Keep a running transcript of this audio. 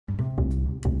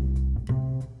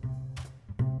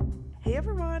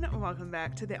everyone, welcome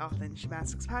back to the All Things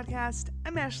Gymnastics podcast.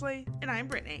 I'm Ashley. And I'm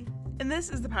Brittany. And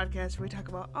this is the podcast where we talk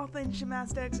about all things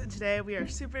gymnastics, and today we are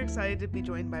super excited to be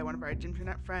joined by one of our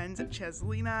Gymternet friends,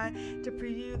 Cheselina, to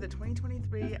preview the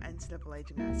 2023 NCAA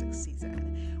gymnastics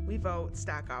season. We vote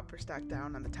stack up or stack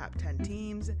down on the top 10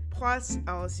 teams, plus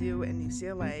LSU and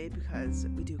UCLA, because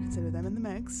we do consider them in the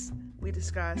mix. We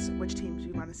discuss which teams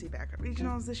we want to see back at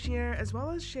regionals this year, as well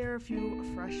as share a few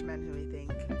freshmen who we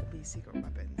think will be secret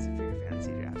weapons for your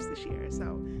fantasy drafts this year,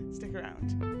 so stick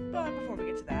around. But before we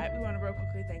get to that, we want to real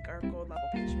quickly thank our gold level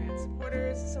Patreon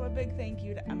supporters. So a big thank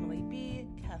you to Emily B,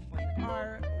 Kathleen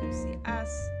R, Lucy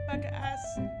S, Becca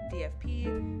S,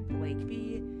 DFP, Blake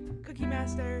B, Cookie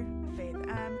Master, Faith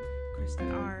M,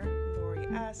 Kristen R, Lori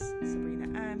S,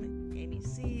 Sabrina M, Amy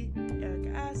C,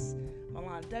 Erica S,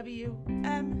 Milan W,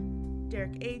 M,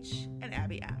 Derek H, and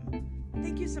Abby M.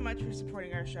 Thank you so much for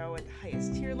supporting our show at the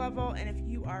highest tier level, and if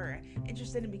you are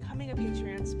interested in becoming a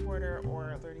Patreon supporter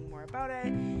or learning more about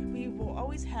it, we will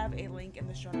always have a link in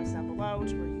the show notes down below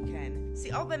to where you can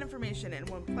see all that information in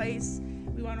one place.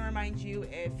 We want to remind you,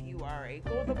 if you are a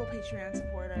gold level Patreon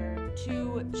supporter,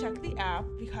 to check the app,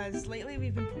 because lately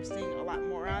we've been posting a lot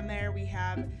more on there. We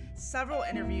have several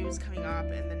interviews coming up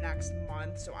in the next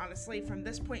month, so honestly, from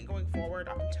this point going forward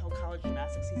up until college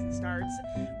gymnastics season starts,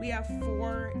 we have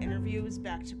 4 interviews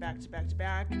back to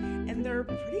back, and they're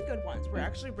pretty good ones. We're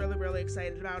actually really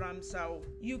excited about them, so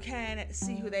you can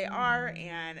see who they are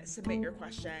and submit your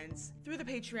questions through the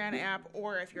Patreon app,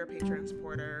 or if you're a Patreon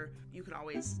supporter, you can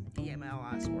always email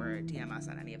us or DM us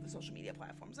on any of the social media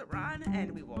platforms that we're on,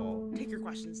 and we will take your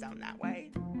questions down that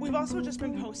way. We've also just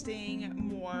been posting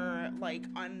more like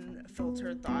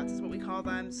unfiltered thoughts is what we call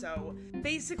them, so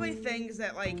basically things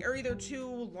that like are either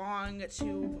too long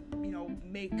to,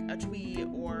 make a tweet,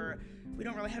 or we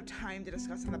don't really have time to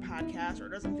discuss on the podcast, or it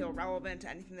doesn't feel relevant to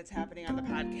anything that's happening on the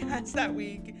podcast that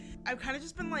week. I've kind of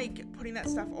just been putting that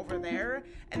stuff over there.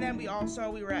 And then we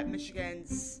were at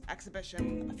Michigan's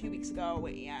exhibition a few weeks ago,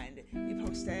 and we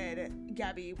posted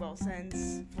Gabby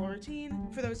Wilson's floor routine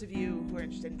for those of you who are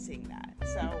interested in seeing that.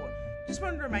 So just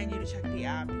wanted to remind you to check the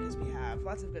app, because we have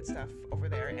lots of good stuff over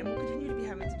there, and we'll continue to be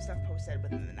having some stuff posted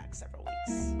within the next several weeks.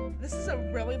 This is a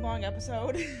really long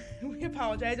episode. We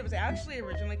apologize. It was actually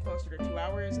originally closer to 2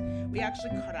 hours. We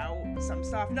actually cut out some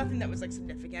stuff, nothing that was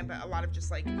significant, but a lot of just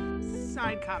side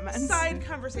comments, side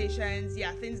conversations,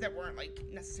 things that weren't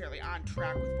necessarily on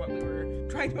track with what we were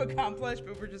trying to accomplish,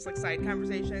 but were just side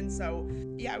conversations. So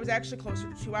it was actually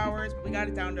closer to 2 hours, but we got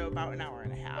it down to about an hour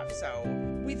and a half. So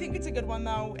we think it's a good one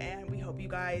though, and we hope you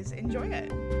guys enjoy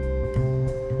it.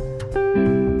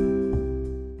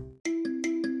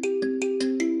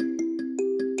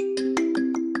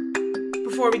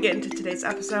 Before we get into today's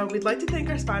episode, we'd like to thank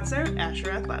our sponsor, Asher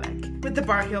Athletic. With the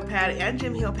bar heel pad and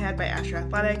gym heel pad by Asher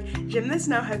Athletic, gymnasts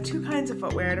now have 2 kinds of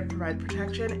footwear to provide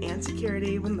protection and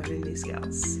security when learning new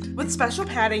skills. With special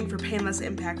padding for painless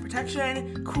impact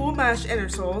protection, cool mesh inner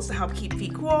soles to help keep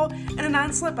feet cool, and a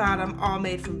non-slip bottom, all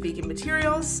made from vegan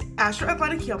materials, Asher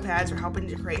Athletic heel pads are helping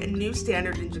to create a new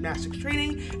standard in gymnastics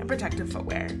training and protective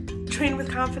footwear. Train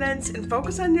with confidence and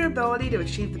focus on your ability to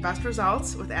achieve the best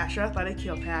results with Asher Athletic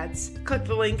heel pads. Click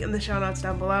the link in the show notes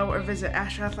down below, or visit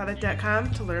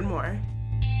asherathletic.com to learn more.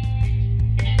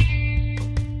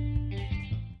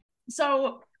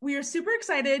 So we are super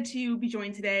excited to be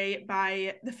joined today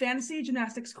by the fantasy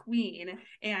gymnastics queen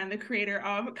and the creator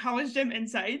of College Gym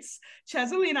Insights,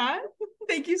 Cheselina.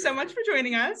 Thank you so much for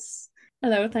joining us.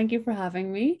 Hello, thank you for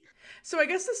having me. So I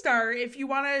guess to start, if you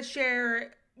want to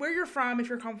share where you're from, if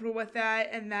you're comfortable with that,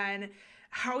 and then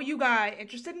how you got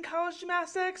interested in college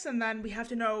gymnastics, and then we have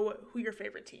to know who your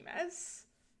favorite team is.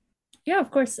 Yeah,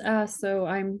 of course. So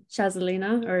I'm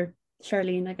Cheselina, or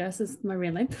Charlene, I guess is my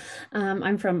real name.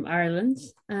 I'm from Ireland.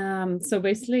 So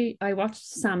basically I watched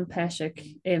Sam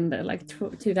Pesek in the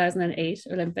 2008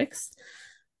 Olympics,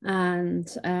 and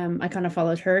I kind of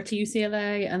followed her to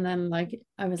UCLA, and then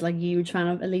I was a huge fan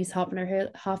of Elise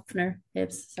Hofner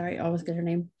Hibbs. Sorry, I always get her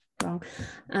name wrong.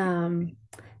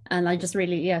 And I just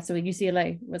really, so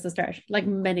UCLA was the start. Like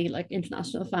many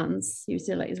international fans,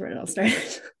 UCLA is where it all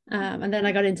started. And then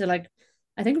I got into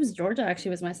I think it was Georgia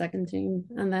actually was my second team,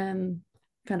 and then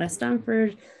kind of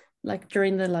Stanford,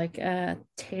 during the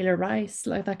Taylor Rice,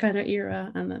 that kind of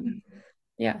era, and then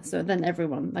so then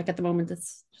everyone, at the moment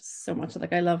it's just so much.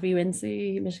 I love UNC,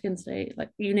 Michigan State,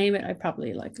 you name it, I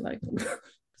probably like them.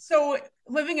 So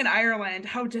living in Ireland,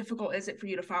 how difficult is it for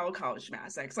you to follow college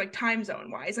gymnastics, time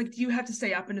zone wise? Do you have to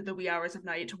stay up into the wee hours of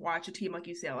night to watch a team like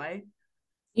UCLA?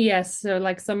 Yes, so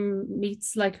some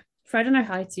meets Friday Night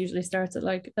Heights usually starts at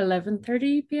like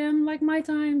 11:30 p.m. like my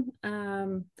time.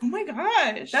 Oh my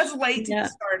gosh, that's late to be Yeah.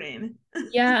 starting.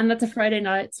 Yeah, and that's a Friday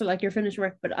night, so like you're finished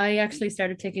work. But I actually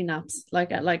started taking naps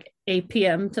like at like 8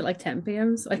 p.m. to like 10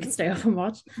 p.m. so I can stay up and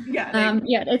watch. Yeah,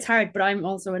 Yeah, it's hard, but I'm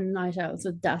also a night owl,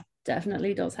 so that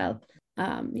definitely does help.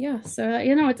 Yeah, so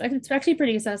it's actually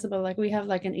pretty accessible. Like we have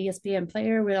like an ESPN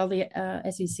player with all the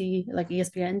SEC like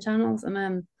ESPN channels, and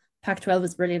then Pac-12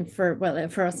 is brilliant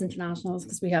for us internationals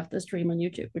because we have the stream on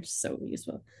YouTube, which is so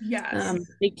useful. yes.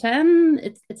 Big Ten,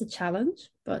 it's a challenge,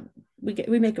 but we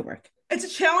make it work. It's a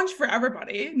challenge for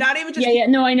everybody, not even just Yeah.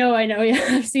 No, I know. Yeah,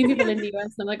 I've seen people in the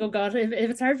US. And I'm like, oh God, if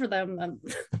it's hard for them, then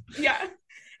yeah,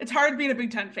 it's hard being a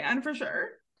Big Ten fan for sure.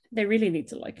 they really need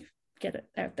to like get it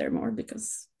out there more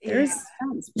because there's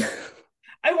fans.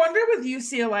 I wonder with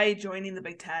UCLA joining the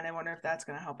Big Ten, I wonder if that's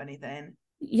going to help anything.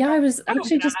 Yeah, I was I hope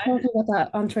actually just not. talking about that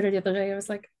on Twitter the other day. I was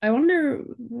like, I wonder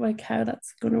like how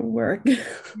that's gonna work.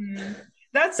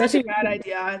 That's such a Especially- bad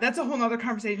idea. That's a whole nother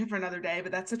conversation for another day,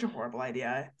 but that's such a horrible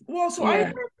idea. Well, so I Yeah.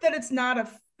 heard that it's not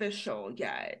official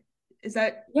yet. Is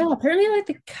that Yeah, apparently like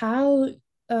the Cal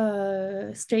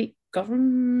state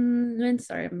government,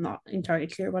 sorry, I'm not entirely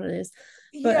clear what it is,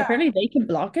 but yeah. apparently they can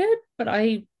block it. But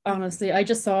I honestly, I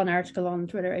just saw an article on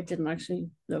Twitter. I didn't actually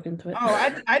look into it. Oh,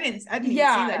 I didn't even see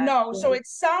that. No, so Yeah. it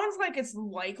sounds like it's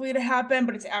likely to happen,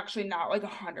 but it's actually not like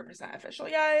 100% official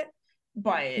yet.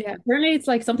 But Yeah, apparently it's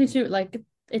like something to like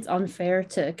it's unfair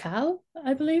to Cal,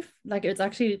 I believe. Like it's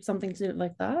actually something to do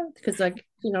like that because like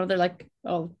they're like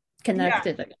all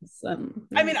connected, I guess.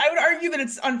 I mean, I would argue that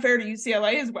it's unfair to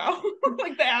UCLA as well.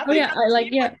 Like the Oh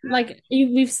athletes. yeah,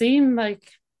 we've seen like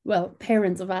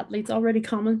parents of athletes already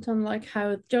comment on like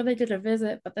how they did a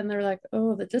visit, but then they're like,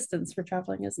 oh, the distance for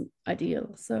traveling isn't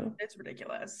ideal. So It's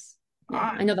ridiculous.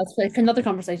 yeah, I know that's like another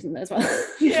conversation as well.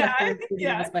 Yeah,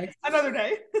 Like, another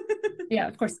day. Yeah,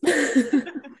 of course.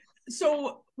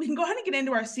 So we can go ahead and get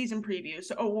into our season preview.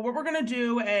 So what we're going to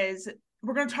do is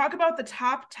we're going to talk about the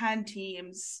top 10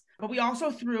 teams, but we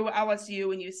also threw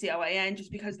LSU and UCLA in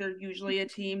just because they're usually a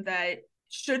team that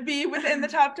should be within the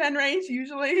top 10 range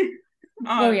usually.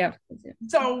 Oh yeah.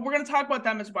 So we're going to talk about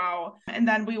them as well. And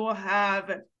then we will have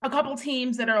a couple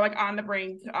teams that are like on the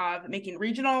brink of making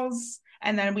regionals.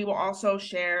 And then we will also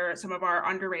share some of our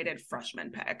underrated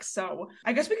freshman picks. So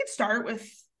I guess we could start with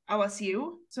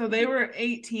LSU. So they were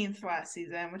 18th last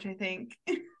season, which I think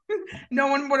no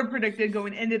one would have predicted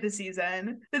going into the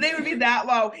season that they would be that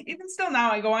low. Even still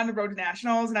now, I go on the road to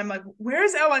nationals and I'm like,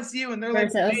 where's LSU? And they're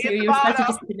Where's like, LSU? You expect to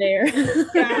just be there.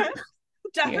 Yeah.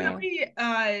 Definitely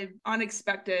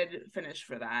unexpected finish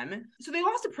for them. So they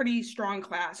lost a pretty strong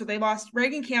class. So they lost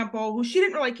Reagan Campbell, who she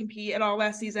didn't really compete at all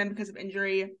last season because of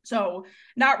injury. So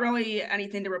not really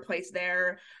anything to replace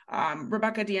there.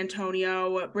 Rebecca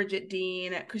D'Antonio, Bridget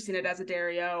Dean, Christina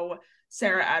Desiderio,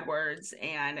 Sarah Edwards,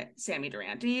 and Sammy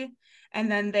Durante. And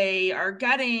then they are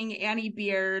getting Annie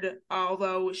Beard,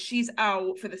 although she's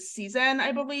out for the season,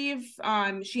 I believe.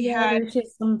 She had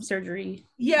some surgery.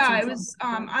 Yeah, it was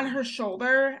on her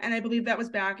shoulder, and I believe that was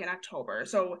back in October.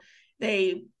 So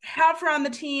they have her on the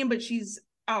team, but she's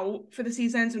out for the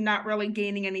season, so not really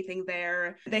gaining anything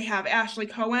there. They have Ashley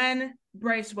Cohen,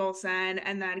 Bryce Wilson,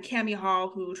 and then Cammie Hall,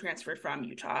 who transferred from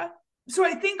Utah. So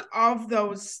I think of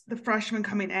those, the freshmen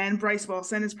coming in, Bryce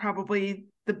Wilson is probably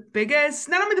the biggest,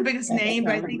 not only the biggest name,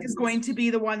 but I think is going to be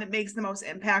the one that makes the most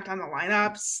impact on the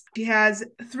lineups. She has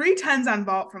 3 10s on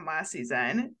vault from last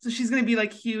season. So she's going to be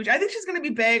like huge. I think she's going to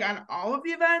be big on all of the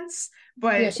events,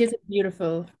 but yeah, she has a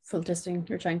beautiful full testing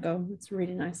Yurchenko. It's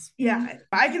really nice. Yeah,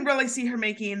 I can really see her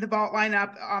making the vault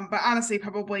lineup, but honestly,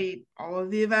 probably all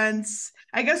of the events.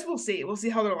 I guess we'll see. We'll see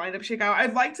how their lineups shake out.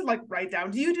 I'd like to like write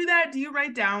down. Do you do that? Do you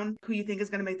write down who you think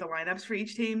is going to make the lineups for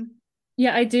each team?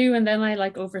 Yeah, I do, and then I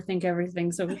like overthink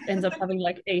everything, so it ends up having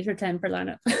like 8 or 10 per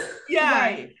lineup. Yeah.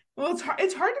 Right. Well,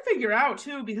 it's hard to figure out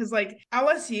too, because like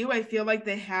LSU, I feel like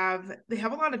they have a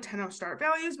lot of 10-0 start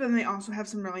values, but then they also have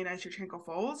some really nice Yurchenko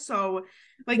fulls. So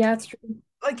like yeah, it's true.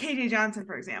 Like KJ Johnson,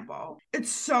 for example,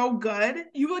 it's so good.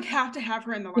 You like have to have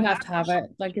her in the lineup. You have to have it.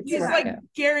 Like it's like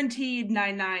guaranteed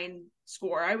 9-9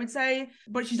 score, I would say,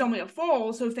 but she's only a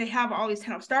full. So if they have all these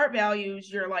 10-0 start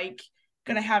values, you're like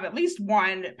going to have at least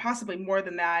one, possibly more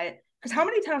than that. Because how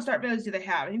many 10-0 start values do they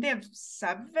have? I think they have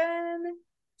 7.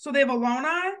 So they have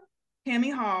Alona,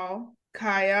 Cammie Hall,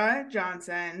 Kaya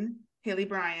Johnson, Haley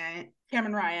Bryant,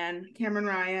 Cameron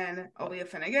Ryan, Aaliyah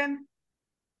Finnegan.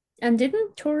 And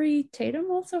didn't Tori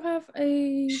Tatum also have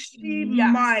a? She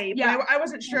might. Yeah, I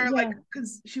wasn't sure, like,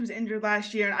 because she was injured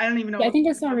last year, and I don't even know. Yeah, I think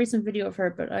I saw a recent video of her,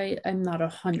 but I'm not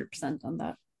 100% on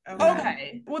that.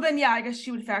 Okay. Well, then, yeah, I guess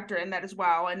she would factor in that as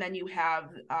well. And then you have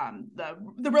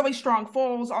the really strong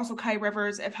foals. Also, Kai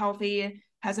Rivers, if healthy,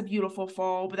 has a beautiful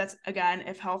foal, but that's, again,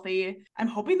 if healthy. I'm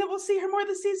hoping that we'll see her more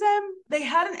this season. They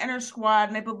had an inner squad,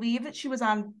 and I believe that she was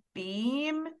on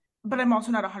Beam, but I'm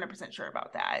also not 100% sure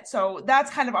about that. So that's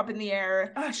kind of up in the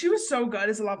air. She was so good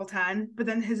as a level 10, but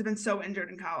then has been so injured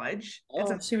in college.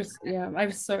 She was, I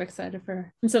was so excited for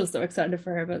her. I'm still so excited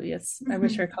for her, but yes, I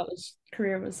wish her college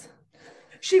career was.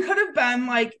 She could have been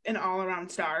like an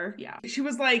all-around star. Yeah. She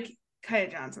was like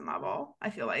Kaya Johnson level, I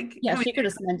feel like. Yeah, she could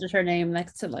have cemented her name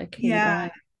next to like yeah.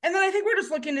 And then I think we're just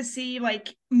looking to see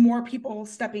like more people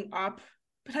stepping up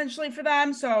potentially for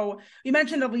them. So you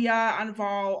mentioned Aaliyah on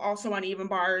Vol, also on Even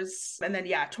Bars, and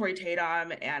then Tori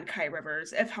Tatum and Kai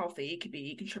Rivers, if healthy, could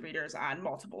be contributors on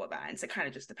multiple events. It kind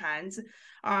of just depends.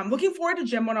 Looking forward to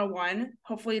Gym 101,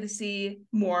 hopefully to see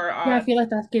more. I feel like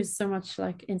that gives so much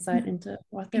like insight into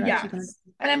what they're actually going to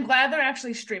do. And I'm glad they're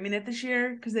actually streaming it this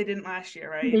year because they didn't last year,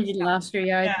 right? They did last year,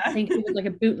 yeah. I think it was like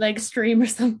a bootleg stream or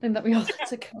something that we all had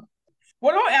to go.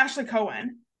 What about Ashley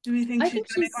Cohen? Do we think she's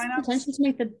potential to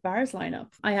make the bars lineup?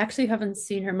 I actually haven't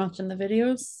seen her much in the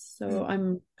videos, so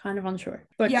I'm kind of unsure.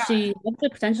 But she had the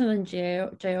potential in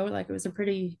JO. Like it was a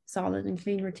pretty solid and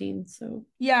clean routine. So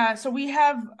so we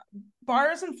have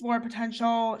bars and floor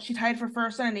potential. She tied for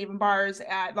first on Even Bars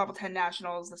at level 10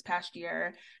 nationals this past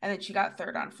year, and then she got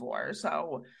third on floor.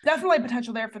 So definitely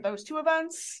potential there for those two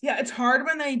events. Yeah, it's hard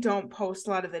when they don't post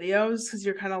a lot of videos because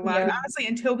you're kind of left. Honestly,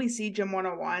 until we see Gym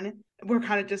 101, we're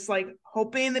kind of just like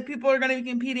hoping that people are going to be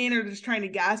competing or just trying to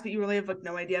guess, but you really have like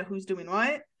no idea who's doing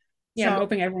what. Yeah, so, I'm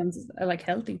hoping everyone's like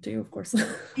healthy too, of course.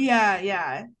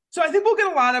 Yeah. So I think we'll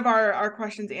get a lot of our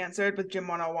questions answered with Gym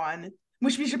 101,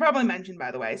 which we should probably mention,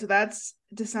 by the way. So that's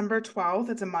December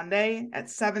 12th. It's a Monday at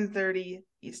 7:30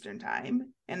 Eastern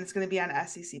time, and it's going to be on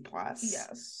SEC Plus.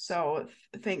 Yes. So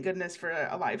thank goodness for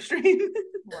a live stream.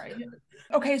 Right.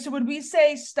 Okay, so would we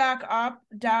say stock up,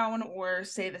 down, or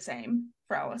stay the same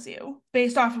for LSU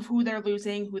based off of who they're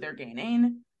losing, who they're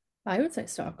gaining? I would say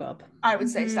stock up. I would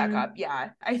say stock up, yeah.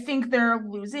 I think they're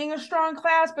losing a strong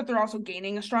class, but they're also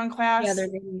gaining a strong class. Yeah, they're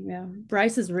gaining, yeah.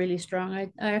 Bryce is really strong. I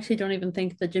actually don't even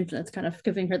think the Gymnet's kind of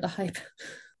giving her the hype.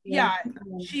 Yeah,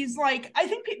 she's like, I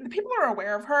think people are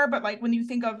aware of her, but like when you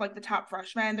think of like the top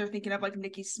freshmen, they're thinking of like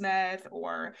Nikki Smith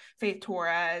or Faith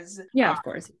Torres. Yeah, of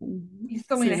course.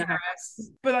 Selena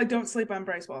Harris. But like, don't sleep on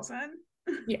Bryce Wilson.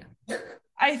 Yeah.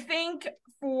 I think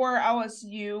for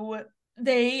LSU,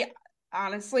 they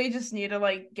honestly just need to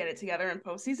like get it together in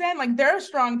postseason. Like they're a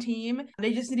strong team.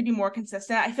 They just need to be more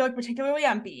consistent. I feel like particularly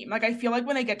on Beam. Like I feel like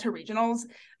when they get to regionals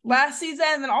last season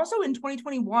and then also in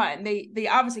 2021, they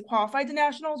obviously qualified to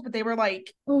nationals, but they were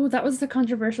like, oh, that was the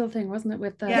controversial thing, wasn't it?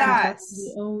 With the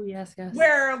yes.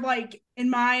 Where like in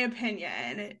my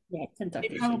opinion, Kentucky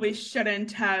they probably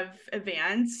shouldn't have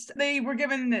advanced. They were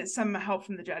given some help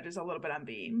from the judges a little bit on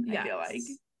Beam. I feel like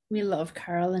we love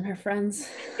Carol and her friends.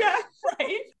 Yeah,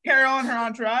 right. Carol and her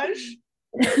entourage.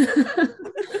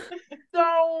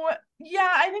 So,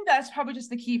 yeah, I think that's probably just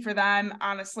the key for them,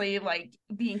 honestly, like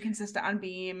being consistent on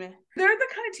Beam. They're the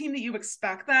kind of team that you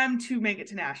expect them to make it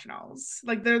to nationals.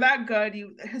 Like they're that good.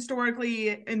 You historically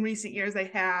in recent years they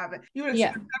have. You would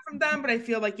expect that from them, but I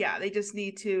feel like they just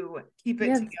need to keep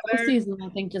it together. Season, I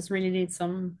think, just really needs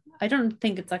some. I don't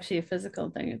think it's actually a physical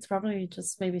thing. It's probably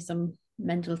just maybe some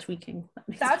mental tweaking.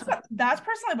 That's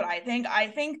personally what I think. I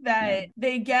think that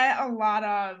they get a lot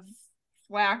of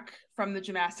flack from the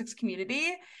gymnastics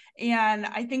community, and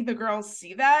I think the girls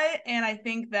see that, and I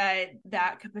think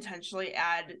that could potentially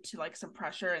add to like some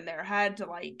pressure in their head to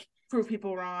like prove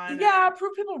people wrong.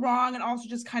 Prove people wrong, and also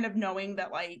just kind of knowing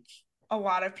that like a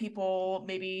lot of people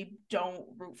maybe don't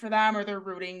root for them or they're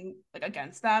rooting like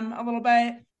against them a little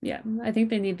bit. Yeah, I think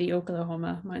they need the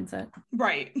Oklahoma mindset.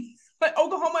 Right. But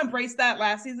Oklahoma embraced that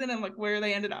last season and like where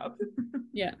they ended up.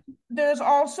 Yeah. There's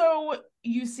also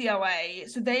UCLA.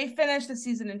 So they finished the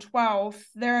season in 12th.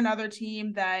 They're another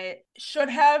team that should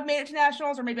have made it to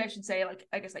nationals, or maybe I should say, like,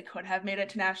 I guess they could have made it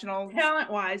to nationals.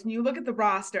 Talent-wise, when you look at the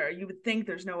roster, you would think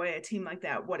there's no way a team like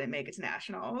that wouldn't make it to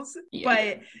nationals. Yeah.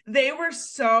 But they were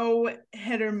so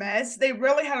hit or miss. They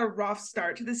really had a rough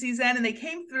start to the season, and they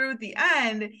came through at the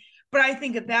end. But I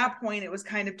think at that point, it was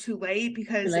kind of too late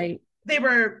because they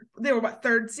were what,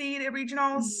 third seed at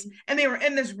regionals, and they were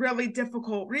in this really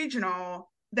difficult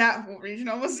regional. That whole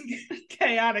regional was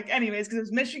chaotic anyways, because it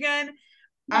was Michigan,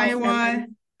 Iowa,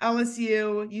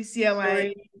 LSU,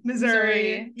 UCLA,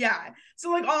 Missouri. Yeah.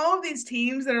 So like all of these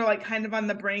teams that are like kind of on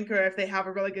the brink, or if they have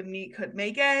a really good meet, could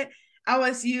make it.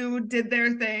 LSU did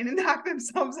their thing and knocked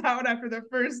themselves out after the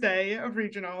first day of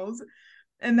regionals.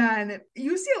 And then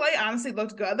UCLA honestly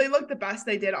looked good. They looked the best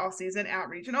they did all season at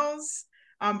regionals.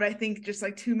 But I think just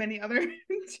like too many other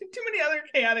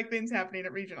chaotic things happening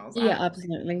at regionals. Yeah,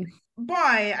 absolutely. But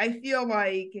I feel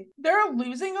like they're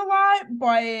losing a lot,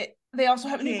 but they also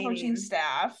have a new Gaining. coaching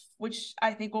staff, which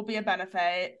I think will be a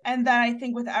benefit. And then I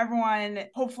think with everyone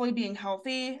hopefully being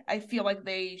healthy, I feel like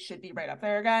they should be right up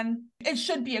there again. It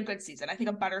should be a good season. I think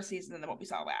a better season than what we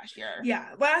saw last year. Yeah,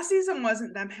 last season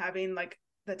wasn't them having like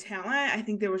the talent. I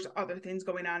think there was other things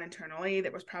going on internally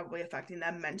that was probably affecting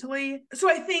them mentally. So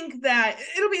I think that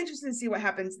it'll be interesting to see what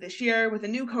happens this year with a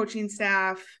new coaching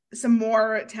staff, some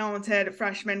more talented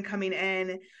freshmen coming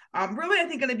in. Really, I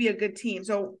think going to be a good team.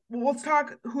 So let's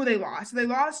talk who they lost. So they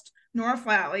lost Nora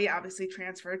Flatley, obviously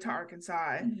transferred to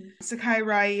Arkansas. Sakai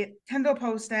Wright, Kendall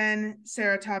Poston,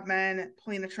 Sarah Tubman,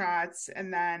 Polina Trotz,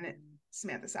 and then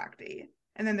Samantha Sakti.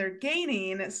 And then they're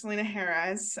gaining Selena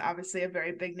Harris, obviously a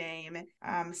very big name,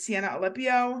 Sienna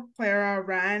Alipio, Clara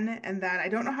Wren, and then I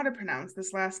don't know how to pronounce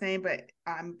this last name, but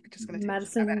I'm just going to take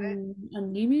Madison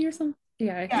Anemi or something.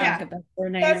 Yeah, that's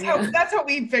name. That's how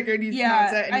we figured you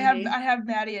pronounce it. I have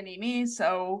Maddie Anemi,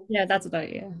 so yeah, that's about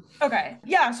Okay,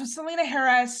 yeah. So Selena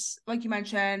Harris, like you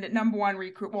mentioned, #1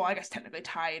 recruit. Well, I guess technically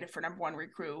tied for #1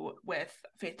 recruit with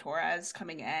Faith Torres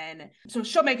coming in, so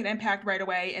she'll make an impact right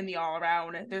away in the all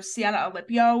around. There's Sienna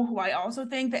Alipio, who I also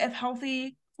think that if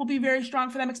healthy will be very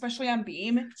strong for them, especially on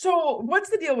beam. So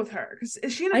what's the deal with her? Because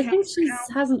is she? I think she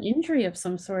has an injury of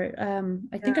some sort.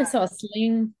 I think I saw a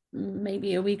sling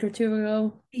maybe a week or two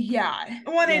ago. Yeah.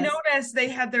 When I noticed they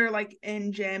had their like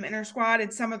in gym inner squad,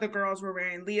 and some of the girls were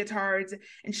wearing leotards,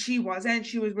 and she wasn't.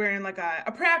 She was wearing like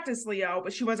a practice Leo,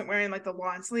 but she wasn't wearing like the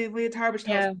long sleeve leotard, which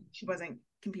tells me she wasn't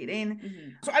competing.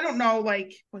 So I don't know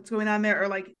like what's going on there or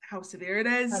like how severe it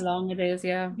is, how long it is.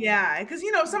 Yeah, because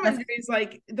some injuries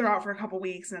like they're out for a couple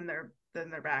weeks and then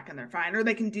they're back and they're fine, or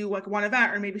they can do like one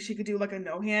event, or maybe she could do like a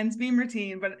no hands beam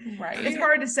routine, but it's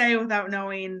hard to say without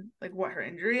knowing like what her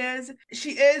injury is.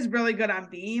 She is really good on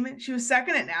beam. She was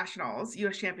second at nationals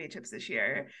US championships this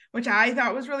year, which I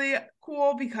thought was really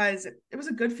cool because it was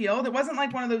a good field. It wasn't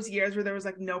like one of those years where there was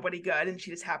like nobody good and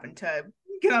she just happened to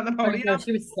get on the podium. No,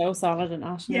 she was so solid at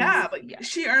nationals. Yeah,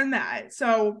 she earned that.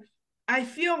 So I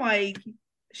feel like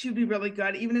she would be really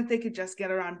good even if they could just get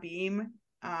her on beam.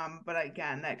 But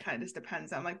again, that kind of just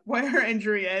depends on like what her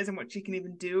injury is and what she can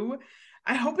even do.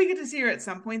 I hope we get to see her at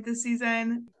some point this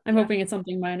season. I'm hoping it's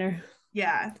something minor.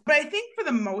 Yeah, but I think for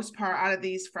the most part out of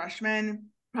these freshmen,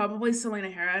 probably Selena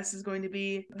Harris is going to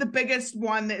be the biggest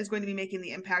one that is going to be making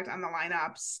the impact on the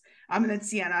lineups. And then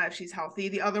Sienna, if she's healthy.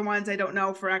 The other ones, I don't know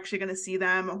if we're actually going to see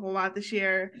them a whole lot this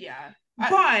year. Yeah.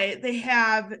 But they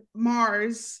have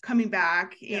Mars coming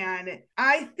back, and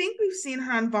I think we've seen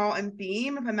her on vault and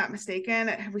beam, if I'm not mistaken.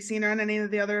 Have we seen her on any of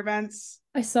the other events?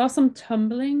 I saw some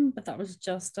tumbling, but that was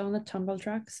just on the tumble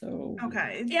track, so...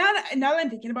 Okay. Yeah, now that I'm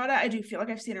thinking about it, I do feel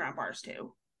like I've seen her on bars,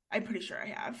 too. I'm pretty sure I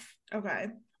have. Okay.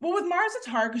 Well, with Mars, it's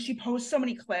hard because she posts so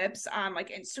many clips on like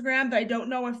Instagram that I don't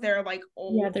know if they're like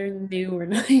old. Yeah, they're new or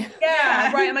not.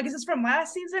 Yeah, right. I'm like, is this from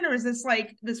last season or is this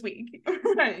like this week?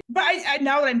 Right. But I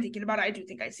now that I'm thinking about it, I do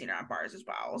think I've seen her on bars as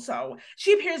well. So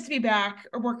she appears to be back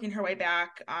or working her way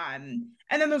back. And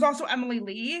then there's also Emily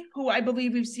Lee, who I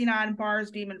believe we've seen on bars,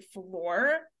 beam, and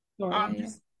floor.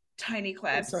 Tiny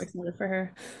clips. I'm so excited for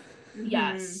her.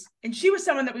 Yes. And she was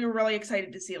someone that we were really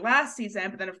excited to see last season,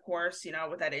 but then of course,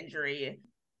 with that injury.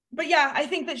 But yeah, I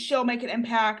think that she'll make an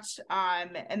impact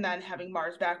and then having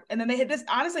Mars back. And then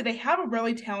they have a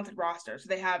really talented roster. So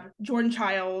they have Jordan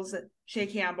Childs, Shay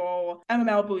Campbell,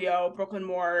 MML Buyo, Brooklyn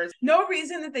Moores. No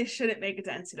reason that they shouldn't make it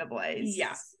to NCAAs.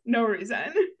 Yes. No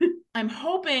reason. I'm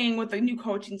hoping with the new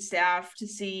coaching staff to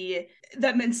see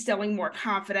them instilling more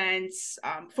confidence,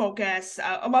 focus,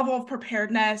 a level of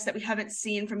preparedness that we haven't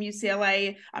seen from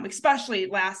UCLA, especially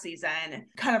last season.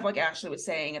 Kind of like Ashley was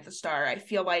saying at the start, I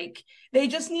feel like they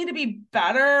just need to be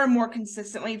better more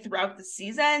consistently throughout the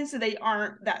season so they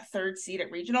aren't that third seed at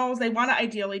regionals. They want to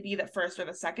ideally be the first or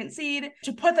the second seed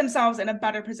to put themselves in a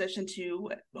better position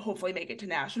to hopefully make it to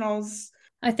nationals.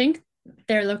 I think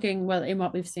they're looking, well, in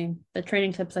what we've seen, the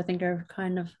training tips I think are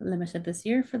kind of limited this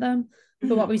year for them.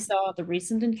 But what we saw at the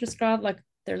recent inter-squad, like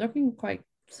they're looking quite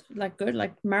like good.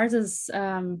 Like Mars's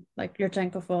like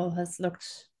Yurchenko full has looked,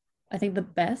 I think, the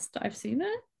best I've seen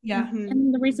it. Yeah.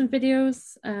 In the recent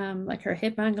videos. Like her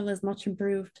hip angle is much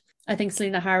improved. I think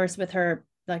Selena Harris with her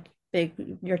like big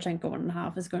Yurchenko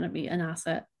 1.5 is going to be an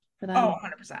asset for them. Oh,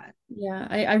 100%. Yeah,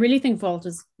 I really think vault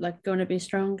is like going to be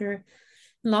stronger.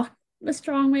 Not as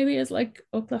strong maybe as like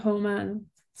Oklahoma and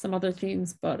some other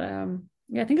teams, but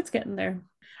yeah, I think it's getting there.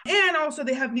 And also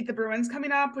they have Meet the Bruins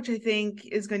coming up, which I think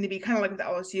is going to be kind of like with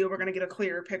LSU. We're going to get a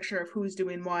clearer picture of who's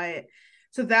doing what.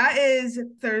 So that is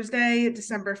Thursday,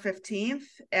 December 15th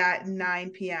at 9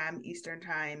 p.m. Eastern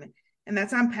time. And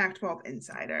that's on Pac-12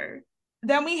 Insider.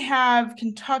 Then we have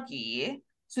Kentucky.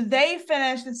 So they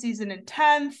finished the season in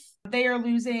 10th. They are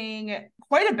losing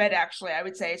quite a bit, actually, I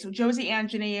would say. So Josie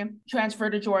Angeny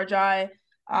transferred to Georgia,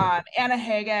 Anna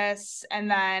Haggis,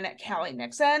 and then Callie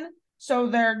Nixon. So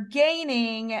they're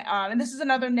gaining, and this is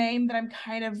another name that I'm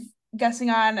kind of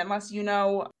guessing on, unless you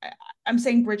know. I'm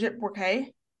saying Bridget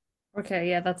Bourquet. Okay,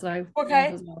 yeah, that's what I.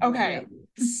 Okay, well. okay.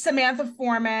 Yeah. Samantha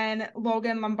Foreman,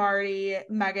 Logan Lombardi,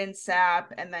 Megan Sapp,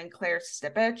 and then Claire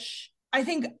Stipich. I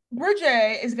think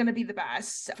Bridget is going to be the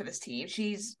best for this team.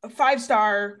 She's a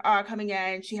 5-star coming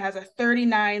in. She has a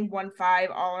 39.15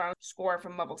 all-around score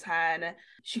from level 10.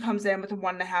 She comes in with a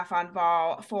 1.5 on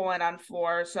ball, full in on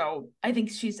floor. So I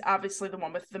think she's obviously the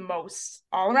one with the most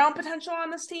all-around potential on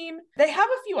this team. They have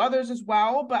a few others as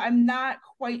well, but I'm not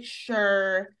quite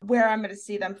sure where I'm going to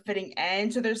see them fitting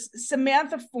in. So there's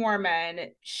Samantha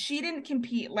Foreman. She didn't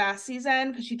compete last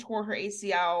season because she tore her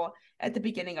ACL at the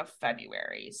beginning of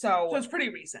February. So it's pretty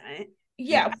recent.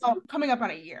 Yeah, well, coming up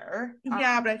on a year.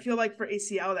 Yeah, but I feel like for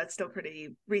ACL, that's still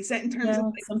pretty recent in terms of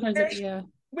like, sometimes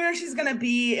where she's going to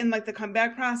be in like the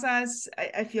comeback process.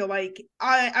 I feel like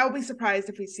I'll be surprised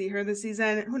if we see her this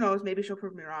season. Who knows? Maybe she'll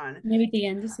prove me wrong. Maybe at the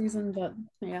end of the season, but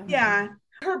yeah. Yeah.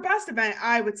 Her best event,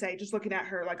 I would say, just looking at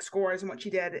her like scores and what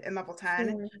she did in level 10,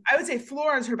 sure. I would say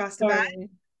floor is her best event.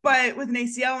 But with an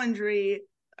ACL injury,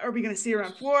 are we going to see her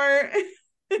on floor?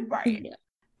 Right. Yeah.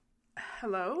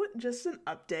 Hello, just an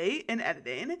update in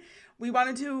editing. We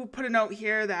wanted to put a note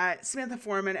here that Samantha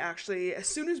Foreman actually, as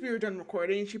soon as we were done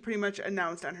recording, she pretty much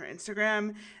announced on her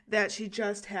Instagram that she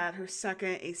just had her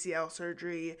second ACL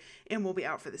surgery and will be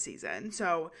out for the season.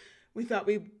 So we thought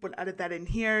we would edit that in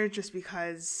here just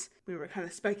because we were kind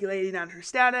of speculating on her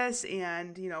status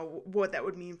and, you know, what that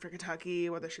would mean for Kentucky,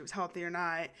 whether she was healthy or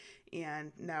not.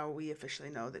 And now we officially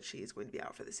know that she is going to be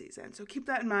out for the season. So keep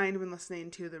that in mind when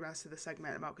listening to the rest of the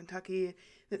segment about Kentucky,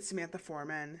 that Samantha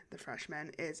Foreman, the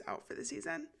freshman, is out for the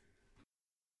season.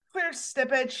 Claire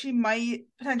Stipich, she might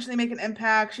potentially make an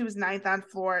impact. She was 9th on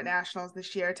floor at Nationals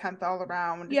this year, 10th all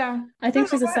around. Yeah. I think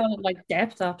she's a solid like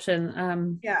depth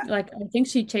option. Yeah. Like I think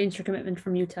she changed her commitment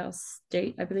from Utah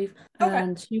State, I believe. Okay.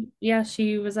 And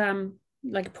she was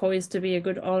like poised to be a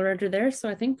good all-rounder there. So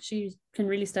I think she can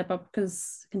really step up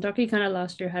because Kentucky kind of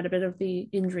last year had a bit of the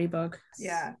injury bug.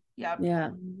 Yeah. Yep. Yeah.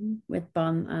 With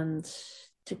Bunn and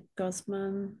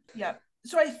Guzman. Yep.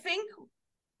 So I think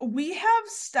we have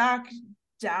stock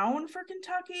down for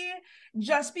Kentucky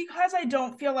just because I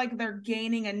don't feel like they're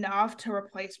gaining enough to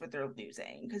replace what they're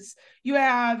losing. Because you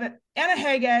have Anna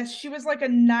Haggis, she was like a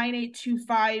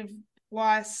 9.825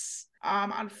 plus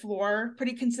on floor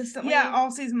pretty consistently. Yeah,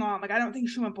 all season long. Like I don't think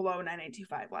she went below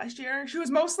 9.825 last year. She was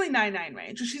mostly 9.9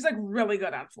 range. So she's like really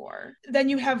good on floor. Then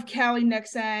you have Callie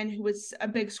Nixon, who was a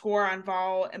big scorer on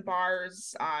vol and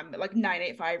bars, like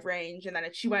 9.85 range, and then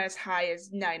she went as high as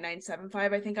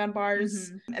 9.975, I think, on bars.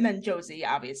 Mm-hmm. And then Josie,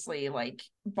 obviously, like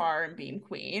bar and beam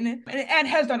queen, and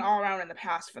has done all around in the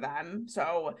past for them.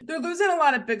 So they're losing a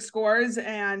lot of big scores,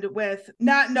 and with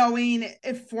not knowing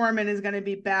if Foreman is going to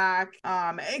be back,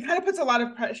 it kind of puts a lot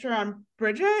of pressure on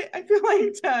Bridget, I feel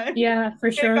like, to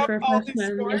for sure for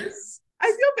freshmen. I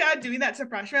feel bad doing that to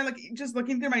freshmen. Like just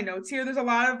looking through my notes here, there's a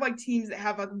lot of like teams that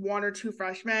have like 1 or 2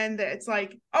 freshmen that it's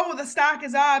like, oh, the stock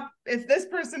is up if this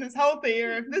person is healthy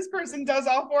or if this person does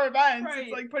all 4 events. Right.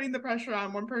 It's like putting the pressure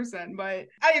on one person. But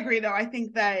I agree though. I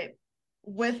think that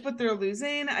with what they're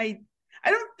losing, I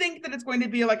don't think that it's going to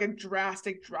be like a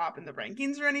drastic drop in the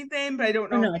rankings or anything, but I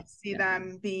don't know if I see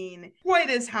them being quite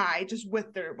as high just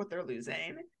with what they're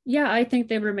losing. Yeah, I think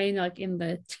they remain like in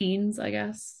the teens, I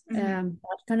guess. Mm-hmm.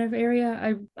 That kind of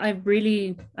area. I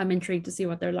really am intrigued to see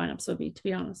what their lineups will be, to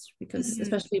be honest, because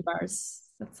especially bars,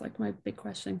 that's like my big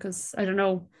question, because I don't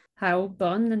know how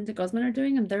Bunn and Guzman are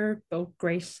doing, and they're both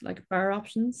great like bar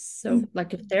options. So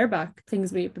like if they're back,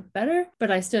 things will be a bit better,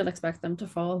 but I still expect them to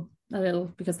fall a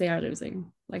little because they are losing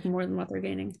like more than what they're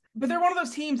gaining. But they're one of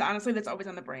those teams, honestly, that's always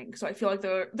on the brink. So I feel like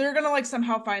they're gonna like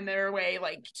somehow find their way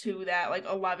like to that like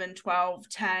 11, 12,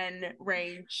 10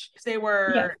 range. They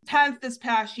were 10th this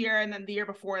past year, and then the year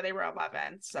before they were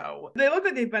 11th. So they look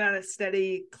like they've been on a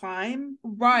steady climb.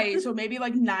 Right. So maybe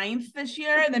like 9th this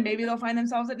year, and then maybe they'll find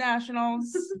themselves at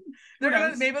nationals.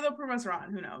 Maybe they'll prove us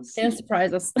wrong. Who knows? They'll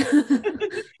surprise us.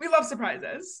 We love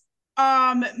surprises.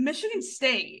 Michigan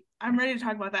State. I'm ready to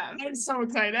talk about that. I'm so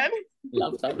excited.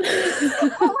 Love them.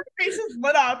 All our faces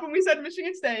lit up when we said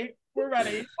Michigan State. We're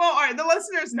ready. Well, all right, the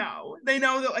listeners know. They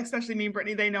know that, like, especially me and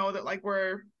Brittany, they know that, like,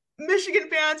 we're Michigan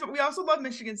fans, but we also love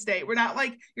Michigan State. We're not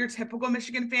like your typical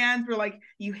Michigan fans. We're like,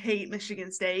 you hate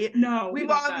Michigan State. No, we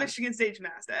love Michigan State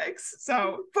gymnastics.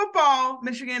 So football,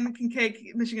 Michigan can kick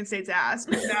Michigan State's ass.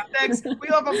 Gymnastics, we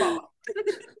love football.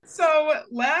 So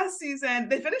last season,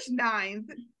 they finished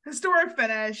 9th. Historic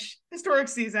finish, historic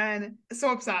season.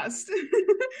 So obsessed.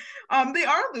 They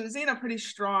are losing a pretty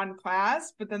strong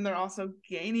class, but then they're also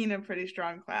gaining a pretty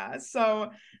strong class. So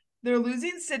they're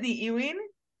losing Sydney Ewing,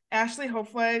 Ashley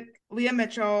Hoflick, Leah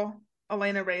Mitchell,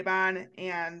 Elena Raybon,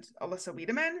 and Alyssa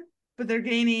Wiedemann. But they're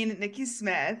gaining Nikki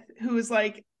Smith, who is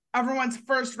like everyone's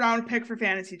first round pick for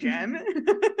Fantasy Gym.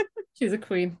 She's a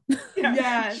queen.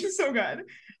 Yeah, she's so good.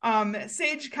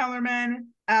 Sage Kellerman,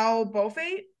 Elle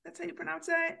Beaufait, that's how you pronounce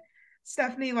it.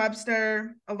 Stephanie Lebster,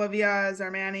 Olivia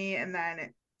Zarmani, and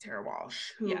then Tara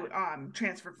Walsh, who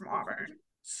transferred from Auburn.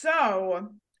 So,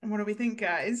 what do we think,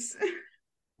 guys?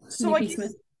 So, Nikki like,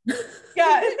 Smith.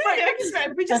 Yeah, right. Nikki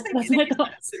Smith. We just think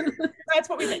that's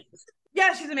what we think.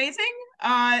 Yeah, she's amazing.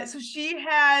 So she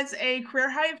has a career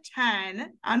high of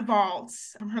 10 on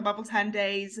vaults from her level 10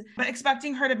 days, but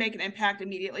expecting her to make an impact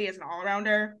immediately as an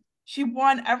all-arounder. She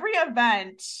won every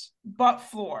event but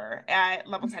floor at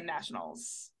level 10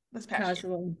 nationals this past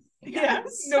year. Yeah,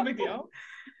 no big deal.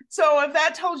 So if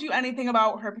that tells you anything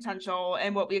about her potential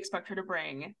and what we expect her to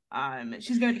bring,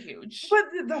 she's going to be huge. But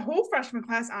the whole freshman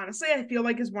class, honestly, I feel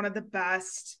like is one of the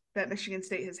best that Michigan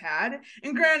State has had.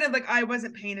 And granted, like, I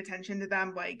wasn't paying attention to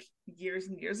them like years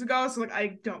and years ago, so like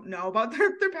I don't know about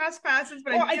their past classes,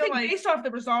 but I think like, based off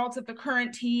the results of the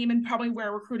current team and probably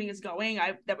where recruiting is going,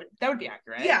 that would be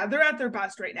accurate. Yeah, they're at their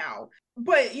best right now.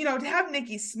 But, you know, to have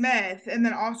Nikki Smith and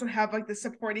then also have like the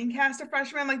supporting cast of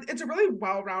freshmen, like it's a really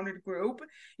well-rounded group.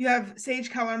 You have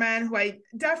Sage Kellerman, who I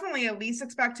definitely at least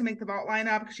expect to make the vault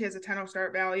lineup because she has a 10-0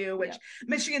 start value, which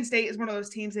Michigan State is one of those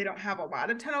teams, they don't have a lot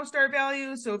of 10-0 start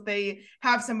value. So if they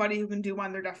have somebody who can do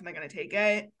one, they're definitely going to take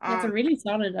it. It's a really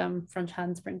solid front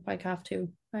handspring by calf too.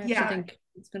 I actually think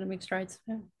it's going to make strides.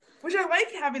 Yeah. Which I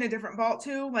like having a different vault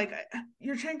too. Like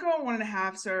Yurchenko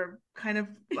 1.5s are kind of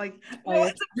like,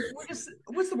 well,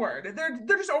 what's the word?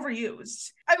 They're just overused.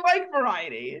 I like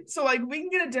variety. So like we can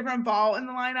get a different vault in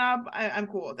the lineup. I'm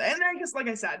cool with it. And I guess, like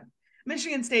I said,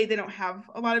 Michigan State, they don't have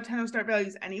a lot of 10-0 start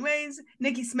values anyways.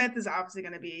 Nikki Smith is obviously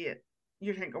going to be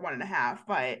Yurchenko 1.5,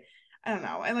 but I don't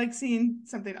know. I like seeing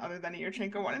something other than a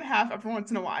Yurchenko 1.5 every once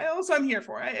in a while. So I'm here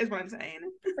for it, is what I'm saying.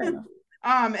 Fair enough.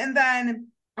 And then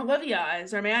Olivia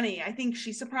Zarmani, I think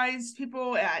she surprised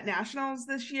people at nationals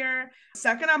this year.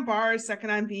 Second on bars, second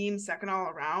on beams, second all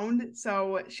around.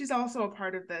 So she's also a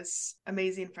part of this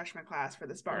amazing freshman class for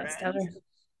the Spartans. Tara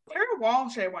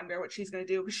Walsh, I wonder what she's going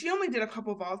to do because she only did a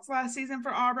couple vaults last season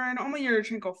for Auburn, only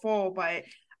Yurchenko full, but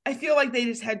I feel like they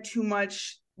just had too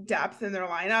much depth in their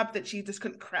lineup that she just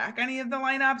couldn't crack any of the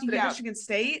lineups. But at Michigan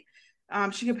State,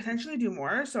 she could potentially do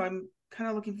more. So I'm kind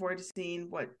of looking forward to seeing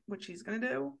what she's going to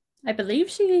do. I believe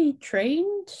she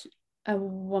trained a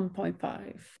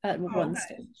 1.5 at one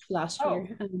stage last year.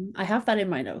 I have that in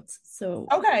my notes. So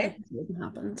okay, it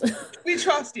happened. We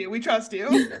trust you.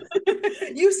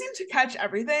 You seem to catch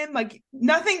everything. Like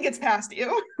nothing gets past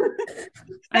you.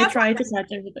 I try to catch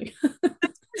everything.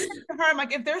 I'm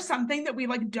like, if there's something that we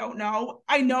like don't know,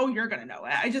 I know you're gonna know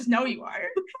it. I just know you are.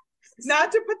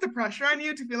 Not to put the pressure on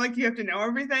you to feel like you have to know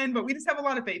everything, but we just have a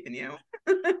lot of faith in you.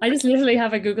 I just literally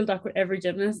have a Google Doc with every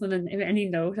gymnast, and then in any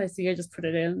note I see, I just put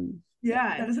it in.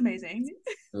 Yeah, that is amazing.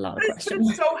 A lot of questions.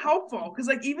 It's so helpful because,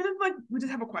 like, even if like we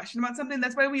just have a question about something,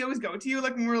 that's why we always go to you.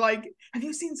 Like when we're like, "Have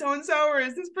you seen so and so?" or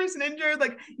 "Is this person injured?"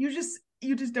 Like you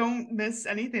just don't miss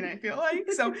anything. I feel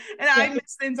like so, and I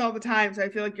miss things all the time. So I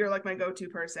feel like you're like my go-to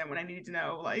person when I need to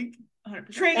know like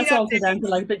 100%. Training. That's also down to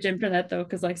like the Gymplanet though,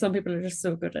 because like some people are just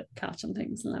so good at catching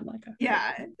things, and I'm like, okay.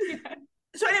 Yeah.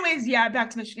 So anyways, back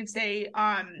to Michigan State.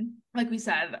 Like we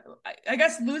said, I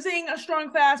guess losing a strong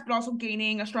class, but also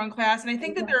gaining a strong class. And I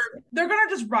think that they're gonna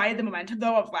just ride the momentum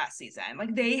though of last season.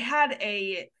 Like they had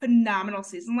a phenomenal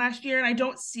season last year, and I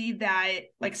don't see that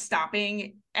like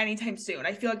stopping anytime soon.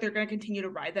 I feel like they're gonna continue to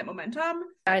ride that momentum.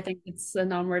 I think it's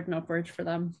an onward and upward for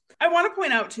them. I want to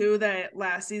point out too that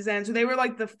last season, so they were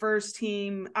like the first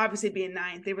team, obviously being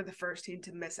 9th, they were the first team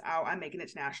to miss out on making it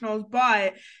to nationals,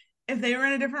 but if they were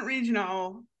in a different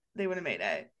regional, they would have made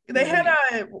it. They had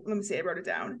let me see, I wrote it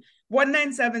down,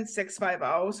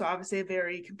 197,650. So obviously a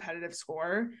very competitive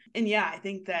score. And I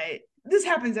think that this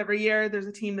happens every year. There's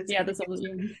a team that's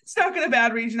stuck in a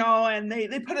bad regional, and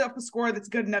they put up a score that's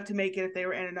good enough to make it if they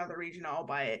were in another regional.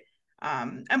 But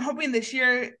I'm hoping this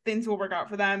year things will work out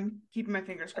for them. Keeping my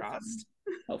fingers crossed.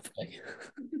 Hopefully.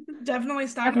 Definitely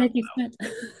stock Have up. Nikki Smith.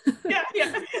 Yeah. They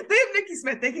have Nikki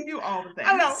Smith. They can do all the things.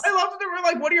 I don't know. I love that they were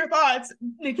like, what are your thoughts?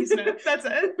 Nikki Smith. That's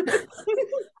it.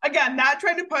 Again, not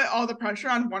trying to put all the pressure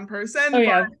on one person. Oh,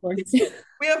 yeah, of course.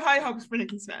 We have high hopes for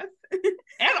Nikki Smith.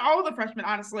 And all of the freshmen,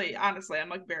 honestly, I'm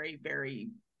like very, very...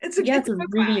 It's a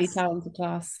really class. talented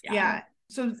class. Yeah.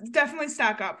 So definitely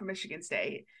stock up for Michigan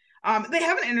State. They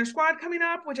have an inter squad coming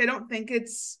up, which I don't think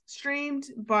it's streamed,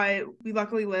 but we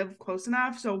luckily live close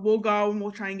enough. So we'll go and we'll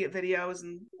try and get videos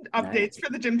and updates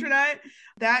for the Gymternet.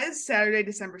 That is Saturday,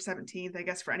 December 17th, I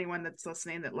guess, for anyone that's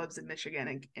listening that lives in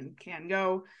Michigan and can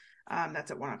go.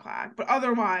 That's at 1:00. But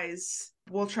otherwise,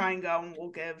 we'll try and go and we'll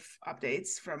give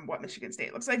updates from what Michigan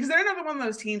State looks like. Because they're another one of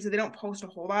those teams that they don't post a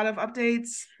whole lot of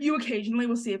updates. You occasionally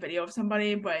will see a video of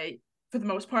somebody, but for the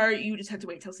most part, you just have to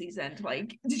wait till season to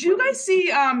like. Did you guys see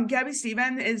Gabby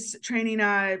Steven is training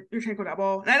Yurchenko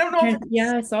double? And I don't know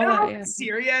if I saw that. It's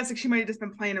serious. Like she might have just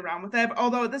been playing around with it. But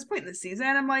although at this point in the season,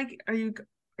 I'm like, are you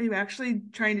actually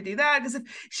trying to do that? Because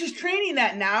if she's training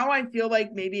that now, I feel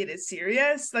like maybe it is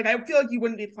serious. Like I feel like you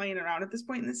wouldn't be playing around at this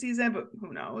point in the season, but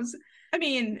who knows? I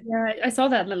mean, yeah, I saw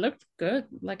that and it looked good.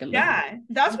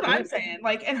 That's what I'm saying.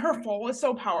 Like, and her full is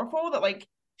so powerful that like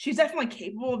she's definitely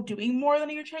capable of doing more than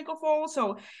a Yurchenko full.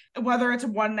 So whether it's a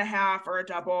 1.5 or a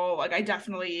double, like I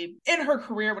definitely in her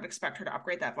career would expect her to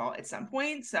upgrade that vault at some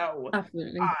point. So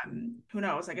absolutely. Who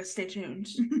knows? I guess stay tuned.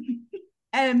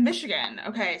 And Michigan.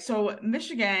 Okay, so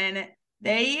Michigan,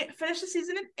 they finished the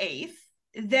season in 8th.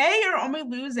 They are only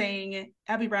losing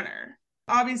Abby Brenner.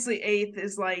 Obviously, 8th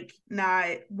is like not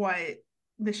what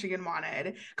Michigan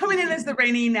wanted. Coming in as the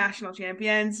reigning national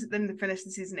champions, then to finish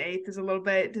the season 8th is a little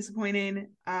bit disappointing.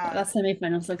 That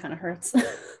semifinal still kind of hurts.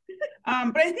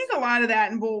 But I think a lot of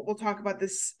that, and we'll talk about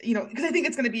this, because I think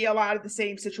it's going to be a lot of the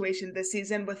same situation this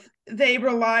season. They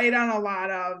relied on a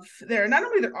lot of not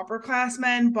only their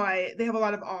upperclassmen, but they have a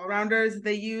lot of all-rounders that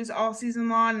they use all season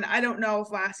long. And I don't know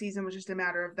if last season was just a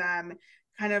matter of them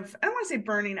kind of, I don't want to say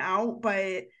burning out,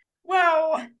 but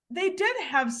well, they did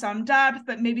have some depth,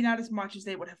 but maybe not as much as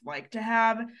they would have liked to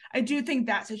have. I do think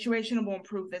that situation will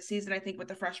improve this season, I think, with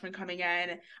the freshmen coming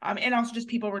in, and also just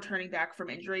people returning back from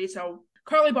injury. So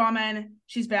Carly Bauman,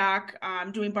 she's back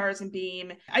doing bars and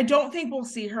beam. I don't think we'll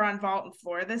see her on vault and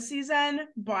floor this season,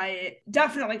 but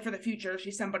definitely for the future,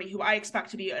 she's somebody who I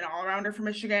expect to be an all-rounder for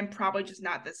Michigan, probably just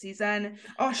not this season.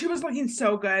 Oh, she was looking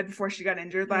so good before she got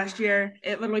injured last year.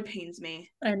 It literally pains me.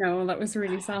 I know, that was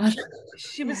really sad.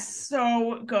 She was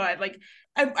so good. Like,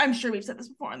 I'm sure we've said this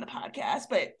before on the podcast,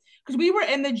 but because we were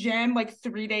in the gym like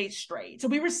 3 days straight. So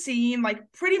we were seeing like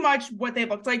pretty much what they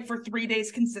looked like for 3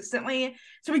 days consistently.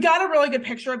 So we got a really good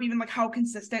picture of even like how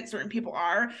consistent certain people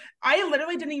are. I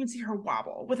literally didn't even see her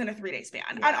wobble within a 3-day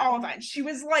span on all events. She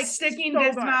was like sticking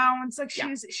dismounts. Like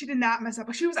she did not mess up.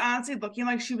 Like she was honestly looking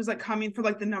like she was like coming for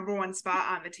like the number 1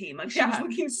 spot on the team. Like she was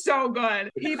looking so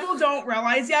good. People don't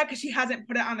realize yet because she hasn't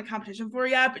put it on the competition floor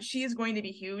yet, but she is going to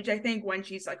be huge, I think, when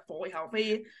she's like fully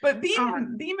healthy. But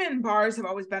beam and bars have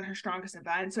always been her strongest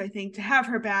event. So I think to have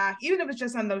her back, even if it's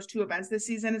just on those 2 events this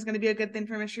season, is going to be a good thing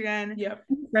for Michigan. Yep.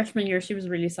 Freshman year, she was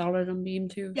really solid on beam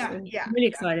too. Yeah, so I'm really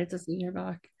excited to see her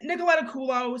back. Nicoletta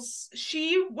Koulos,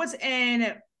 she was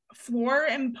in floor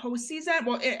in postseason.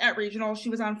 Well, at regional, she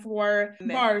was on floor.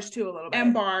 Bars too a little bit.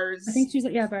 And bars. I think she's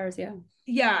bars, yeah.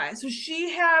 Yeah, so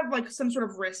she had like some sort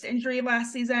of wrist injury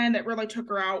last season that really took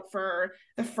her out for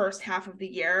the first half of the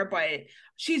year, but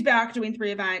she's back doing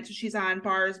 3 events. So she's on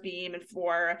bars, beam, and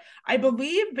floor. I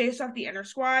believe based off the inner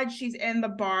squad, she's in the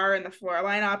bar and the floor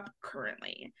lineup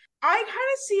currently. I kind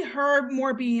of see her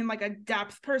more being like a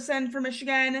depth person for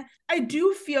Michigan. I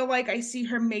do feel like I see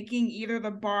her making either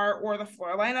the bar or the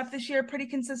floor lineup this year pretty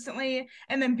consistently.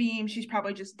 And then beam, she's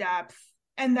probably just depth.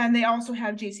 And then they also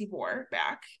have JC Bohr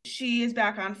back. She is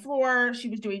back on floor. She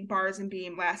was doing bars and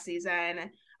beam last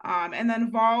season. And then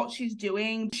vault, she has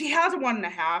a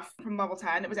 1.5 from level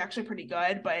 10. It was actually pretty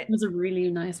good, but it was a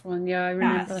really nice one. Yeah, I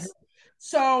remember. Yes.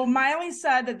 So Miley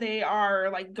said that they are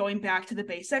like going back to the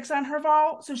basics on her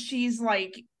vault. So she's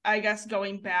like, I guess,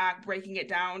 going back, breaking it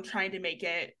down, trying to make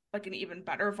it like an even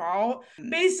better vault.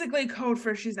 Basically code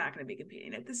for she's not going to be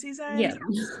competing at this season. Yeah.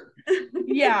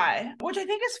 Yeah, which I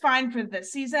think is fine for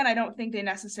this season. I don't think they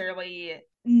necessarily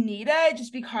need it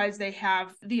just because they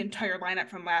have the entire lineup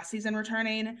from last season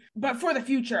returning. But for the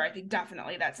future, I think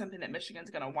definitely that's something that Michigan's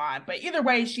going to want. But either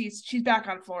way, she's back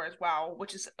on floor as well,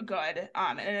 which is good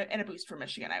and a boost for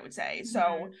Michigan, I would say.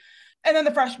 So And then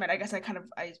the freshmen, I guess I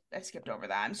skipped over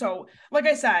them. So, like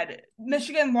I said,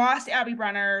 Michigan lost Abby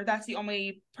Brenner. That's the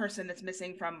only person that's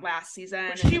missing from last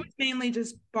season. She was mainly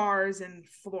just bars and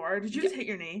floor. Did you just hit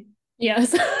your knee?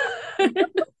 Yes. Heard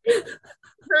him?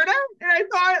 And I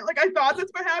thought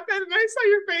that's what happened. And I saw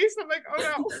your face. I'm like,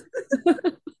 oh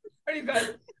no. Are you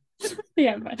good?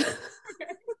 Yeah, but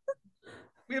Okay.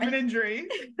 We have an injury.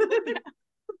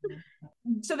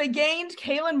 So they gained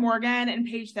Kaylin Morgan and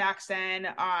Paige Thaxton.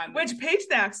 Which Paige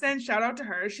Thaxton, shout out to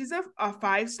her. She's a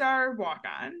 5-star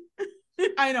walk-on.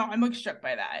 I know, I'm like shook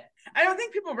by that. I don't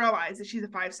think people realize that she's a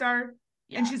 5-star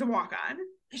and she's a walk-on.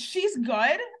 She's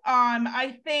good.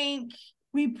 I think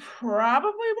we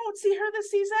probably won't see her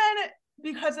this season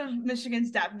because of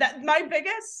Michigan's depth. That my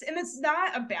biggest, and it's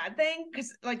not a bad thing,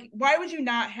 because like, why would you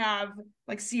not have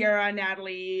like Sierra,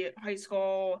 Natalie, high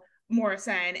school,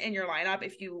 Morrison in your lineup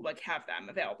if you like have them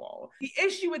available? The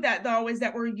issue with that though is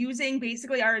that we're using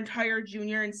basically our entire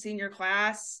junior and senior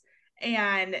class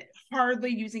and hardly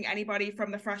using anybody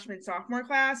from the freshman sophomore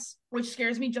class, which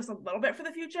scares me just a little bit for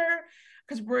the future,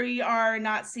 because we are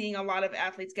not seeing a lot of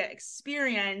athletes get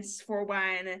experience for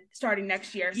when starting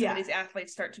next year some of these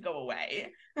athletes start to go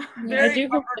away. I do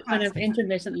hope to kind of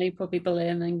intermittently put people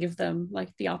in and give them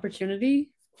like the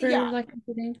opportunity for like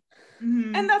competing.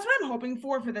 Mm-hmm. And that's what I'm hoping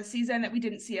for this season that we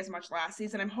didn't see as much last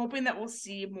season. I'm hoping that we'll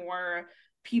see more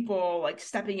people like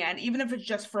stepping in, even if it's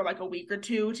just for like a week or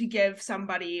two, to give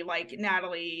somebody like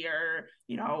Natalie or,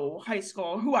 you know, high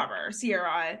school, whoever,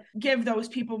 Sierra, give those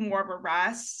people more of a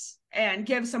rest and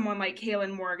give someone like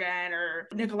Kaylin Morgan or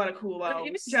Nicoletta Kulo.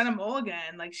 Even Jenna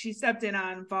Mulligan, like she stepped in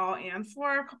on vault and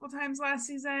floor a couple times last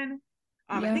season.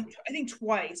 I think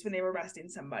twice when they were resting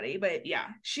somebody, but yeah,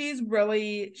 she's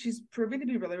proving to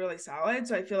be really, really solid.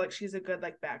 So I feel like she's a good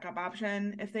like backup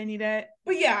option if they need it.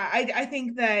 But yeah, I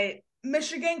think that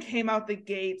Michigan came out the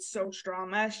gate so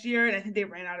strong last year, and I think they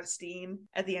ran out of steam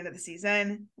at the end of the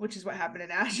season, which is what happened in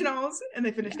nationals, and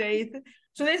they finished 8th.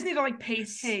 So they just need to like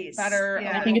pace better.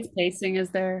 Yeah. I think it's pacing is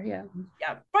there. Yeah.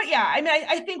 But yeah, I mean,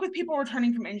 I think with people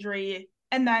returning from injury,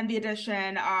 and then the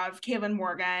addition of Kaylin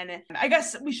Morgan, I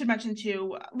guess we should mention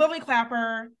too, Lily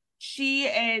Clapper. She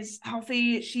is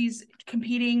healthy. She's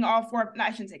competing all 4, no,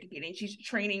 I shouldn't say competing. She's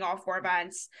training all 4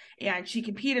 events, and she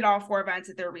competed all 4 events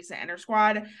at their recent inter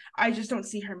squad. I just don't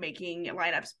see her making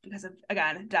lineups because of,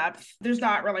 again, depth. There's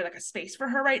not really like a space for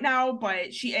her right now,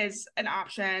 but she is an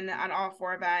option on all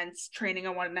 4 events, training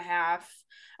a 1.5.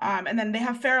 And then they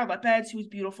have Farrah Lipids, who's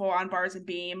beautiful on bars and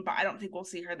beam, but I don't think we'll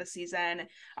see her this season.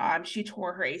 She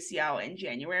tore her ACL in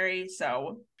January,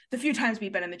 so the few times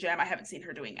we've been in the gym, I haven't seen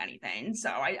her doing anything. So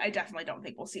I definitely don't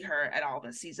think we'll see her at all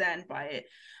this season. But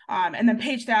and then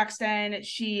Paige Thaxton,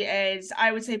 she is,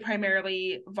 I would say,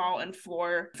 primarily vault and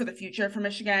floor for the future for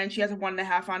Michigan. She has a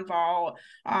 1.5 on vault,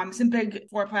 some big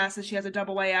floor classes. She has a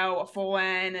double layout, a full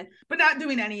in, but not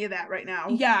doing any of that right now.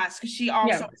 Yes, because she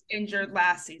also was injured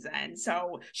last season.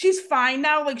 So she's fine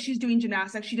now. Like she's doing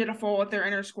gymnastics. She did a full at their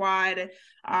inner squad.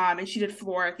 And she did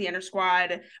floor at the inner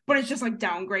squad, but it's just like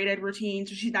downgraded routine,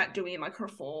 so she's not doing like her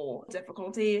full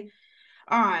difficulty.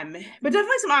 But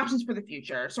definitely some options for the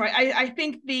future. So I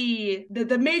think the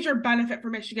major benefit for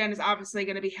Michigan is obviously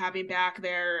going to be having back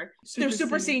their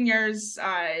super seniors,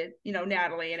 you know,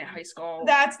 Natalie and at high school.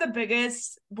 That's the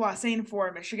biggest blessing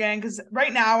for Michigan, because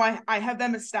right now I have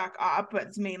them as stock up, but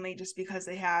it's mainly just because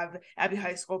they have Abby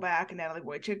High School back and Natalie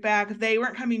Wojcik back. If they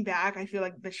weren't coming back, I feel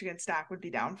like Michigan stock would be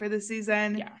down for this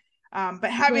season. Yeah.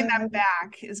 But having them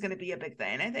back is going to be a big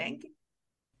thing, I think.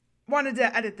 Wanted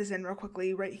to edit this in real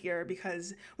quickly right here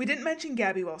because we didn't mention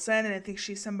Gabby Wilson, and I think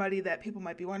she's somebody that people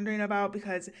might be wondering about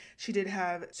because she did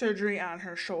have surgery on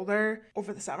her shoulder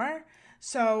over the summer.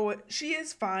 So she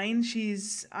is fine.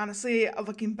 She's honestly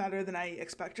looking better than I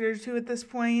expected her to at this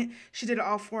point. She did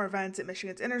all 4 events at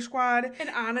Michigan's inner squad and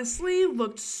honestly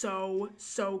looked so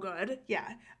good. Yeah.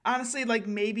 Honestly, like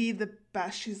maybe the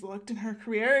best she's looked in her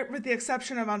career, with the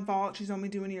exception of on vault. She's only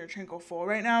doing Yurchenko full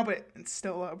right now, but it's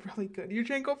still a really good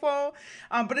Yurchenko full.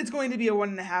 But it's going to be a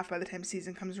 1.5 by the time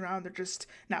season comes around. They're just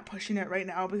not pushing it right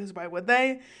now because why would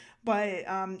they? But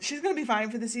she's going to be fine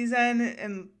for the season.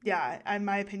 And yeah, in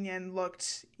my opinion,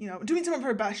 looked, you know, doing some of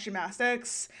her best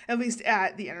gymnastics, at least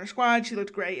at the inner squad. She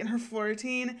looked great, and her floor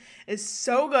routine is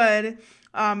so good.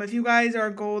 If you guys are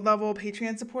a gold level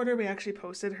Patreon supporter, we actually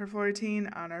posted her floor routine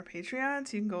on our Patreon,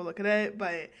 so you can go look at it.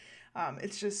 But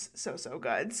it's just so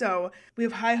good. So we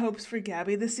have high hopes for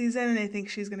Gabby this season, and I think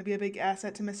she's going to be a big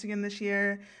asset to Michigan this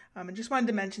year. And just wanted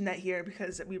to mention that here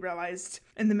because we realized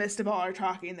in the midst of all our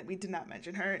talking that we did not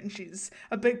mention her, and she's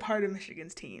a big part of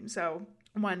Michigan's team. So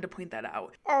Wanted to point that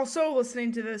out. Also,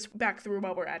 listening to this back through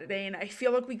while we're editing, I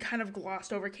feel like we kind of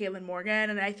glossed over Kaylin Morgan,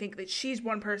 and I think that she's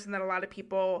one person that a lot of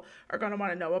people are going to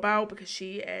want to know about because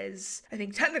she is, I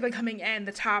think, technically coming in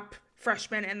the top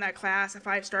freshman in that class, a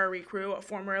 5-star recruit, a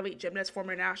former elite gymnast,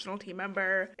 former national team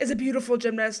member, is a beautiful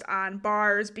gymnast on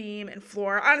bars, beam, and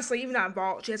floor. Honestly, even on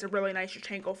vault, she has a really nice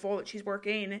Yurchenko vault that she's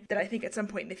working that I think at some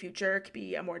point in the future could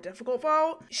be a more difficult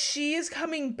vault. She is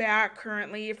coming back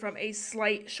currently from a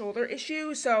slight shoulder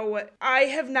issue, so I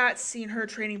have not seen her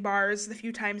training bars the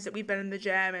few times that we've been in the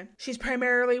gym. She's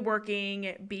primarily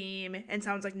working beam, and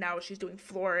sounds like now she's doing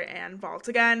floor and vault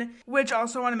again. Which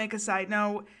also want to make a side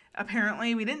note,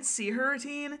 apparently we didn't see her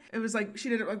routine. It was like she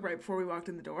did it like right before we walked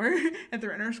in the door at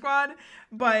their inner squad,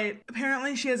 but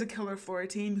apparently she has a killer floor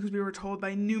routine because we were told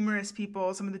by numerous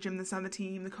people, some of the gymnasts on the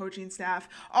team, the coaching staff,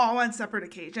 all on separate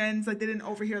occasions. Like, they didn't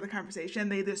overhear the conversation,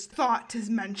 they just thought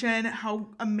to mention how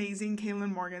amazing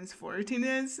Kaylin Morgan's floor routine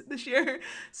is this year.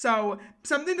 So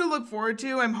something to look forward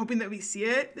to. I'm hoping that we see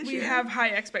it this year. We have high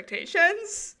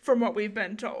expectations from what we've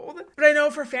been told, but I know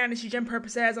for fantasy gym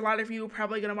purposes, a lot of you are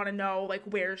probably going to want to know like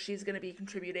where she's going to be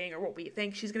contributing or what we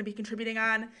think she's going to be contributing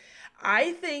on.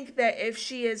 I think that if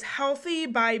she is healthy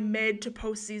by mid to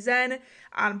postseason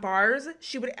on bars,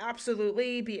 she would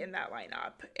absolutely be in that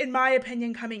lineup. In my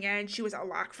opinion, coming in, she was a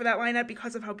lock for that lineup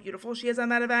because of how beautiful she is on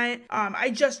that event. I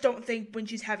just don't think when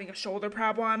she's having a shoulder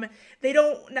problem, they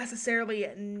don't necessarily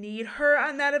need her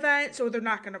on that event, so they're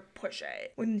not going to push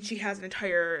it when she has an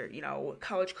entire,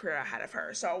 college career ahead of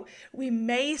her. So we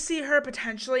may see her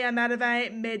potentially on that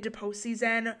event mid to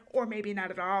postseason, or maybe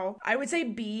not at all. I would say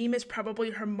beam is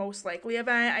probably her most likely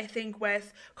event. I think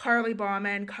with Carly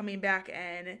Bauman coming back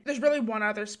in, there's really one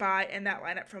other spot in that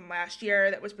lineup from last year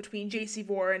that was between JC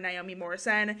Vore and Naomi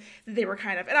Morrison. They were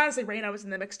kind of, and honestly Raina was in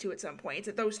the mix too at some points,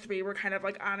 that those three were kind of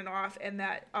like on and off in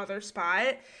that other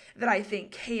spot, that I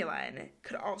think Kaylin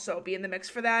could also be in the mix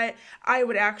for that. I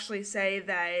would actually say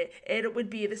that it would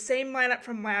be the same lineup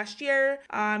from last year.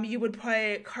 You would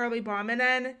put Carly Bauman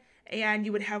in, and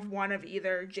you would have one of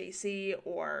either JC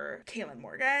or Kaylin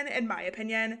Morgan, in my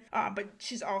opinion. But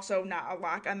she's also not a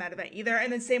lock on that event either.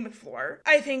 And then same with floor.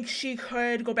 I think she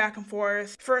could go back and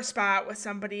forth for a spot with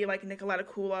somebody like Nicoletta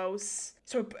Koulos.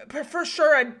 So for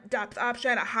sure a depth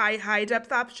option, a high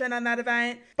depth option on that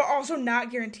event, but also not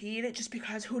guaranteed just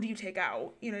because who do you take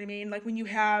out? You know what I mean? Like when you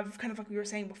have, kind of like we were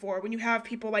saying before, when you have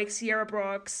people like Sierra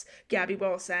Brooks, Gabby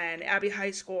Wilson, Abby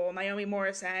High School, Naomi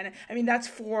Morrison, I mean, that's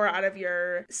 4 out of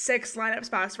your 6 lineup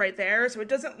spots right there. So it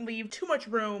doesn't leave too much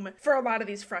room for a lot of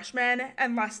these freshmen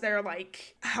unless they're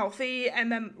like healthy and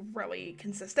then really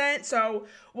consistent. So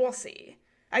we'll see.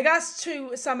 I guess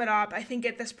to sum it up, I think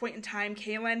at this point in time,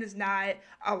 Kaylin is not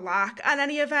a lock on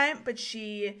any event, but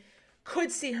she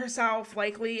could see herself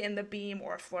likely in the beam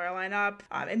or floor lineup,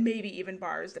 and maybe even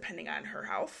bars depending on her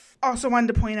health. Also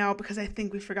wanted to point out, because I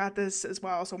think we forgot this as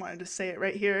well, so wanted to say it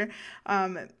right here.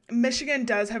 Michigan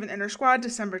does have an inter squad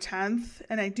December 10th,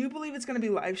 and I do believe it's going to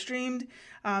be live streamed.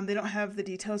 They don't have the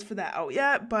details for that out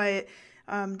yet, but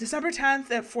December 10th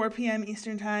at 4 p.m.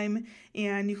 Eastern Time,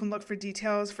 and you can look for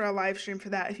details for a live stream for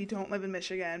that if you don't live in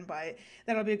Michigan, but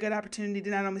that'll be a good opportunity to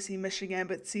not only see Michigan,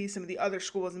 but see some of the other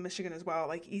schools in Michigan as well,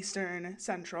 like Eastern,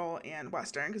 Central, and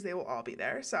Western, because they will all be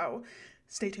there, so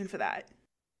stay tuned for that.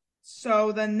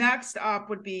 So the next up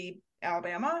would be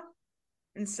Alabama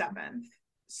in 7th.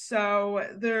 So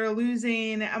they're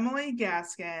losing Emily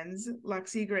Gaskins,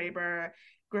 Lexi Graber,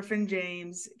 Griffin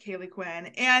James, Kaylee Quinn,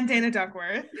 and Dana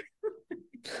Duckworth.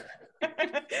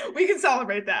 We can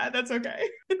celebrate that. That's okay.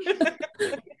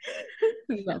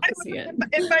 Love to see it.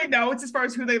 In my notes, as far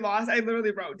as who they lost, I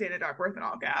literally wrote Dana Duckworth in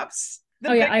all caps.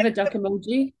 I have a duck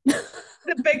emoji.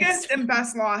 The biggest and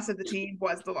best loss of the team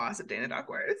was the loss of Dana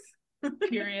Duckworth.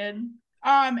 Period.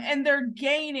 And they're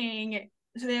gaining,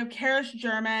 so they have Karish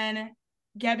German,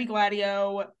 Gabby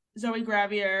Gladio, Zoe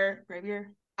Gravier.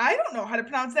 I don't know how to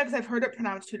pronounce that because I've heard it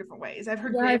pronounced 2 different ways. I've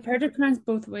heard it pronounced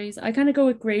both ways. I kind of go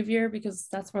with Gravier because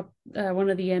that's what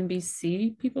one of the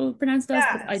NBC people pronounce it as,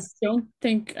 but I don't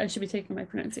think I should be taking my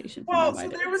pronunciation. Well, so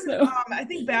there was, I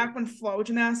think back when Flow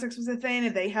Gymnastics was a thing,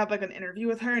 and they had like an interview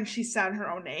with her, and she said her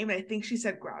own name, and I think she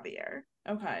said Gravier.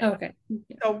 Okay. Yeah.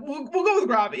 So we'll go with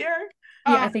Gravier.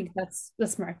 I think that's the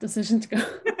smart decision to go.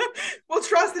 We'll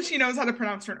trust that she knows how to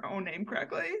pronounce her own name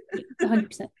correctly.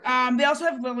 100%. They also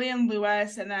have Lillian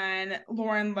Lewis, and then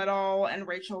Lauren Little and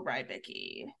Rachel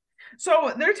Rybicki.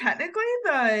 So they're technically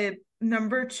the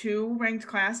number 2 ranked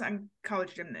class on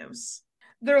College Gym News.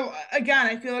 They're, again,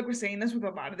 I feel like we're saying this with a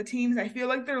lot of the teams. I feel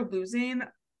like they're losing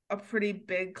a pretty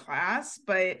big class,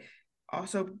 but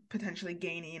also potentially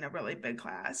gaining a really big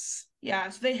class. Yeah,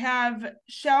 so they have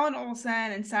Shalyn Olsen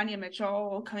and Sonia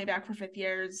Mitchell coming back for 5th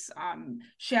years.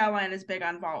 Shalyn is big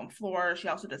on vault and floor. She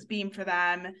also does beam for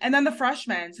them. And then the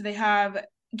freshmen, so they have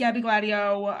Gabby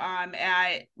Gladio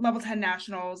at level 10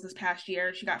 nationals this past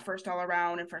year. She got first all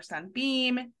around and first on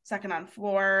beam, second on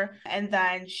floor. And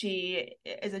then she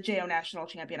is a JO national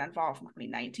champion on vault from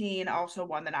 2019, also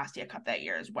won the Nastia Cup that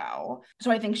year as well. So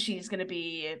I think she's going to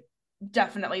be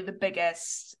definitely the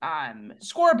biggest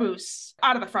score boost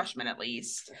out of the freshmen, at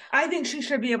least. I think she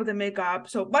should be able to make up.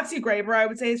 So Lexi Graber, I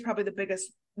would say, is probably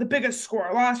the biggest score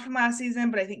loss from last season,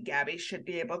 but I think Gabby should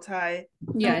be able to.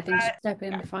 Yeah, I think she's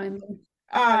definitely fine.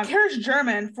 Karis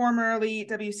German, former elite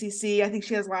WCC, I think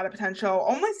she has a lot of potential.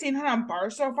 Only seen her on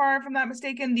bars so far, if I'm not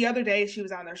mistaken. The other day, she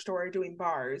was on their story doing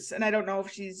bars, and I don't know if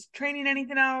she's training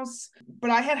anything else,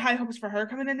 but I had high hopes for her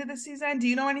coming into this season. Do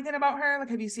you know anything about her? Like,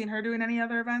 have you seen her doing any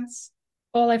other events?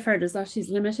 All I've heard is that she's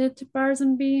limited to bars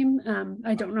and beam.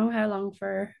 I don't know how long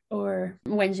for or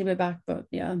when she'll be back, but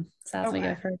yeah, sadly,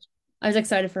 okay. I've heard. I was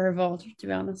excited for her vault, to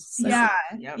be honest. So. Yeah,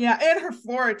 and her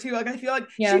floor too. Like, I feel like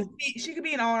she could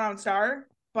be an all-around star,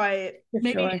 but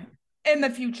maybe in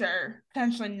the future,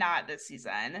 potentially not this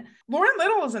season. Lauren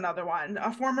Little is another one,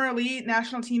 a former elite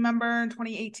national team member in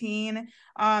 2018.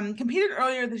 Competed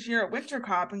earlier this year at Winter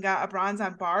Cup and got a bronze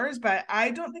on bars, but I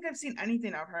don't think I've seen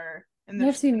anything of her.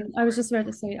 I was just about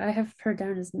to say, I have her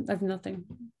down as nothing.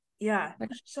 Yeah,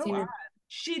 so odd.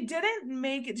 She didn't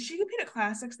make it. Did she compete at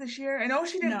Classics this year? I know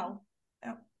she didn't. No.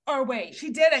 Or wait,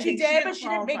 she did. She did, but she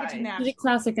didn't make it to national. She did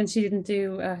Classic and she didn't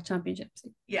do championships.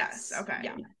 Yes. Okay.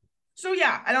 Yeah. So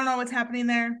yeah, I don't know what's happening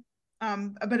there.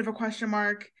 A bit of a question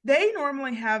mark. They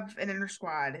normally have an inter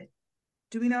squad.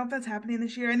 Do we know if that's happening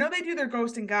this year? I know they do their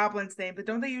Ghost and Goblins thing, but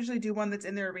don't they usually do one that's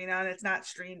in their arena and it's not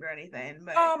streamed or anything?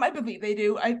 But I believe they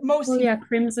do.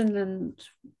 Crimson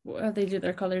and they do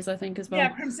their colors, I think, as well. Yeah,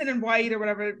 crimson and white or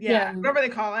whatever. Yeah, whatever they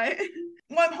call it.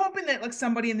 Well, I'm hoping that like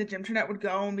somebody in the Gymternet would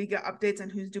go and we get updates on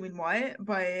who's doing what.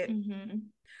 But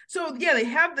so yeah, they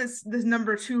have this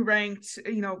number 2 ranked.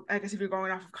 I guess if you're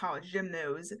going off of College Gym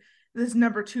News, this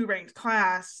number 2 ranked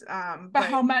class. But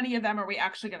how many of them are we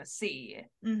actually going to see?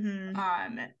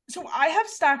 So I have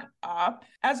stock up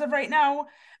as of right now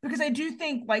because I do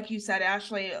think, like you said,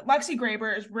 Ashley, Lexi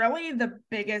Graber is really the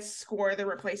biggest score they're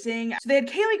replacing. So they had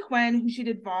Kaylee Quinn, who she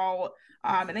did vault.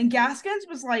 And then Gaskins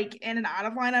was like in and out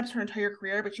of lineups her entire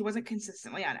career, but she wasn't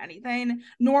consistently on anything,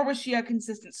 nor was she a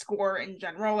consistent scorer in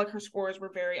general. Like her scores were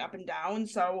very up and down.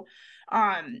 So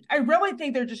I really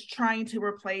think they're just trying to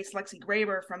replace Lexi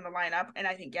Graber from the lineup, and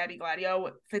I think Gabby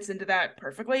Gladio fits into that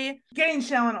perfectly. Getting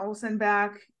Shalyn Olsen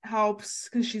back helps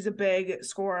because she's a big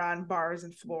scorer on bars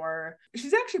and floor.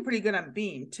 She's actually pretty good on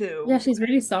beam too. Yeah, she's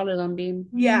really solid on beam.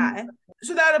 Yeah.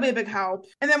 So that'll be a big help.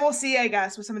 And then we'll see, I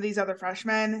guess, with some of these other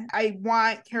freshmen. I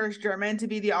want Karis German to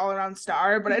be the all-around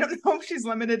star, but I don't know if she's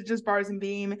limited to just bars and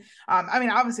beam.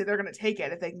 Obviously they're going to take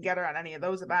it if they can get her on any of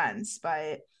those events,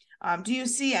 but do you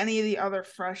see any of the other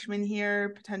freshmen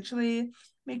here potentially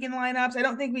making lineups? I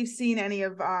don't think we've seen any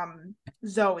of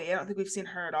Zoe. I don't think we've seen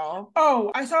her at all.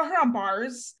 Oh, I saw her on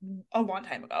bars a long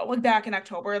time ago, like back in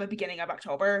October, the beginning of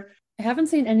October. I haven't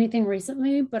seen anything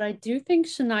recently, but I do think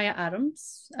Shania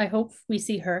Adams, I hope we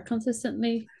see her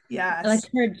consistently. Yes. Like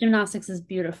her gymnastics is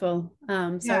beautiful.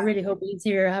 So I really hope we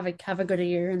see her have a good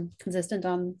year and consistent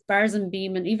on bars and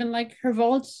beam, and even like her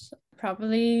vault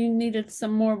probably needed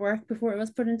some more work before it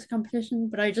was put into competition,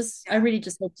 but I really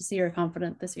just hope to see her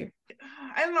confident this year.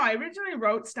 I don't know. I originally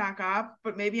wrote stock up,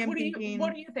 but maybe I'm thinking.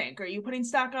 What do you think? Are you putting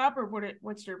stock up, or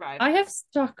what's your vibe? I have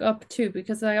stock up too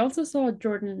because I also saw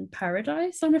Jordan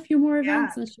Paradise on a few more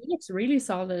events, and she looks really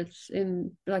solid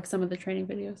in like some of the training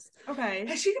videos. Okay,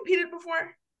 has she competed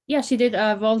before? Yeah, she did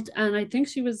vault, and I think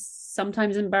she was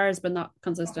sometimes in bars, but not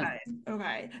consistent.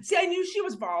 Okay. See, I knew she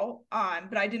was vault,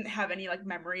 but I didn't have any like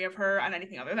memory of her on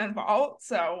anything other than vault.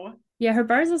 So yeah, her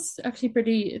bars is actually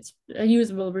it's a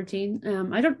usable routine.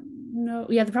 I don't know.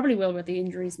 Yeah, they probably will with the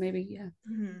injuries, maybe. Yeah.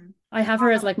 I have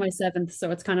her as like my 7th,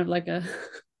 so it's kind of like a.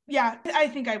 Yeah, I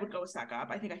think I would go stock up.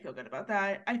 I think I feel good about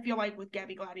that. I feel like with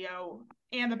Gabby Gladio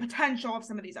and the potential of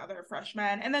some of these other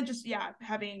freshmen, and then just,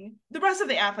 having the rest of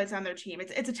the athletes on their team,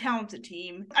 it's a talented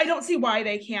team. I don't see why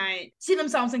they can't see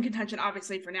themselves in contention,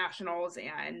 obviously, for nationals.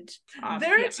 And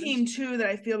they're a team, too, that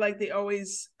I feel like they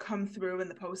always come through in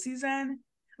the postseason.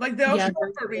 Like they'll Yeah, show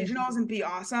up for regionals and be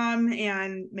awesome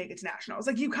and make it to nationals.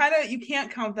 Like you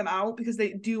can't count them out because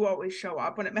they do always show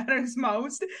up when it matters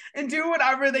most and do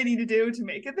whatever they need to do to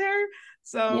make it there.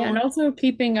 So yeah, and also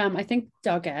keeping I think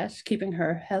Doggett, keeping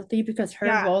her healthy, because her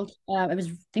yeah, vault I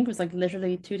think it was like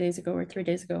literally 2 days ago or 3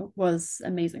 days ago, was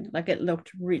amazing. Like it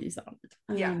looked really solid.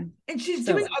 yeah. And she's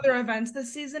So doing other events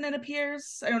this season, it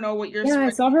appears. I don't know what yours yeah, I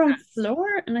were. saw her on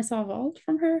floor and I saw a vault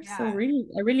from her. So Yeah. really,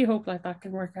 I really hope like that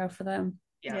can work out for them.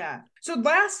 Yeah. So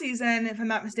last season, if I'm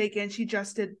not mistaken, she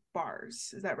just did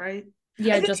bars. Is that right?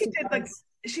 Yeah, I think just she did like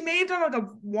she may have done like a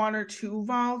 1 or 2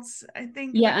 vaults, I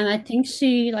think. yeah, and I think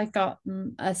she like got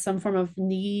some form of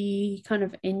knee kind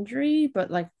of injury,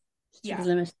 but like she was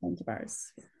limited to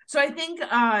bars. So I think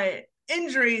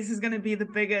injuries is going to be the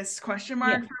biggest question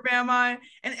mark for Bama,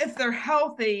 and if they're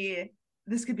healthy,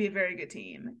 this could be a very good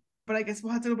team. But I guess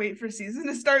we'll have to wait for season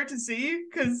to start to see,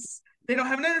 because they don't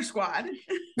have an inter squad.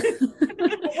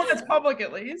 One that's public,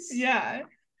 at least. Yeah.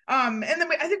 And then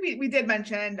I think we did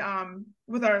mention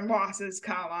with our losses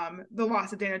column, the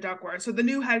loss of Dana Duckworth. So the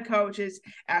new head coach is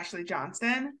Ashley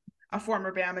Johnston, a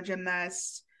former Bama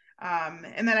gymnast.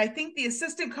 And then I think the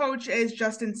assistant coach is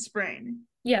Justin Spring.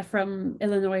 Yeah, from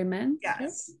Illinois men.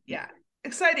 Yes. Yeah.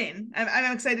 Exciting.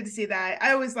 I'm excited to see that.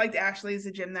 I always liked Ashley as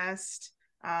a gymnast.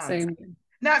 Same.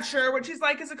 Not sure what she's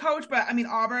like as a coach, but I mean,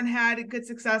 Auburn had good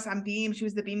success on beam. She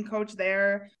was the beam coach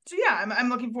there. So yeah, I'm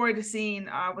looking forward to seeing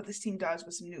what this team does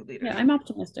with some new leaders. Yeah, I'm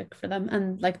optimistic for them.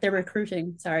 And like their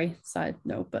recruiting, sorry, side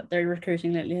note, but their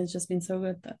recruiting lately has just been so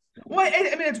good. Well,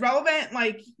 I mean, it's relevant,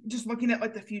 like just looking at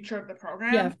like the future of the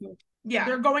program. Yeah. Yeah.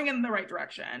 They're going in the right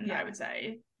direction, I would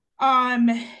say.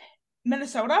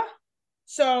 Minnesota.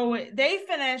 So they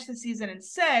finished the season in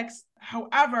 6th.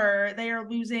 However, they are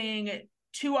losing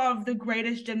 2 of the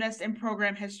greatest gymnasts in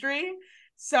program history.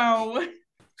 So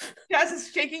Jess is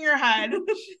shaking her head.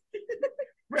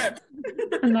 Rip.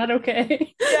 I'm not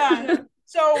okay. Yeah.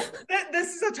 So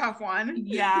this is a tough one.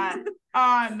 Yeah.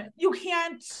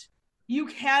 You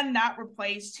cannot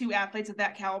replace 2 athletes of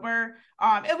that caliber.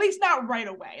 At least not right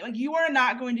away. Like you are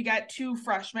not going to get 2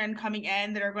 freshmen coming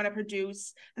in that are going to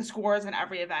produce the scores in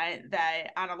every event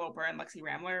that Anna Loper and Lexi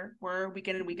Ramler were week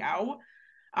in and week out.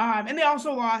 And they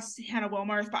also lost Hannah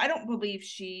Wilmarth, but I don't believe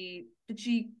she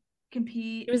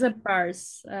compete. It was a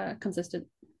bars consistent.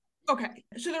 Okay,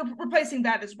 so they're replacing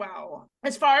that as well.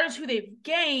 As far as who they've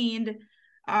gained,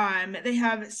 they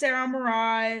have Sarah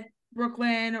Murat,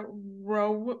 Brooklyn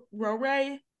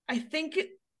Roray. I think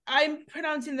I'm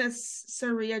pronouncing this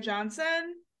Saria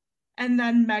Johnson, and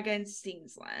then Megan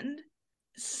Steensland.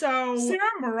 So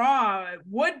Sarah Murat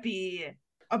would be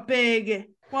a big.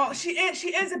 Well, she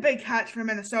is a big catch for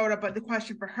Minnesota, but the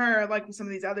question for her, like with some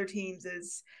of these other teams,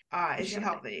 is she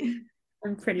healthy?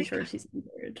 I'm pretty sure she's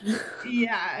injured.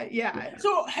 Yeah.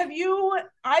 So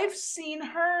I've seen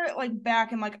her like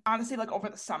back in like honestly like over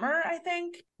the summer, I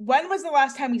think. When was the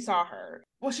last time we saw her?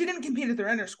 Well, she didn't compete at their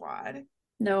inter squad.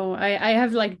 No, I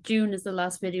have like June is the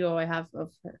last video I have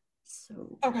of her.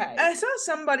 So okay. I saw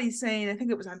somebody saying, I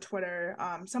think it was on Twitter,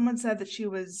 someone said that she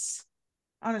was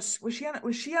was she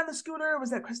on the scooter? Or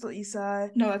was that Crystal Issa?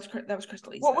 No, that was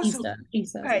Crystal Issa. What was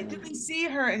Issa? Okay, did we see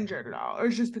her injured at all, or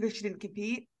is it just because she didn't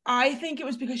compete? I think it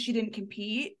was because she didn't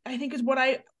compete. I think is what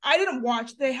I didn't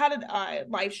watch. They had a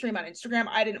live stream on Instagram.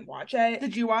 I didn't watch it.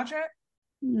 Did you watch it?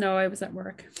 No, I was at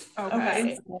work.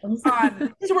 Okay.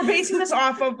 So we're basing this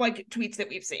off of like tweets that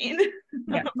we've seen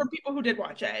from people who did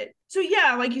watch it. So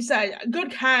yeah, like you said, good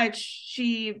catch.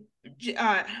 She,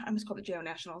 I almost called it JO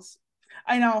Nationals.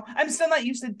 I know. I'm still not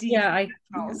used to D. Yeah,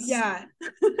 yeah.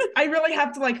 I really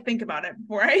have to like think about it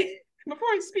before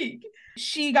I speak.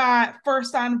 She got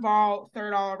first on vault,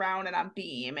 3rd all around, and on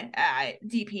beam at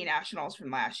DP Nationals from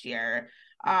last year.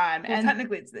 And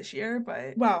technically it's this year,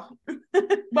 but well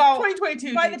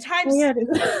 2022. By the time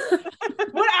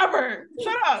whatever.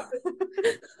 Shut up.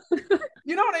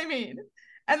 You know what I mean?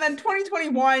 And then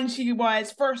 2021 she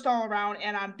was first all around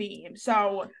and on beam.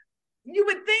 So you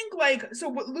would think like, so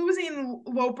losing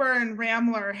Loper and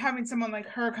Ramler, having someone like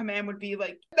her come in would be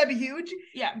like, that'd be huge.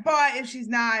 Yeah. But if she's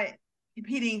not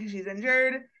competing because she's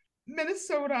injured,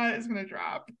 Minnesota is going to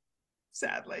drop,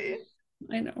 sadly.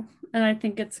 I know. And I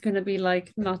think it's going to be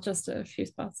like not just a few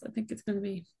spots. I think it's going to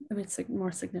be a bit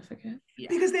more significant. Yeah.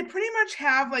 Because they pretty much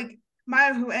have like,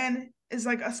 Maya Houghton is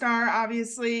like a star,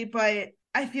 obviously, but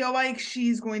I feel like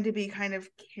she's going to be kind of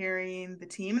carrying the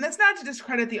team. And that's not to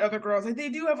discredit the other girls. Like they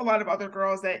do have a lot of other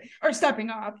girls that are stepping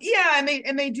up. Yeah,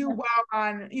 and they do well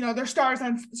on, they're stars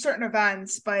on certain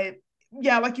events. But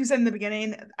yeah, like you said in the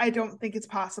beginning, I don't think it's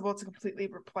possible to completely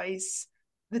replace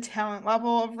the talent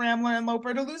level of Ramler and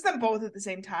Loper. To lose them both at the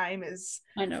same time is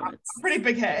I know a it's pretty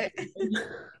big hit.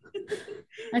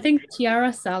 I think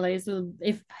Tiara Salles will,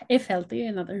 if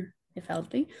healthy,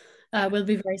 will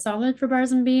be very solid for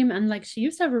bars and beam. And like she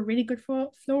used to have a really good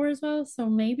floor as well, so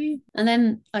maybe. And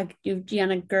then like you have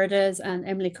Gianna Gerdes and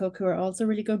Emily Cook, who are also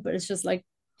really good, but it's just like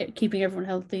keeping everyone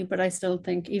healthy. But I still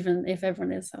think even if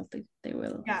everyone is healthy, they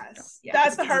will. Yes.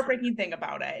 That's the heartbreaking thing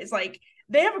about it, is like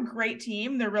they have a great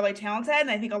team. They're really talented.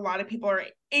 And I think a lot of people are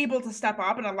able to step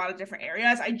up in a lot of different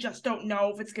areas. I just don't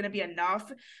know if it's going to be enough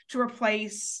to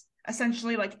replace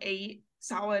essentially like 8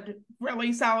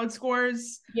 really solid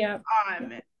scores. Yeah.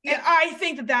 And I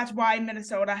think that that's why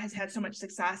Minnesota has had so much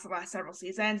success the last several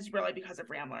seasons, is really because of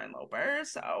Ramler and Loper.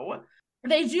 So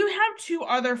they do have 2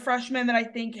 other freshmen that I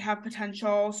think have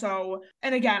potential. So,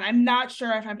 and again, I'm not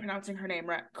sure if I'm pronouncing her name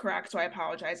correct, so I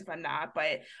apologize if I'm not.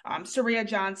 But Saria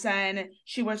Johnson,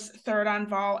 she was 3rd on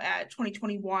vault at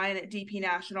 2021 at DP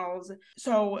Nationals.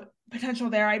 So potential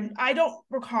there. I don't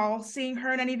recall seeing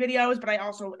her in any videos, but I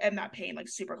also am not paying like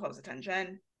super close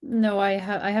attention. No, I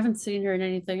haven't seen her in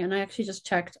anything, and I actually just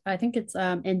checked. I think it's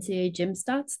NCAA gym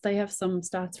stats. They have some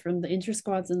stats from the inter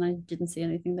squads, and I didn't see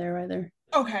anything there either.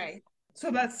 Okay, so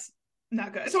that's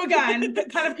not good. So again,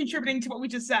 kind of contributing to what we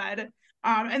just said.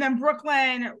 And then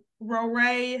Brooklyn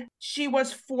Roray, she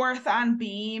was 4th on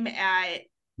beam at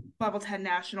Level 10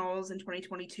 Nationals in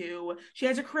 2022. She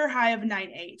has a career high of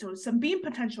 9.8, so some beam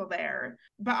potential there.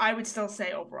 But I would still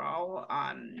say overall,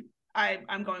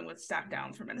 I'm going with stack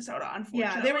down for Minnesota,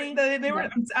 unfortunately. Yeah, they were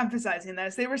emphasizing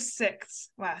this. They were 6th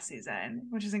last season,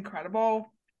 which is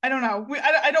incredible. I don't know.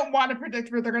 I don't want to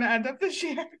predict where they're going to end up this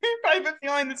year, but I have a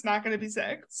feeling it's not going to be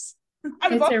 6.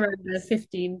 I'd say around the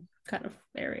 15 kind of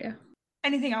area.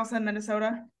 Anything else on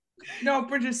Minnesota? No,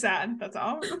 we're just sad. That's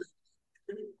all.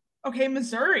 Okay,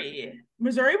 Missouri.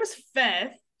 Missouri was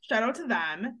 5th. Shout out to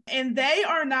them. And they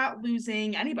are not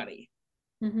losing anybody.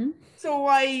 Mm-hmm. So,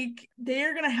 like,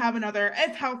 they're going to have another,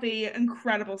 if healthy,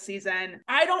 incredible season.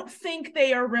 I don't think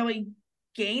they are really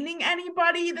gaining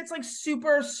anybody that's, like,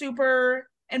 super, super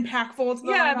impactful to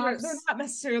the lineups. They're not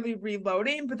necessarily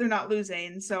reloading, but they're not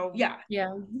losing. So, yeah.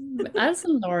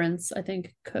 Addison Lawrence, I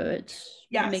think, could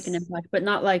make an impact, but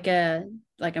not like a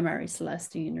Mary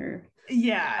Celestine or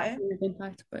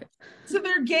impact. But so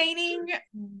they're gaining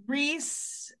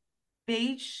Reese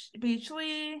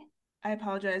Beachley. I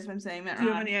apologize if I'm saying that wrong. Do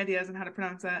you have any ideas on how to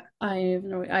pronounce that? I have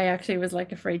no. I actually was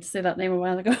like afraid to say that name a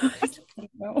while ago. I don't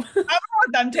know. I don't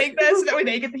want them take this so that way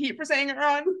they get the heat for saying it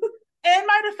wrong. In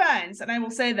my defense, and I will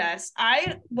say this,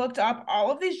 I looked up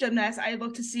all of these gymnasts. I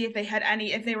looked to see if they had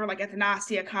if they were like at the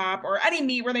Nastia Cup or any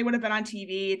meet where they would have been on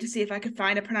TV, to see if I could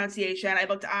find a pronunciation. I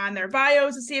looked on their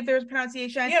bios to see if there was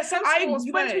pronunciation. Yeah, some schools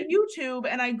went to YouTube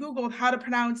and I Googled how to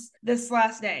pronounce this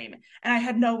last name, and I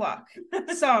had no luck.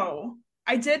 So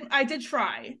I did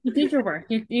try. You did your work.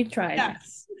 You tried.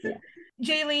 Yes. Yeah.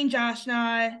 Jaylene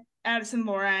Joshna, Addison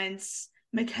Lawrence,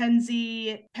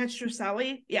 Mackenzie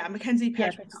Petroselli. Yeah, Mackenzie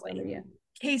Petroselli.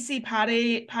 Casey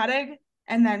Padig,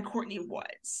 and then Courtney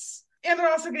Woods. And they're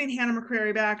also getting Hannah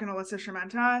McCrary back and Alyssa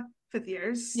Shermenta, 5th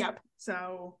years. Yep.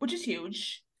 So, which is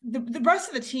huge. The rest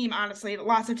of the team, honestly,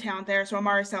 lots of talent there. So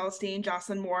Amari Celestine,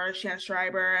 Jocelyn Moore, Shanna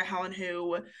Schreiber, Helen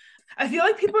Hu. I feel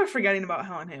like people are forgetting about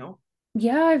Helen Hu.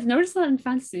 Yeah, I've noticed that in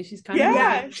fantasy. She's kind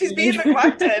of she's being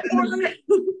neglected.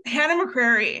 Hannah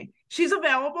McCrary, she's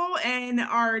available in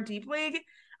our deep league,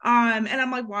 and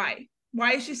I'm like,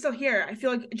 why is she still here? I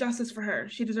feel like justice for her.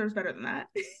 She deserves better than that.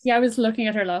 Yeah, I was looking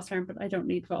at her last time, but I don't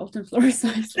need vault and floor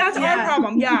size. That's our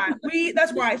problem. Yeah,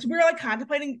 that's why. So we were like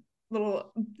contemplating,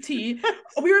 little tea.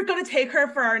 We were going to take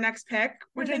her for our next pick,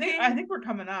 which I think we're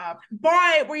coming up,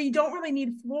 but we don't really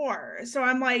need floor. So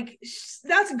I'm like,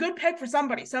 that's a good pick for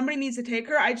somebody. Somebody needs to take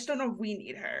her. I just don't know if we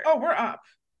need her. Oh, we're up.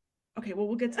 Okay, well,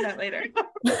 we'll get to that later.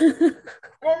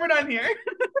 When we're done here.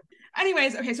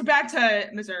 Anyways, okay, so back to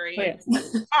Missouri.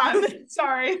 Oh, yes.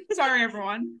 Sorry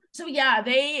everyone. So yeah,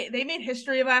 they made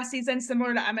history last season,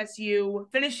 similar to MSU,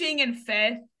 finishing in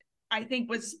 5th. I think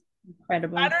was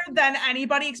incredible, better than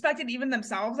anybody expected, even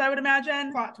themselves, I would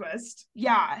imagine. Plot twist.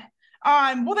 Yeah.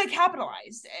 Well, they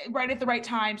capitalized right at the right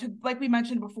time. So, like we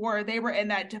mentioned before, they were in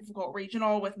that difficult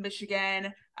regional with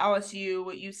Michigan, LSU,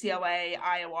 UCLA,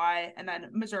 Iowa, and then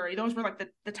Missouri. Those were like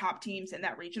the top teams in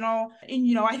that regional.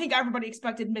 And, I think everybody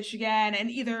expected Michigan and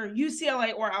either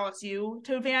UCLA or LSU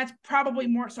to advance. Probably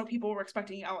more so people were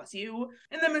expecting LSU.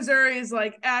 And then Missouri is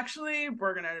like, actually,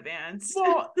 we're going to advance.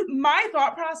 Well, my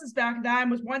thought process back then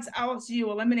was once LSU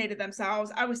eliminated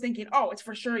themselves, I was thinking, oh, it's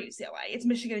for sure UCLA. It's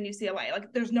Michigan and UCLA.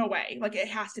 Like, there's no way. Like, it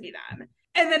has to be them.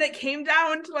 And then it came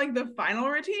down to like the final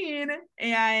routine,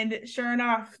 and sure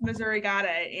enough, Missouri got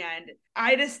it. And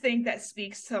I just think that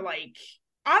speaks to like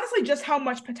honestly just how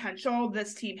much potential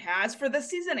this team has for this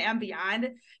season and beyond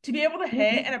to be able to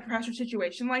hit in a pressure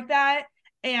situation like that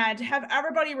and have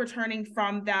everybody returning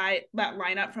from that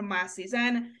lineup from last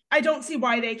season. I don't see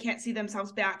why they can't see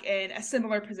themselves back in a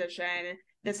similar position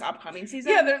this upcoming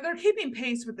season. Yeah, they're keeping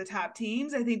pace with the top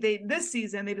teams. I think this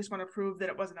season they just want to prove that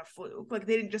it wasn't a fluke. Like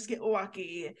they didn't just get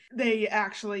lucky. They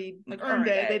actually like earned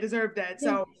it. They deserved it. Yeah.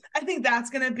 So I think that's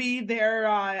going to be their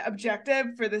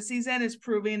objective for the season, is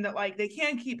proving that like they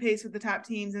can keep pace with the top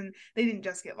teams and they didn't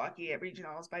just get lucky at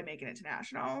regionals by making it to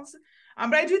nationals.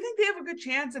 But I do think they have a good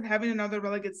chance of having another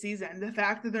really good season. The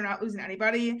fact that they're not losing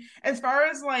anybody, as far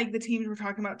as like the teams we're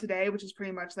talking about today, which is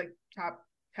pretty much like top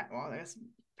 10, well, I guess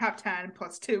top 10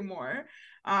 plus 2 more.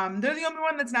 They're the only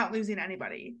one that's not losing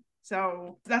anybody.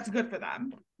 So that's good for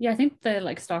them. Yeah, I think the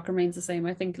like stock remains the same.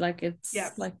 I think like it's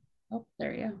like, oh,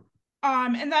 there you go.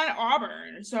 And then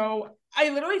Auburn. So I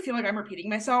literally feel like I'm repeating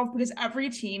myself because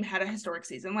every team had a historic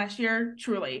season last year,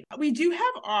 truly. We do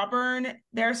have Auburn,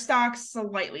 their stock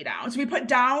slightly down. So we put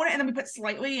down and then we put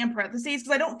slightly in parentheses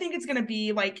because I don't think it's going to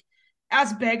be like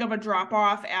as big of a drop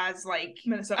off as like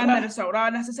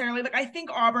Minnesota necessarily. Like I think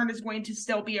Auburn is going to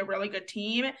still be a really good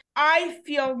team. I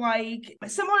feel like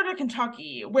similar to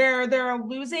Kentucky, where they're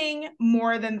losing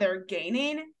more than they're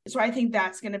gaining. So I think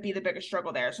that's going to be the biggest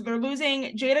struggle there. So they're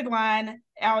losing Jada Glenn,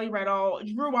 Allie Riddle,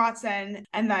 Drew Watson,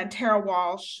 and then Tara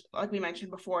Walsh. Like we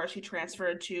mentioned before, she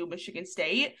transferred to Michigan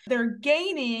State. They're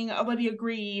gaining Olivia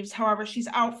Greaves. However, she's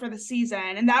out for the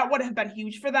season, and that would have been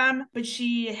huge for them. But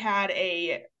she had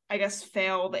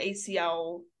failed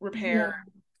ACL repair.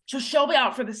 Yeah. So she'll be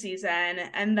out for the season.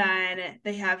 And then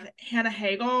they have Hannah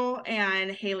Hagel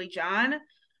and Haley John.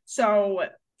 So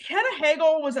Hannah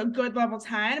Hagel was a good level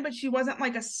 10, but she wasn't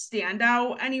like a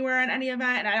standout anywhere in any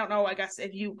event. And I don't know, I guess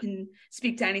if you can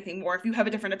speak to anything more, if you have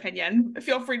a different opinion,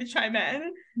 feel free to chime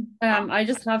in. I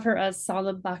just have her as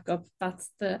solid backup.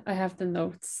 I have the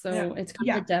notes. So it's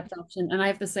kind of a depth option. And I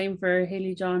have the same for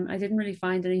Haley John. I didn't really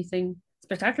find anything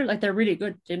spectacular. Like they're really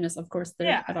good gymnasts, of course,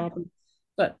 they're at Auburn,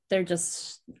 but they're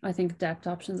just, I think, depth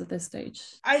options at this stage.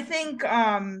 I think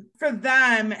for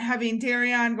them, having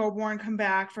Darian Goborn come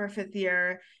back for a 5th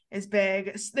year is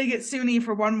big. They get Suni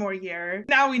for 1 more year.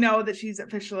 Now we know that she's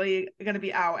officially going to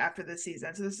be out after this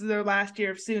season. So this is their last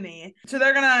year of Suni. So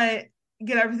they're going to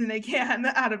get everything they can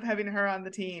out of having her on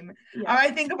the team. Yeah.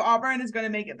 I think if Auburn is going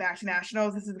to make it back to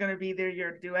nationals, this is going to be their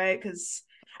year to do it because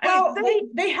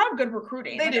they have good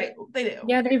recruiting. They do.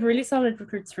 Yeah, they have really solid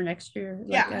recruits for next year.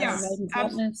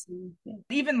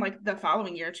 Even like the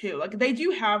following year too. Like they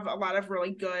do have a lot of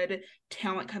really good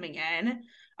talent coming in.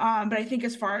 But I think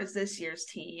as far as this year's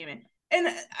team, and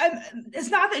it's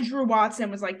not that Drew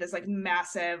Watson was like this like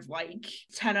massive like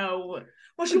 10-0.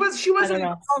 Well, she was an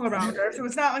all-arounder, so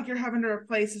it's not like you're having to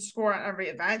replace a score on every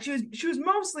event. She was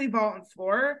mostly vault and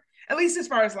floor. At least as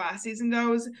far as last season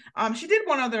goes. She did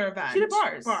one other event. She did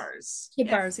bars. Bars,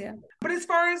 yeah. But as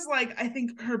far as like, I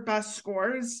think her best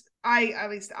scores, I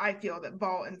feel that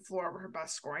vault and floor were her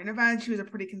best scoring events. She was a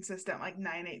pretty consistent like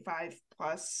 985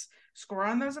 plus score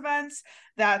on those events.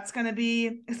 That's going to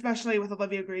be, especially with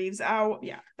Olivia Greaves out,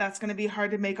 that's going to be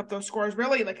hard to make up those scores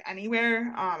really like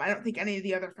anywhere. I don't think any of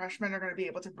the other freshmen are going to be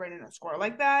able to bring in a score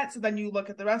like that. So then you look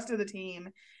at the rest of the team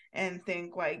and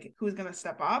think like who's going to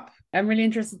step up. I'm really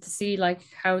interested to see like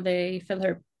how they fill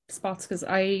her spots because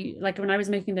I like when I was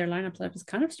making their lineups, I was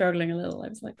kind of struggling a little. I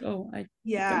was like,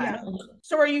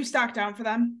 So are you stocked down for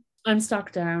them? I'm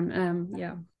stocked down.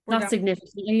 Not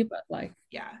significantly, but like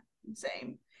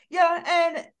same. Yeah,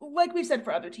 and like we said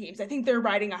for other teams, I think they're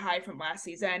riding a high from last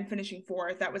season, finishing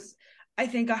 4th. That was, I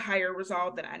think, a higher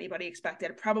result than anybody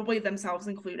expected, probably themselves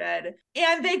included.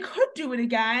 And they could do it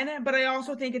again, but I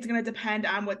also think it's going to depend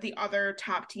on what the other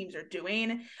top teams are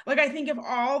doing. Like, I think if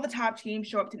all the top teams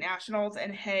show up to nationals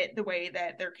and hit the way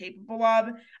that they're capable of,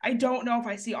 I don't know if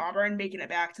I see Auburn making it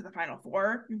back to the Final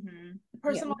Four.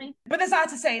 Personally. Yeah. But that's not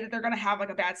to say that they're going to have like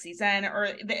a bad season or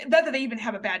that they even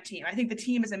have a bad team. I think the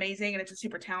team is amazing and it's a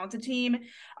super talented team.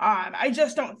 I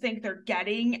just don't think they're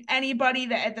getting anybody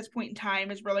that at this point in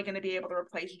time is really going to be able to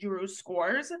replace Drew's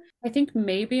scores. I think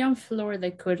maybe on floor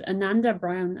they could. Ananda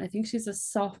Brown, I think she's a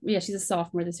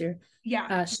sophomore this year.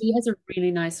 Yeah. She has a really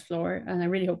nice floor and I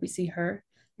really hope we see her.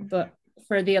 But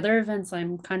for the other events,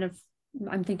 I'm kind of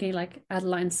I'm thinking like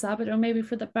Adeline Sabato maybe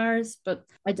for the Bars, but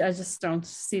I just don't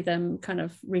see them kind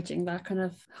of reaching that kind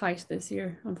of height this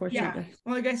year, unfortunately. Yeah.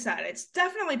 Well, like I said, it's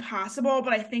definitely possible,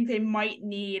 but I think they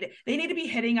need to be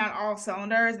hitting on all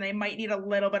cylinders, and they might need a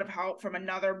little bit of help from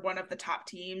another one of the top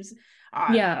teams.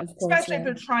 Yeah, of course. Especially if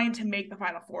they're trying to make the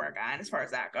Final Four again, as far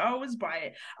as that goes.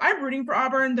 But I'm rooting for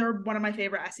Auburn. They're one of my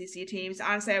favorite SEC teams.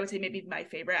 Honestly, I would say maybe my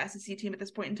favorite SEC team at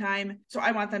this point in time. So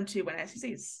I want them to win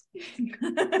SECs.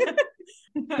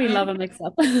 We love a mix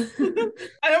up. I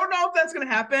don't know if that's gonna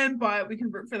happen, but we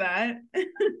can root for that.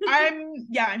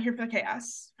 I'm here for the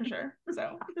chaos for sure.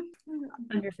 So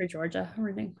I'm here for Georgia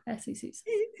winning SECs.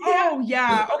 Oh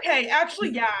yeah. Okay.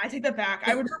 Actually, yeah, I take that back.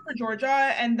 I would root for Georgia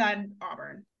and then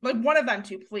Auburn. Like one of them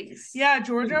two, please. Yeah,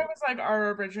 Georgia was like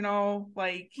our original,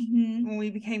 like when we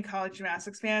became college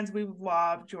gymnastics fans, we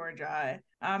loved Georgia.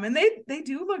 And they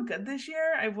do look good this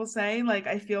year, I will say. Like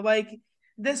I feel like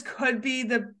this could be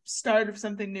the start of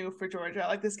something new for Georgia.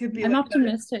 Like this could be I'm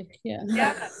optimistic.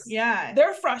 Yeah.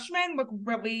 Their freshmen look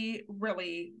really,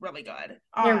 really, really good.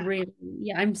 They're really,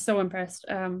 I'm so impressed.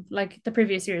 Like the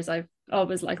previous years I've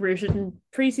always like rooted in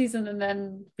preseason and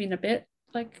then been a bit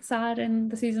like sad in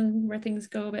the season where things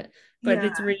go a bit. But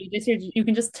it's really this year you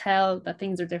can just tell that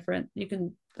things are different. You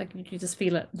can like you just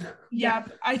feel it. Yeah,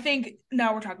 I think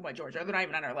now we're talking about Georgia. They're not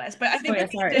even on our list, but I think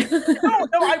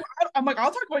I'm like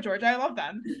I'll talk about Georgia. I love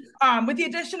them. With the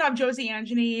addition of Josie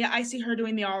Angeny, I see her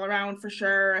doing the all around for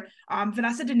sure.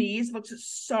 Vanessa Denise looks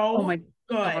so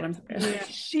good. Yeah,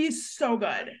 she's so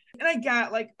good. And I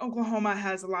get like Oklahoma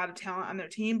has a lot of talent on their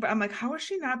team, but I'm like, how is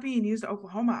she not being used at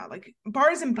Oklahoma? Like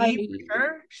Bars and Beam,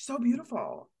 she's so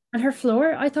beautiful. And her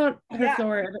floor, I thought her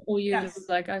floor at OU was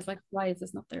like, I was like, why is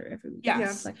this not there every week?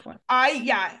 Yes. Like, what?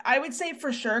 I would say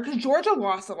for sure, because Georgia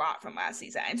lost a lot from last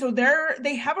season. And so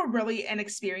they have a really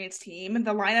inexperienced team.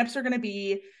 The lineups are going to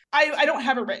be, I don't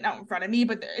have it written out in front of me,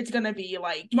 but it's going to be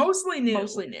like mostly new.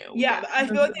 Yeah, I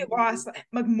feel like they lost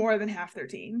like more than half their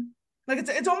team. Like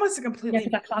it's almost a completely. Yeah,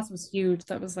 that class was huge.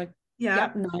 That was like.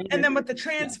 Yeah. And then with the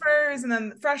transfers and then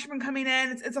the freshmen coming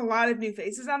in, it's a lot of new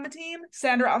faces on the team.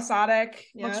 Sandra Alsadik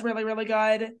looks really, really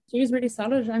good. She was really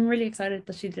solid. I'm really excited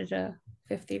that she did a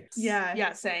 50.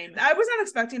 Yeah, same. I was not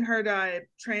expecting her to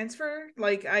transfer.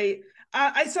 Like I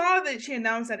saw that she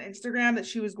announced on Instagram that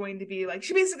she was going to be like,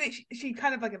 she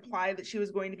kind of like implied that she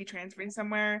was going to be transferring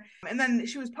somewhere. And then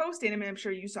she was posting, I mean, I'm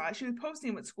sure you saw it. She was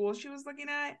posting what schools she was looking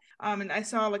at. And I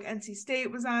saw like NC State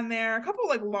was on there, a couple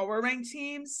like lower ranked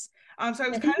teams. So I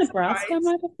was kind of surprised. Nebraska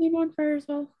might have been one for her as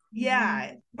well.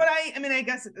 Yeah, but I mean, I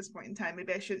guess at this point in time,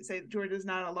 maybe I shouldn't say that Georgia's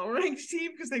not a lower ranked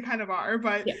team because they kind of are,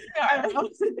 but I don't know.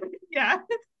 Yeah,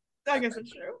 I guess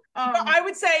it's true. I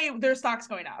would say their stock's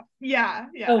going up. Yeah.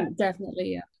 Oh,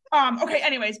 definitely, yeah. Okay,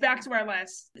 anyways, back to our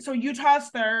list. So Utah's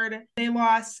third. They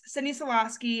lost Sydney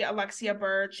Solosky, Alexia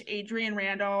Birch, Adrienne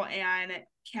Randall, and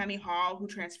Cammie Hall, who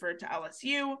transferred to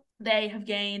LSU. They have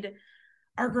gained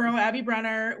our girl Abby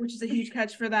Brenner, which is a huge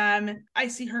catch for them. I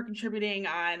see her contributing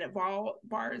on vault,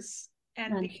 bars,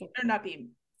 and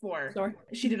floor. Sorry.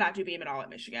 She did not do beam at all at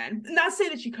Michigan. Not to say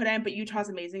that she couldn't, but Utah's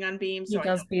amazing on beam. So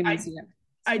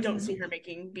I don't see her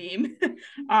making beam.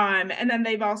 And then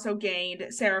they've also gained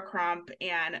Sarah Crump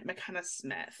and McKenna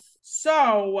Smith.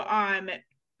 So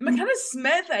McKenna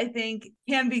Smith, I think,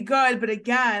 can be good, but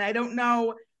again, I don't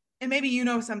know. And maybe you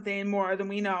know something more than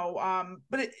we know.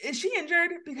 But is she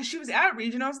injured? Because she was at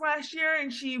regionals last year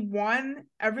and she won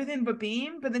everything but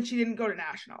beam, but then she didn't go to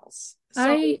nationals. So,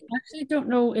 I actually don't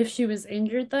know if she was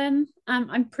injured then.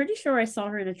 I'm pretty sure I saw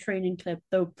her in a training clip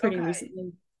though pretty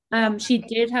recently. She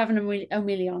did have an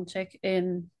Emelianchik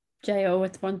in JO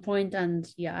at one point,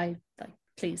 and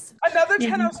please. Another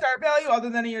 10 start value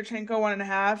other than a Yurchenko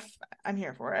 1.5. I'm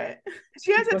here for it.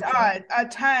 She has a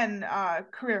 10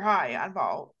 career high on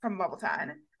vault from level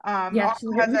 10.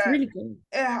 Really good.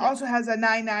 It also has a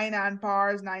 9.9 on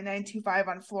bars, 9.925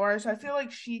 on floor. So I feel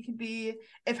like she could be,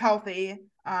 if healthy,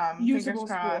 usable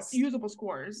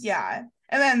scores. Yeah.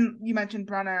 And then you mentioned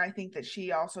Brenner. I think that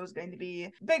she also is going to be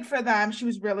big for them. She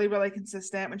was really, really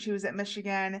consistent when she was at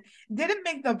Michigan. Didn't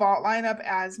make the vault lineup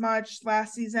as much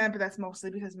last season, but that's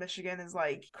mostly because Michigan is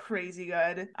like crazy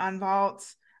good on vault.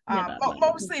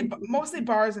 Mostly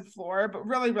bars and floor, but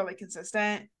really, really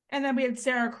consistent. And then we had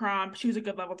Sarah Crump. She was a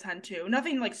good level 10 too.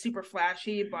 Nothing like super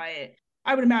flashy, but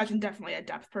I would imagine definitely a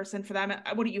depth person for them.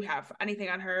 What do you have? Anything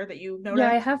on her that you noticed?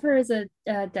 Yeah, I have her as a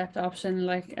depth option.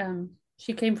 Like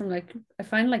she came from like, I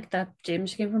find like that gym,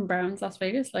 she came from Browns Las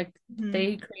Vegas. Like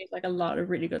they create like a lot of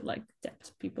really good like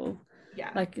depth people.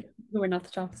 Yeah. Like we're not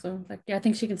the top. So like, yeah, I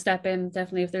think she can step in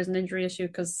definitely if there's an injury issue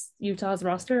because Utah's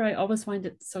roster, I always find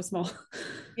it so small.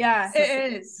 Yeah, So,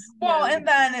 it is. Well, yeah. and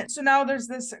then so now there's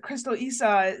this Crystal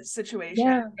Issa situation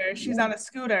Yeah. where she's Yeah. on a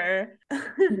scooter.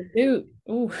 Dude.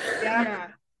 Oh. Yeah.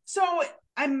 So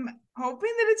I'm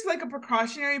hoping that it's like a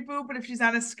precautionary boot, but if she's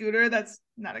on a scooter, that's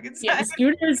not a good sign. Yeah, the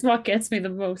scooter is what gets me the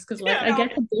most because like Yeah, I no.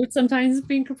 get the boot sometimes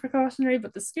being precautionary,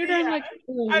 but the scooter I'm Yeah. like,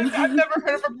 I've never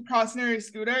heard of a precautionary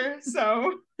scooter,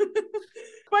 so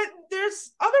but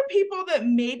there's other people that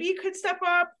maybe could step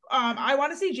up. I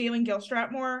want to see Jalen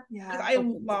Gilstrap more because I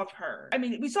love her. I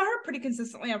mean, we saw her pretty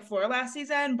consistently on floor last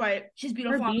season, but she's her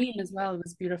beautiful. beam as well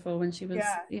was beautiful when she was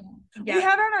We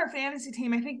had her on our fantasy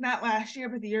team, I think not last year,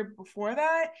 but the year before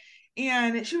that.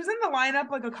 And she was in the lineup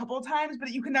like a couple of times,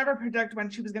 but you could never predict when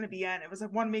she was going to be in. It was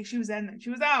like 1 week she was in, then she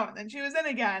was out, and then she was in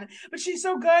again. But she's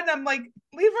so good, and I'm like,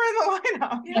 leave her in the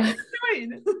lineup. Yeah. What are you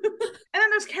doing? And then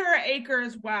there's Kara Aker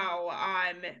as well.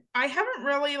 I haven't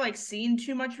really like seen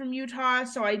too much from Utah,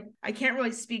 so I can't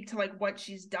really speak to like what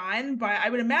she's done, but I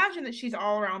would imagine that she's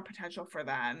all around potential for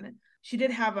them. She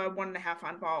did have a 1.5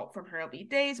 on vault from her elite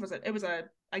days. It was a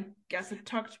I guess a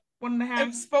tucked 1.5. It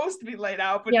was supposed to be laid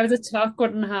out, but yeah, it was a tuck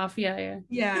 1.5.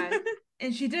 Yeah.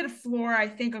 And she did a floor, I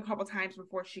think, a couple times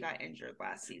before she got injured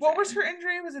last season. What was her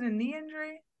injury? Was it a knee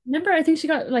injury? Remember, I think she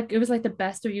got like it was like the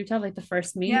best of Utah, like the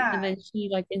first meet, and then she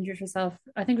like injured herself.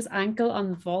 I think it was ankle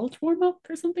on the vault warm up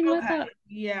or something like that.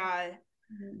 Yeah.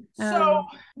 So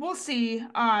we'll see.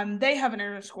 They have an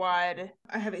inner squad.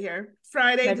 I have it here.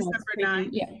 Friday, December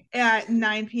 9th at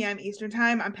 9 p.m. Eastern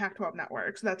time on Pac-12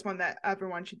 Network. So that's one that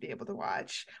everyone should be able to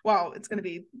watch. Well, it's going to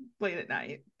be late at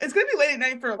night. It's going to be late at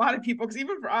night for a lot of people because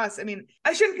even for us, I mean,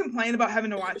 I shouldn't complain about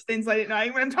having to watch things late at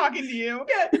night when I'm talking to you.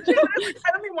 Yeah, I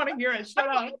don't even want to hear it. Shut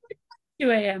up.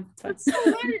 2 a.m. It's so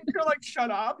late. You're like,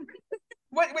 shut up.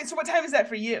 Wait, so what time is that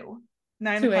for you?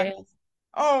 9 o'clock.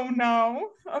 Oh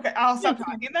no. Okay, I'll stop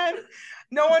talking then.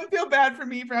 No one feel bad for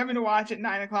me for having to watch at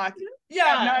 9 o'clock. Yeah,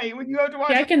 at night when you have to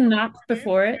watch. Yeah, I can nap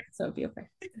before it, so it'll be okay.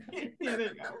 Yeah, there you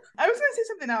go. I was gonna say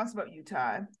something else about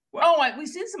Utah. Well, we've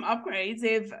seen some upgrades.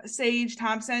 They've Sage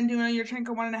Thompson doing a Yurchenko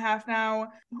 1.5 now.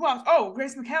 Who else? Oh,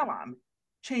 Grace McCallum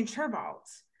changed her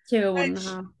vaults.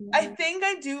 2.5. I think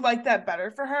I do like that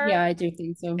better for her. Yeah, I do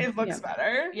think so. It looks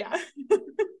better. Yeah.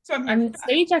 So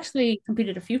Sage actually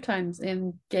competed a few times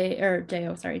in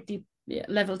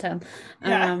level 10.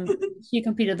 She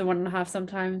competed the 1.5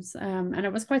 sometimes, and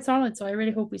it was quite solid. So I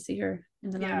really hope we see her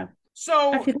in the lineup.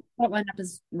 So actually, that lineup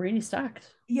is really stacked.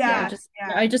 Yeah.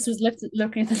 I just was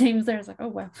looking at the names there. I was like, oh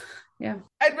wow, yeah.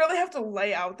 I'd really have to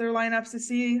lay out their lineups to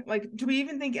see. Like, do we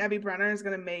even think Abby Brenner is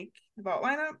going to make the vault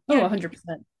lineup? Oh, 100%.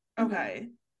 Okay.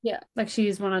 Yeah, like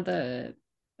she's one of the,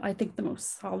 I think, the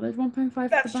most solid 1.5.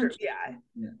 That's true. Yeah.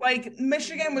 Like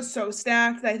Michigan was so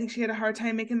stacked that I think she had a hard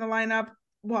time making the lineup.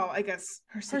 Well, I guess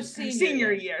her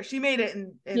senior year. She made it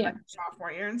in like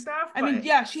sophomore year and stuff. I mean,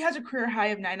 she has a career high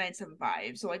of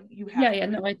 9.975. So like you have I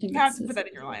think you have to put that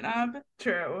in your lineup.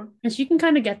 True. And she can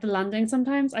kind of get the landing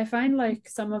sometimes. I find like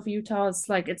some of Utah's,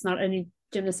 like it's not any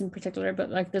gymnast in particular,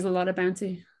 but like there's a lot of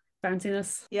bounciness. That's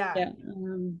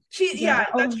true.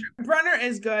 Brenner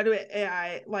is good with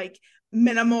like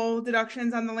minimal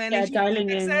deductions on the landing. Dialing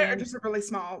in, or just a really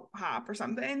small hop or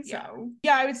something. So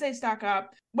I would say stock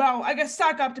up. Well, I guess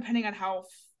stock up depending on health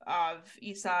of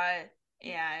Issa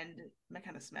and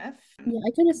McKenna Smith. Yeah,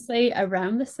 I kind of say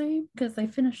around the same because they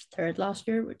finished 3rd last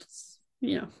year, which is,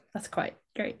 that's quite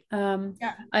great.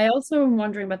 I also am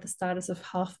wondering about the status of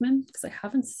Hoffman because I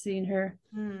haven't seen her.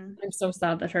 I'm so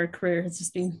sad that her career has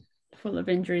just been full of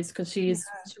injuries because she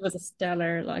was a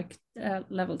stellar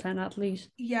level 10 athlete.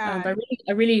 I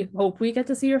really hope we get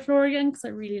to see her floor again because I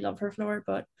really love her floor,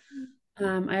 but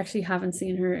I actually haven't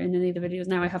seen her in any of the videos.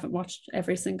 Now I haven't watched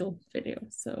every single video,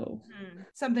 so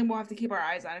something we'll have to keep our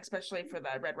eyes on, especially for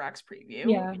the Red Rocks preview.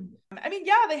 I mean,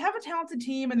 they have a talented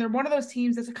team, and they're one of those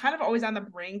teams that's kind of always on the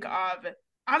brink of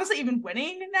honestly even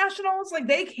winning nationals. Like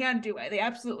they can do it. They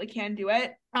absolutely can do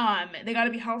it. They got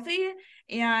to be healthy,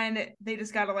 and they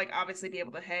just got to obviously be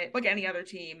able to hit like any other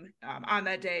team on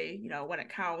that day, when it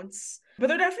counts. But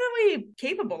they're definitely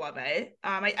capable of it.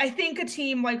 I think a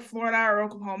team like Florida or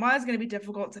Oklahoma is going to be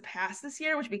difficult to pass this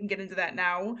year, which we can get into that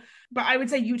now. But I would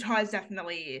say Utah is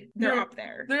definitely they're up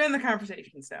there. They're in the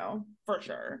conversation still for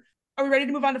sure. Are we ready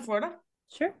to move on to Florida?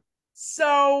 Sure.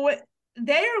 So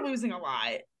they are losing a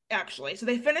lot. Actually, so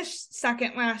they finished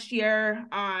 2nd last year.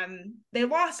 They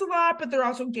lost a lot, but they're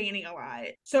also gaining a lot.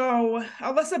 So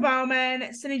Alyssa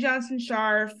Bauman, Cindy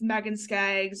Johnson-Sharf, Megan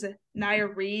Skaggs, Nia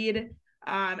Reed,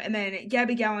 and then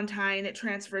Gabby Galentine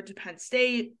transferred to Penn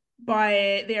State.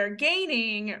 But they are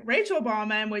gaining Rachel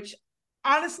Bauman, which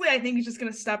honestly, I think he's just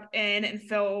going to step in and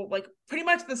fill like pretty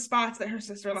much the spots that her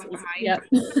sister left behind. Yep.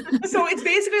 So it's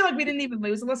basically like we didn't even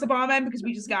lose Alyssa Bauman because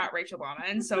we just got Rachel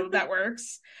Bauman. So that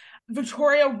works.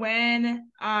 Victoria Wynn,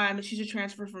 she's a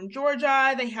transfer from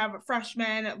Georgia. They have a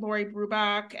freshman, Lori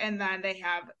Brubach, and then they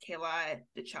have Kayla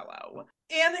DiCello.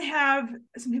 And they have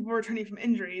some people returning from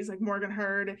injuries, like Morgan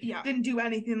Hurd. Yeah. Didn't do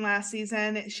anything last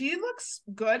season. She looks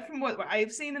good from what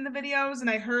I've seen in the videos. And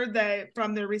I heard that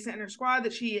from their recent inter squad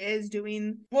that she is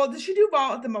doing, well, did she do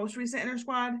vault at the most recent inter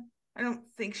squad? I don't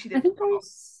think she did. I think I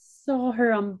saw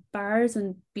her on bars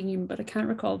and beam, but I can't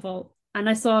recall vault. And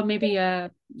I saw maybe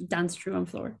a dance through on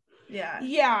floor.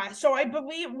 Yeah. So I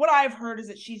believe what I've heard is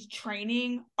that she's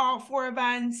training all 4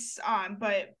 events,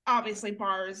 but obviously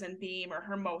bars and beam are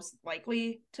her most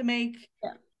likely to make.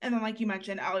 Yeah. And then, like you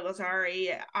mentioned, Ali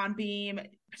Lazari on beam.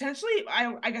 Potentially,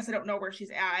 I guess I don't know where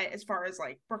she's at as far as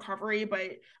like recovery,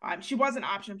 but she was an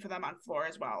option for them on floor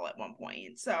as well at one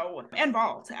point. So, and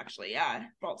vault actually,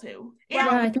 vault too. Yeah,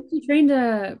 I think she trained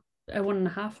a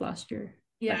 1.5 last year.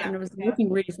 Yeah, and it was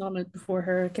looking really solid before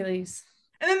her Achilles.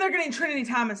 And then they're getting Trinity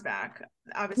Thomas back,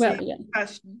 obviously.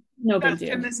 Best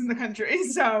gymnast in the country.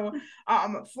 So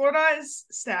Florida is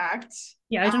stacked.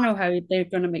 Yeah, I don't know how they're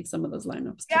going to make some of those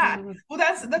lineups. Yeah, well,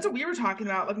 that's what we were talking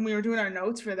about. Like when we were doing our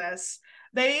notes for this,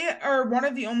 they are one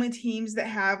of the only teams that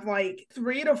have like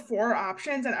 3 to 4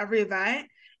 options at every event.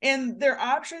 And their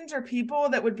options are people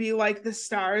that would be like the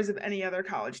stars of any other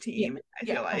college team. I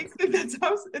feel like that's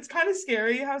how it's kind of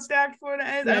scary how stacked Florida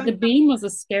is. Yeah, the beam was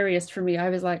the scariest for me. I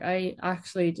was like, I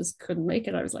actually just couldn't make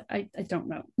it. I was like, I don't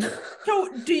know. So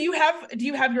do you have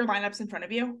your lineups in front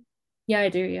of you? Yeah, I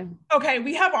do. Yeah. Okay,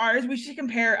 we have ours. We should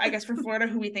compare, I guess, for Florida,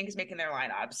 who we think is making their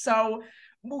lineups. So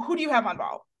who do you have on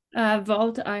vault?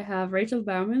 Vault, I have Rachel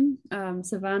Bauman,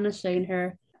 Savannah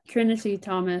Shaneher, Trinity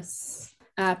Thomas,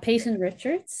 Peyton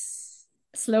Richards,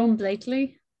 Sloan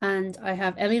Blakely, and I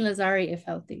have Ellie Lazari if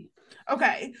healthy.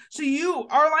 Okay, so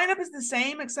our lineup is the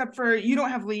same except for you don't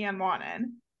have Leanne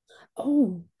Wannon.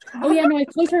 Oh yeah, no, I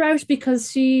pulled her out because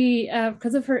she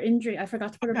because of her injury. I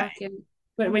forgot to put her back in,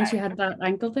 but when she had that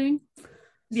ankle thing.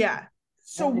 Yeah.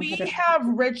 So we have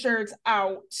Richards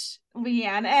out,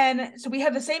 Leanne, and so we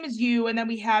have the same as you, and then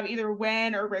we have either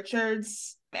Wynn or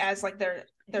Richards as like their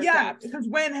depth. Because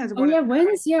Wynn has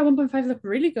Wynn's 1.5 looked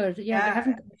really good. Yeah, I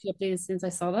haven't actually updated since I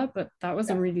saw that, but that was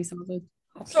a really solid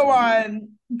option. So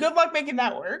good luck making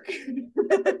that work.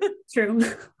 True.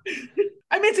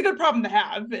 I mean, it's a good problem to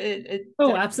have.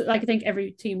 Absolutely. Like, I think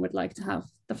every team would like to have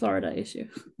the Florida issue.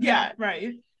 Yeah,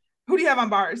 right. Who do you have on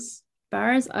bars?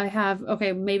 Bars, I have,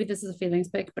 maybe this is a feelings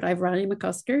pick, but I have Riley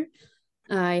McCusker.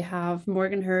 I have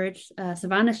Morgan Hurd,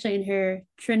 Savannah Shaneher,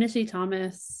 Trinity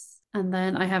Thomas, and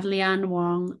then I have Leanne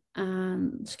Wong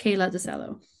and Kayla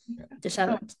DiCello.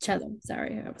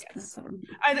 Sorry, I was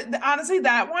honestly,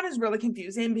 that one is really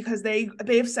confusing because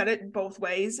they've said it both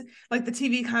ways. Like the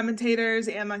TV commentators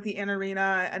and like the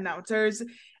in-arena announcers,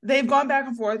 they've gone back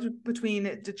and forth between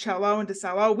DiCello and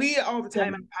DiCello. We all the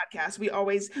time on the podcast, we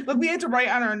always we had to write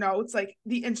on our notes like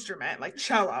the instrument, like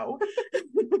cello.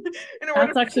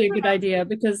 That's actually a good idea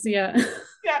because we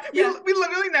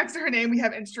literally next to her name we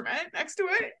have instrument next to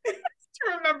it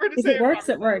to remember to say it works.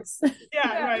 It works.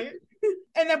 Yeah, right.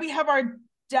 And then we have our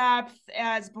depth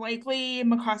as Blakely,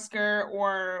 McCusker,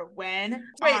 or Wynn.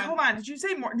 Wait, hold on. Did you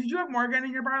have Morgan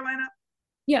in your bar lineup?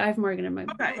 Yeah, I have Morgan in my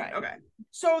Okay.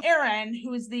 So Erin,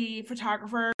 who is the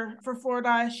photographer for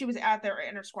Florida, she was at their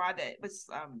inter squad that was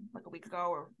like a week ago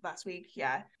or last week.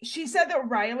 Yeah. She said that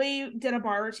Riley did a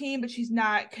bar routine, but she's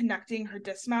not connecting her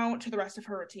dismount to the rest of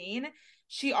her routine.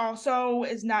 She also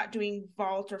is not doing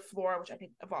vault or floor, which I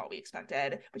think vault we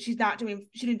expected, but she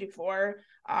didn't do floor.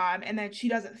 And then she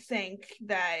doesn't think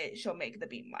that she'll make the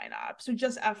beam lineup. So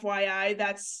just FYI,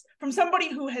 that's from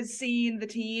somebody who has seen the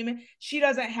team. She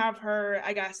doesn't have her,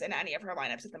 I guess, in any of her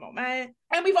lineups at the moment.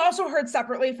 And we've also heard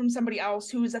separately from somebody else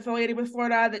who's affiliated with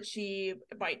Florida that she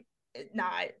might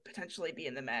not potentially be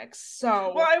in the mix.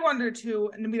 So, well, I wonder too,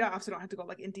 and we also don't have to go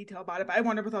like in detail about it, but I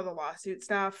wonder with all the lawsuit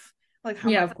stuff, like how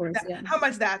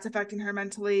much that's affecting her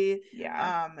mentally.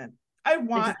 Yeah. I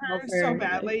want her so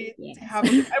badly to have. I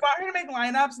want her to make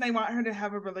lineups, and I want her to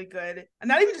have a really good, and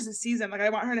not even just a season. Like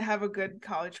I want her to have a good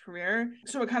college career.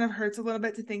 So it kind of hurts a little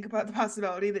bit to think about the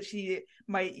possibility that she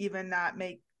might even not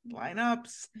make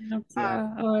lineups.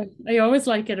 I always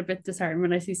like it a bit disheartening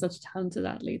when I see such talented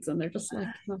athletes, and they're just like,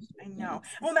 I know.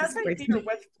 Well, that's my fear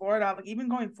with Florida. Like even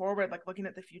going forward, like looking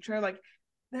at the future, like.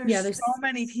 There's so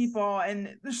many people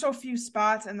and there's so few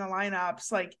spots in the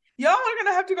lineups. Like y'all are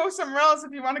gonna have to go somewhere else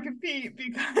if you want to compete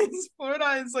because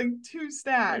Florida is like too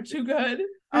stacked, too good.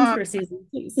 For a season,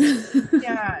 please.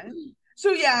 Yeah.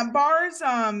 So yeah, bars,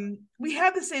 we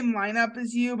had the same lineup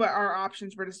as you, but our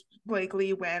options were just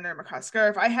Blakely, Wynn, or McCusker.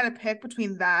 If I had to pick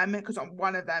between them, because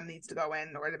one of them needs to go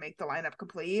in order to make the lineup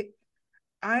complete,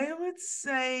 I would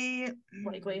say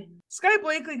Blakely. Sky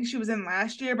Blakely, because she was in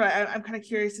last year, but I'm kind of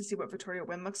curious to see what Victoria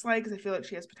Wynn looks like, because I feel like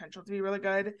she has potential to be really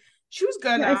good. She was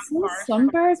good. Yeah, I saw some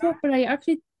bars, but I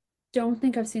actually don't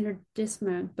think I've seen her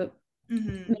dismount, but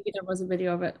maybe there was a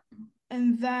video of it.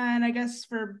 And then I guess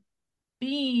for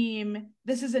Beam,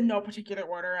 this is in no particular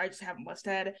order. I just have them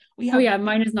listed.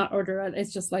 Mine is not ordered.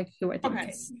 It's just like who I think.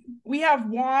 Okay. We have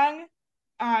Wong,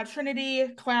 Trinity,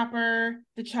 Clapper,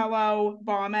 DiCello,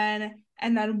 Bauman,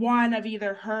 and then one of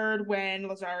either Hurd, Wynn,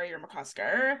 Lazzari, or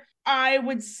McCusker. I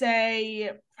would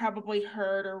say probably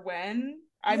Hurd or Wynn.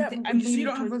 You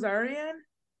don't have Lazzari in?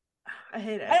 I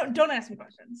hate it. Don't ask me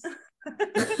questions.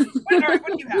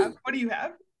 What do you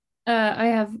have? I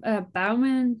have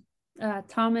Bauman,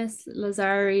 Thomas,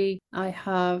 Lazzari. I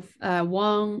have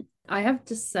Wong. I have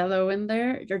DiCello in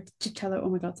there. Or DiCello, oh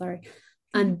my God, sorry.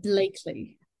 And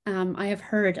Blakely. I have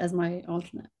Hurd as my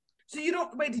alternate. So you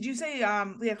don't wait, did you say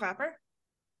Leah Clapper?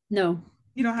 No.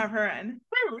 You don't have her in.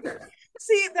 Rude.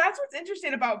 See, that's what's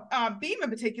interesting about Beam in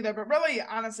particular, but really,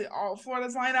 honestly, all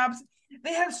Florida's lineups,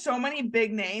 they have so many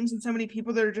big names and so many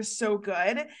people that are just so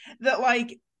good that,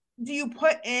 like, do you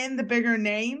put in the bigger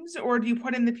names or do you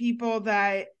put in the people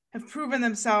that have proven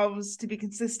themselves to be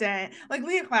consistent? Like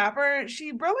Leah Clapper,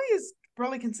 she really is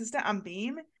really consistent on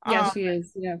Beam. Yeah, she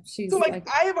is. Yeah, she's so like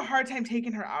I have a hard time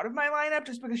taking her out of my lineup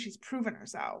just because she's proven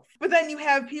herself. But then you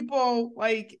have people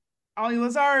like Ali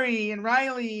Lazzari and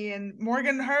Riley and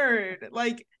Morgan Hurd.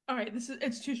 Like, all right,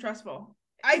 it's too stressful.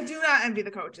 I do not envy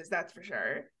the coaches, that's for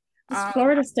sure. Does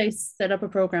Florida State set up a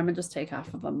program and just take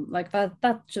half of them? Like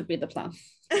that should be the plan.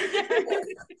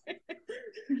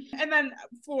 And then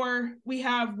we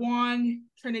have Wong,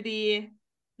 Trinity,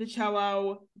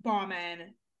 DiCello,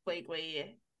 Bauman,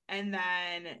 Blakely, and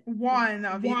then one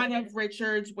of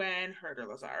Richards, Wynn, Hurd, or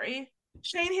Lazzari.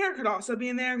 Shane here could also be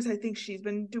in there because I think she's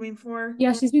been doing floor.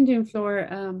 Yeah, she's been doing floor.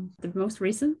 The most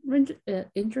recent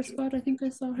inter squad, I think I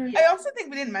saw her. I also think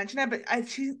we didn't mention it, but I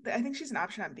think she's an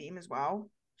option on Beam as well.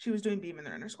 She was doing Beam in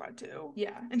their inter squad too.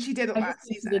 Yeah, and she did it last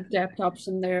season. The depth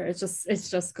option there, it's just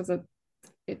because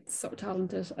it's so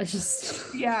talented.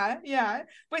 Yeah.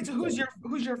 Wait, so who's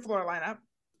your floor lineup?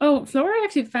 Oh, floor I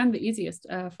actually found the easiest.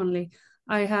 Funnily,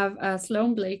 I have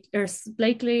Sloan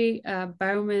Blakely,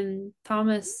 Bauman,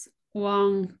 Thomas,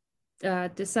 Wong,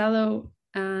 DiCello,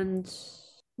 and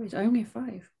wait, I only have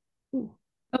 5. Ooh.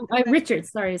 Oh,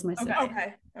 Richards, sorry, is my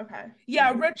second. Okay.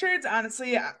 Yeah, Richards,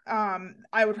 honestly,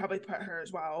 I would probably put her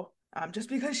as well. Just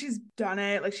because she's done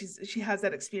it, like she has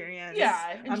that experience.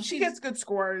 Yeah. She gets good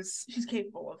scores. She's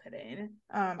capable of hitting.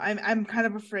 I'm kind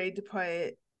of afraid to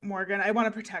put Morgan. I want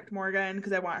to protect Morgan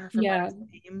because I want her for my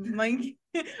team. Like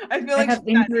I feel like I have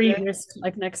injury risk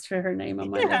like next to her name on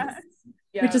my list.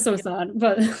 Yeah. Which is so sad.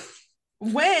 But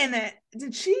when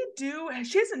did she do?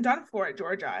 She hasn't done floor at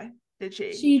Georgia, did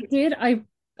she? She did. I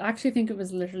actually think it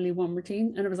was literally one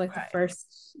routine, and it was like the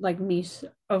first like meet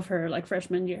of her like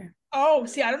freshman year. Oh,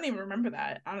 see, I don't even remember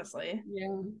that, honestly.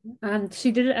 Yeah, and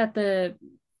she did it at the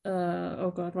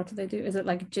oh god, what did they do? Is it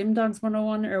like Gym Dogs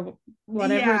 101 or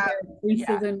whatever the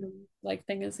preseason like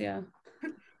thing is? Yeah,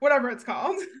 whatever it's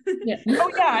called. Yeah.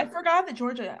 Oh yeah, I forgot that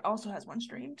Georgia also has one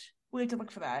streamed. We have to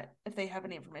look for that if they have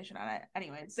any information on it.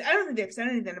 Anyways, I don't think they've said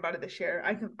anything about it this year.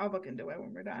 I'll look into it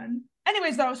when we're done.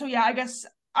 Anyways, though, so yeah, I guess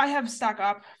I have stock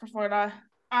up for Florida.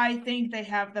 I think they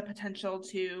have the potential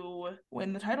to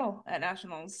win the title at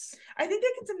nationals. I think they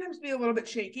can sometimes be a little bit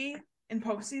shaky in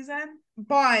postseason,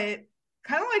 but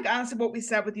kind of like honestly what we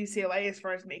said with UCLA as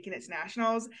far as making it to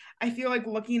nationals, I feel like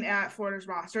looking at Florida's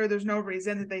roster, there's no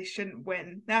reason that they shouldn't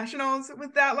win nationals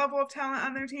with that level of talent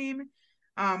on their team.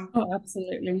 Oh,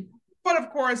 absolutely. But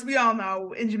of course, we all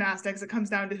know in gymnastics, it comes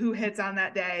down to who hits on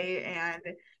that day. And,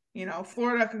 you know,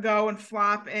 Florida could go and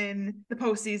flop in the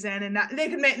postseason and they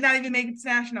could not even make it to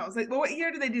nationals. Like, well, what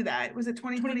year did they do that? Was it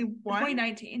 2021?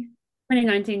 2019.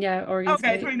 2019, yeah. Oregon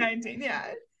State. 2019,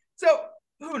 yeah. So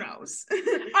who knows?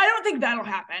 I don't think that'll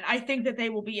happen. I think that they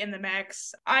will be in the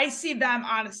mix. I see them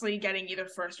honestly getting either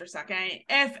first or second.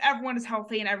 If everyone is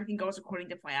healthy and everything goes according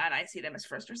to plan, I see them as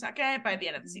first or second by the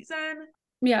end of the season.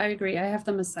 Yeah, I agree. I have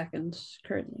them as second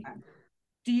currently.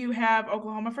 Do you have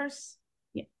Oklahoma first?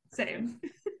 Yeah. Same.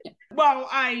 Yeah. Well,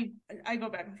 I go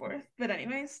back and forth, but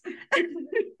anyways,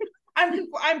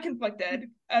 I'm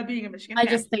conflicted being a Michigan fan. I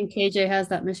just think KJ has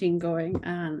that machine going,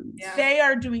 and they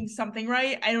are doing something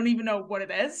right. I don't even know what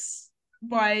it is,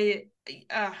 but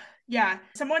Yeah,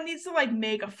 someone needs to like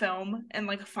make a film and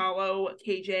like follow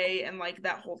KJ and like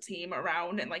that whole team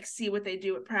around and like see what they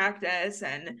do at practice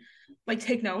and like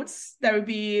take notes. That would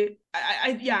be,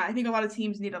 I think a lot of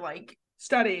teams need to like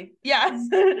study. Yes.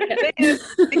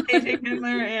 KJ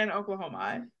Kindler and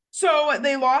Oklahoma. So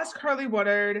they lost Carly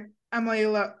Woodard,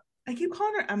 I keep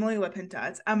calling her Emily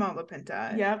LaPinta. It's Emma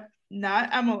LaPinta. Yep.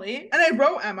 Not Emily. And I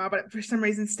wrote Emma, but for some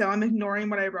reason still I'm ignoring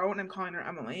what I wrote and I'm calling her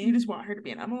Emily. You just want her to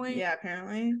be an Emily? Yeah,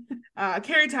 apparently.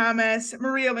 Carrie Thomas,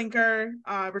 Maria Linker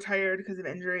retired because of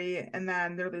injury, and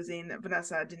then they're losing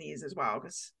Vanessa Denise as well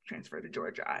because transferred to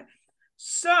Georgia.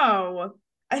 So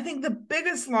I think the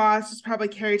biggest loss is probably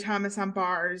Carrie Thomas on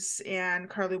bars and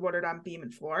Carly Woodard on beam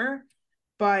and floor.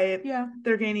 But yeah,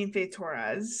 they're gaining Faith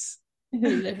Torres. Who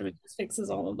literally just fixes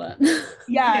all of that.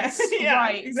 Yes, yeah,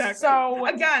 right. Exactly. So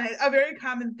again, a very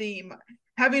common theme.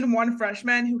 Having one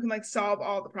freshman who can like solve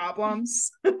all the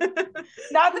problems. Not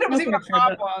that it was even a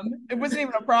problem. It wasn't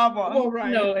even a problem. Well,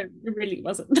 right. No, it really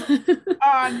wasn't.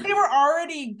 They were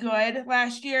already good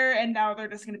last year, and now they're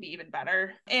just going to be even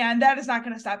better. And that is not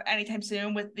going to stop anytime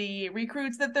soon with the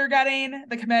recruits that they're getting,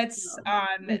 the commits.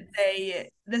 No.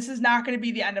 This is not going to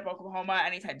be the end of Oklahoma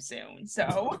anytime soon.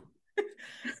 So.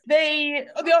 They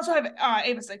also have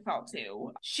Ava Sigfeld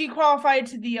too. She qualified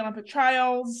to the Olympic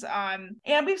trials, and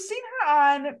we've seen her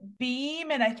on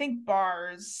beam and I think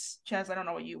bars. Chaz, I don't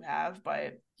know what you have, but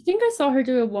I think I saw her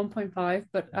do a 1.5,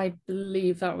 but I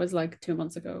believe that was like 2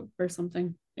 months ago or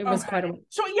something. It was quite a while.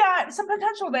 So yeah, some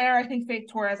potential there. I think Faith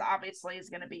Torres obviously is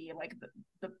going to be like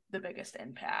the biggest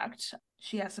impact.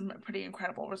 She has some pretty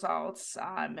incredible results.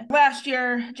 Last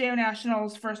year, JO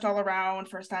Nationals, first all around,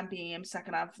 first on beam,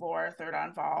 second on floor, third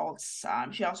on vaults.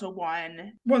 She also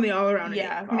won the all around.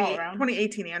 Yeah, all around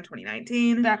 2018 and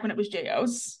 2019. Back when it was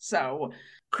JO's. So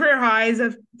career highs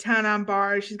of 10 on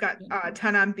bars. She's got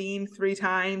 10 on beam 3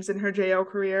 times in her JO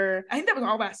career. I think that was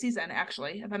all last season,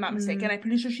 actually, if I'm not mistaken. I'm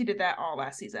pretty sure she did that all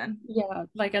last season. Yeah,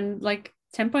 like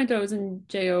 10.0s in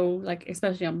JO, like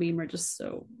especially on beam, are just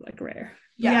so like rare.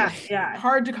 Yeah.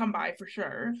 Hard to come by for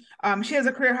sure. She has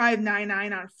a career high of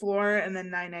 9.9 on floor and then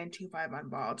 9.925 on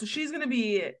ball. So she's gonna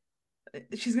be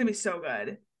so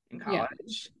good in college.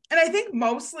 Yeah. And I think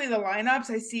mostly the lineups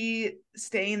I see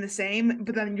staying the same,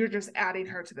 but then you're just adding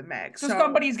her to the mix. So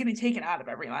somebody's getting taken out of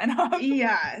every lineup.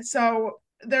 Yeah. So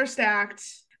they're stacked.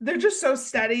 They're just so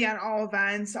steady on all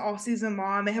events all season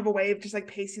long. They have a way of just like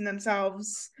pacing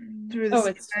themselves through the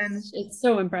season. It's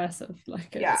so impressive.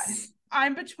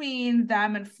 I'm between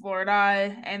them and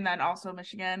Florida and then also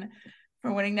Michigan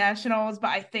for winning nationals, but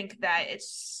I think that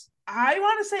I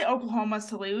want to say Oklahoma's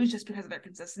to lose just because of their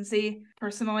consistency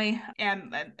personally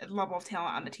and level of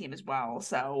talent on the team as well.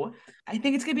 So I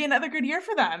think it's going to be another good year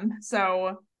for them.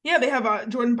 So yeah, they have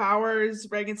Jordan Bowers,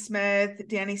 Reagan Smith,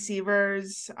 Danny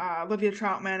Sievers, Olivia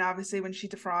Troutman, obviously when she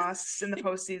defrosts in the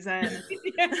postseason.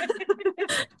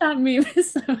 That meme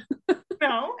is so...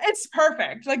 No, it's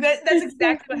perfect. Like that's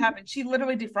exactly what happened. She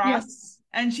literally defrosts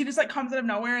and she just like comes out of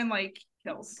nowhere and like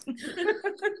kills.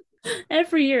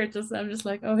 Every year I'm just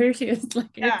like, oh, here she is. Like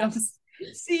here comes.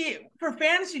 See, for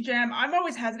Fantasy Jam, I'm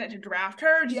always hesitant to draft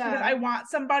her just because I want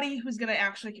somebody who's going to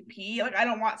actually compete. Like, I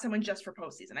don't want someone just for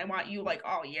postseason. I want you, like,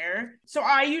 all year. So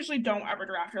I usually don't ever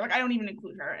draft her. Like, I don't even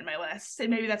include her in my list. And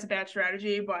maybe that's a bad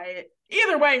strategy, but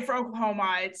either way, for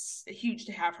Oklahoma, it's huge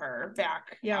to have her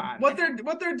back. Yeah, what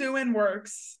they're doing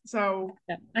works. So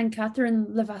and Catherine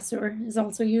Levasseur is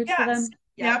also huge for them.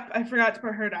 Yep, I forgot to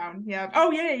put her down. Yep.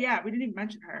 Oh, yeah. We didn't even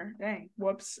mention her. Dang.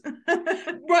 Whoops.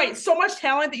 Right. So much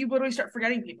talent that you literally start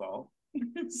forgetting people.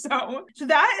 So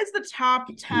that is the top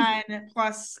 10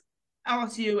 plus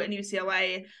LSU and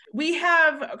UCLA. We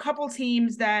have a couple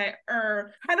teams that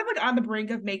are kind of like on the brink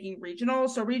of making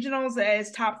regionals. So regionals is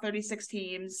top 36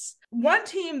 teams. One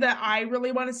team that I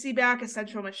really want to see back is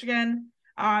Central Michigan.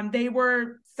 They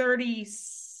were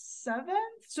 37th.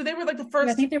 So they were like the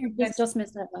first. I think they were just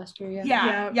missed out last year.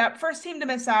 Yeah. First team to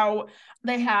miss out.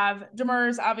 They have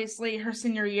Demers, obviously her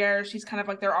senior year. She's kind of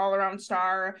like their all-around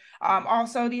star.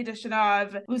 Also the addition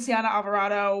of Luciana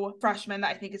Alvarado, freshman, that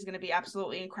I think is going to be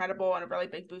absolutely incredible and a really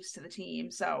big boost to the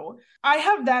team. So I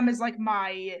have them as like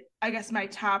my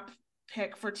top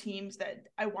pick for teams that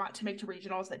I want to make to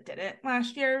regionals that didn't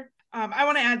last year. I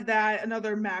want to add to that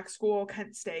another MAC school,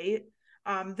 Kent State.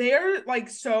 They're like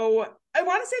I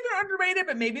want to say they're underrated,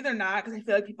 but maybe they're not because I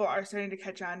feel like people are starting to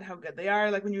catch on to how good they are.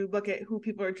 Like when you look at who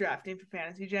people are drafting for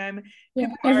Fantasy Jam,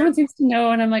 everyone seems to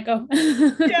know, and I'm like, oh,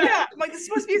 yeah, I'm like this is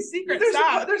supposed to be a secret.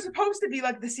 They're supposed to be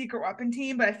like the secret weapon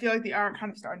team, but I feel like they are kind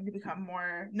of starting to become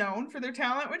more known for their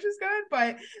talent, which is good.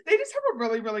 But they just have a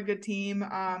really, really good team.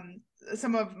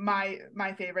 some of my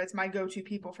favorites, my go-to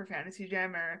people for Fantasy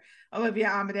Gym are Olivia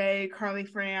Amade, Carly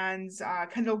Franz,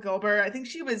 Kendall Gilbert. I think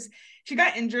she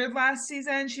got injured last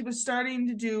season. She was starting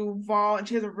to do vault, and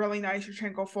she has a really nice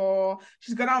Yurchenko full.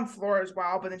 She's good on floor as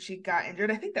well, but then she got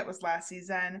injured. I think that was last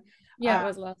season. Yeah, it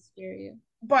was last year, yeah.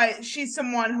 But she's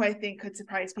someone who I think could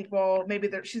surprise people. Maybe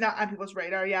she's not on people's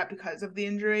radar yet because of the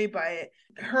injury, but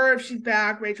her, if she's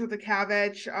back, Rachel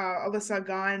Dukavich, Alyssa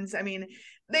Guns, I mean,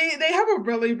 they have a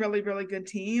really, really, really good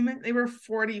team. They were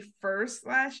 41st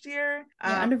last year.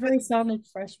 Yeah, and a very solid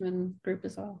freshman group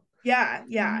as well. Yeah.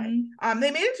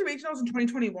 They made it to regionals in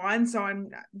 2021, so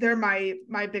they're my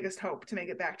biggest hope to make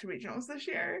it back to regionals this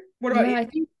year. What about you? I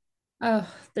think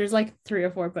there's like 3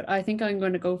 or 4, but I think I'm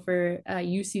going to go for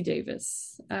UC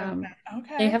Davis.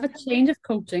 Okay. They have a change of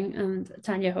coaching, and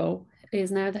Tanya Ho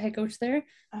is now the head coach there.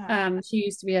 She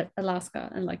used to be at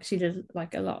Alaska, and like she did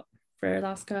like a lot for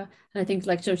Alaska, and I think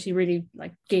like so she really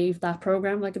like gave that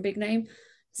program like a big name.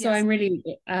 So yes. I'm really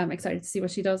excited to see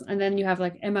what she does. And then you have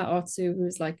like Emma Otsu,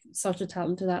 who's like such a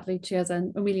talented athlete. She has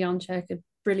an Emelianchek, a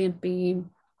brilliant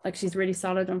beam. Like she's really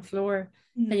solid on floor.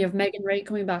 Then you have Megan Ray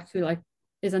coming back, who like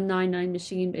is a 9-9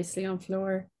 machine basically on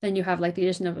floor. Then you have like the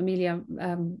addition of Amelia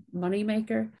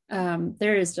Moneymaker.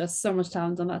 There is just so much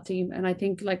talent on that team, and I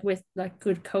think like with like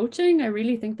good coaching, I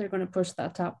really think they're going to push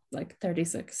that top like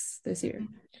 36 this year.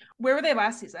 Where were they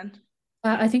last season?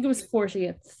 I think it was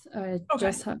 40th.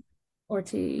 Just had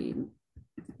 14.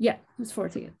 Yeah, it was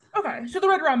 40th. Okay, so they're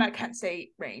right around that Kent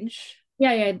State range.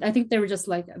 Yeah. I think they were just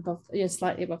like above,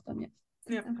 slightly above them.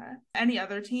 Yeah. Okay. Any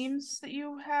other teams that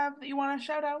you have that you want to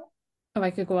shout out? Oh, I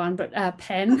could go on, but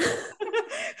Penn.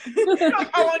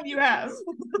 How long do you have?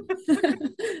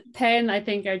 Penn, I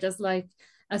think, are just like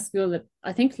a school that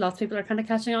I think lots of people are kind of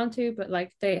catching on to, but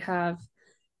like they have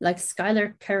like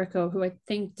Skylar Carrico, who I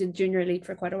think did junior elite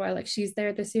for quite a while. Like she's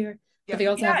there this year. But they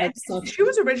also have like she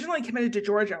was originally committed to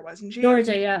Georgia, wasn't she?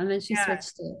 Georgia, yeah, and then she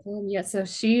switched to so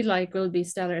she like will be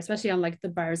stellar, especially on like the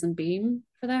bars and beam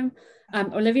for them.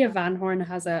 Olivia Van Horn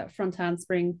has a front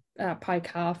handspring pie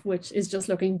calf, which is just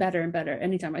looking better and better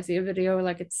anytime I see a video.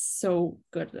 Like it's so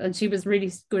good, and she was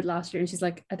really good last year, and she's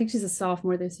like, I think she's a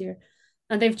sophomore this year,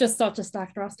 and they've just such a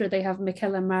stacked roster. They have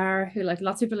Michaela Marr, who like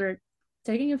lots of people are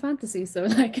taking a fantasy, so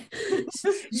like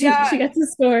she gets the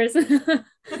scores.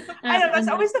 I know that's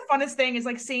always the funnest thing is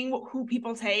like seeing who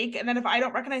people take, and then if I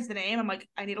don't recognize the name, I'm like,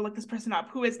 I need to look this person up.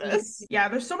 Who is this? Yeah,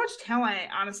 there's so much talent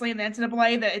honestly in the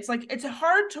NCAA that it's like it's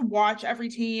hard to watch every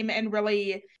team and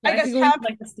really I guess have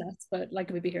like the stats, but like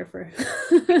we'd be here for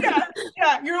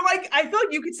yeah you're like I feel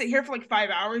like you could sit here for like 5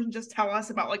 hours and just tell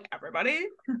us about like everybody.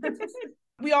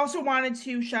 We also wanted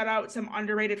to shout out some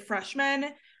underrated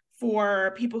freshmen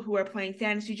for people who are playing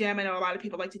Fantasy Gym. I know a lot of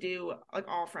people like to do like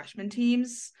all freshman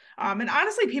teams. And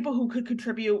honestly, people who could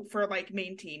contribute for like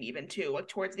main team even too, like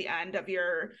towards the end of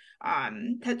your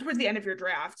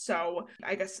draft. So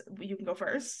I guess you can go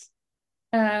first.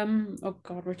 Oh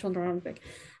God, which one do I want to pick?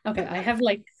 Okay,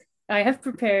 I have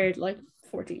prepared like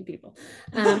 14 people.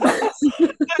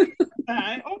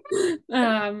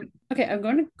 Okay, I'm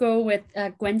going to go with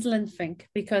Gwendolyn Fink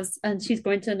and she's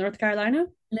going to North Carolina,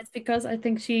 and it's because I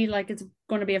think she like is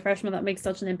going to be a freshman that makes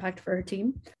such an impact for her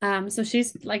team. So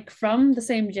she's like from the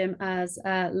same gym as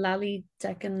Lali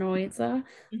Dekanoidza.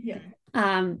 Yeah.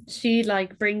 She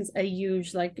like brings a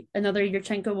huge like another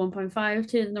Yurchenko 1.5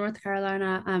 to North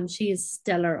Carolina. She is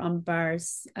stellar on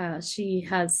bars. She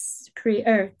has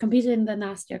competed in the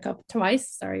Nastia Cup twice.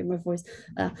 Sorry, my voice.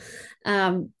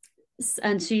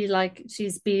 And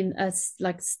she's been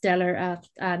stellar at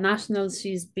nationals.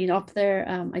 She's been up there.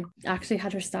 I actually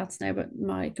had her stats now, but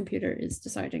my computer is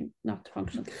deciding not to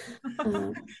function.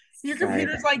 Your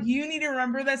computer's like, you need to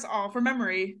remember this all for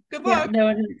memory. Good luck.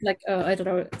 Yeah, no, like, oh, I don't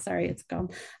know. Sorry, it's gone.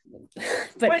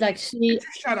 But like she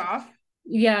shut off.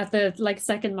 Yeah, the like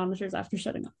second monitors after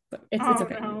shutting off. But it's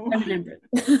okay. No. I remember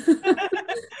it.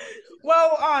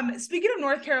 Well, speaking of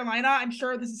North Carolina, I'm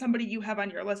sure this is somebody you have on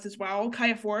your list as well.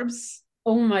 Kaya Forbes.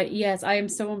 Oh my, yes, I am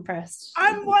so impressed.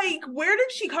 I'm like, where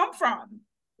did she come from?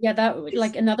 Yeah, that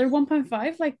like another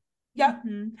 1.5, like yeah.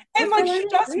 And like she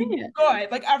does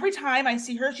good. Like every time I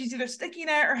see her, she's either sticking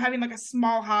it or having like a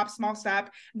small hop, small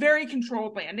step, very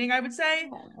controlled landing, I would say.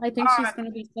 Yeah, I think she's going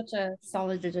to be such a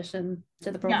solid addition to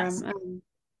the program. Yes.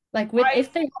 Like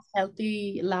if they have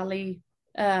healthy Lally,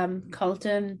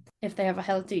 Colton, if they have a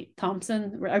healthy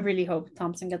Thompson, I really hope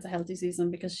Thompson gets a healthy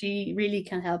season because she really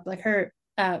can help. Like her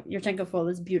Yurchenko full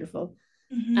is beautiful,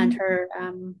 and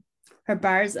her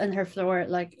bars and her floor,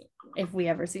 like if we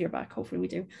ever see her back, hopefully we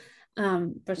do.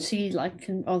 But she like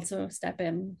can also step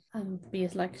in and be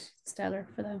like stellar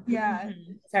for them. Yeah.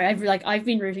 Sorry, I've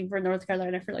been rooting for North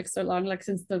Carolina for like so long, like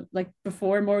since the like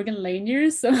before Morgan Lane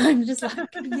years. So I'm just like,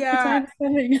 Yeah. the time's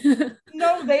coming.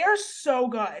 No, they are so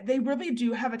good. They really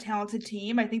do have a talented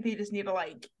team. I think they just need to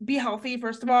like be healthy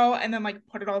first of all, and then like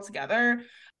put it all together.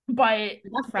 But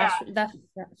that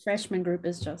freshman group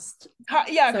is just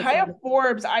Kaya fun.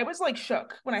 Forbes, I was like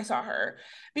shook when I saw her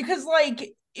because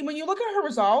like when you look at her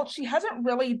results, she hasn't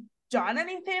really done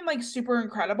anything like super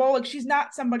incredible. Like she's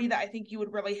not somebody that I think you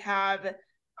would really have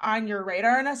on your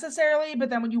radar necessarily. But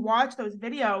then when you watch those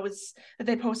videos that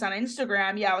they post on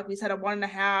Instagram, yeah, like we said, a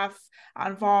 1.5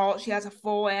 on vault. She has a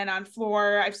full in on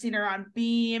floor. I've seen her on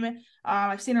beam.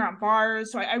 I've seen her on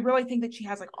bars. So I really think that she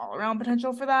has like all around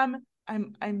potential for them.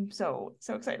 I'm so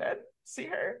excited to see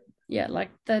her. Yeah, like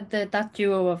that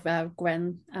duo of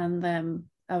Gwen and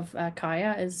of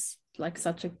Kaya is like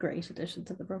such a great addition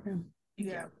to the program.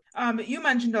 Yeah. You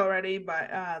mentioned already, but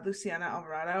Luciana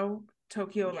Alvarado,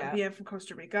 Tokyo Olympian from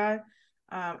Costa Rica.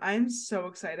 I'm so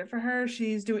excited for her.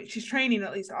 She's training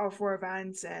at least all 4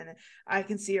 events, and I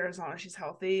can see her as long as she's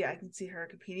healthy. I can see her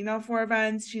competing all 4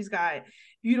 events. She's got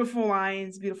beautiful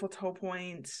lines, beautiful toe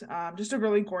points, just a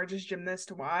really gorgeous gymnast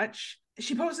to watch.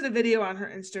 She posted a video on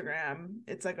her Instagram.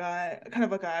 It's like a kind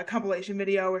of like a compilation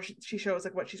video where she shows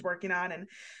like what she's working on,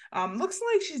 and looks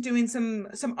like she's doing some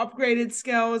upgraded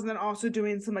skills and then also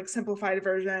doing some like simplified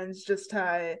versions just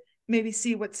to maybe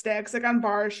see what sticks. Like on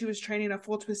bars, she was training a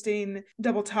full twisting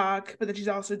double tuck, but then she's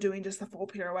also doing just the full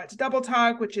pirouette to double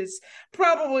tuck, which is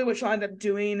probably what she'll end up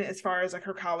doing as far as like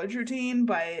her college routine.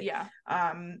 But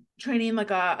training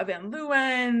like a Van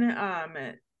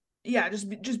Leeuwen,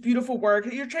 just beautiful work.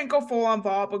 Yurchenko full on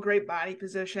vault, but great body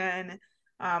position.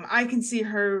 I can see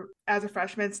her as a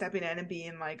freshman stepping in and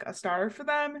being like a star for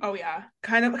them. Oh yeah.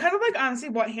 Kind of like honestly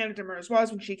what Hannah Demers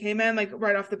was when she came in, like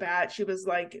right off the bat, she was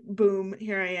like, boom,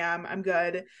 here I am, I'm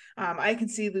good. I can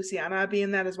see Luciana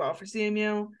being that as well for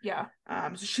CMU. Yeah.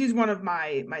 So she's one of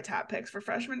my top picks for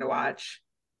freshmen to watch.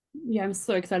 Yeah, I'm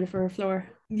so excited for her floor.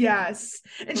 Yes.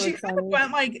 And so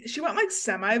she went like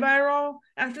semi-viral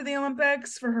after the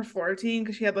Olympics for her floor team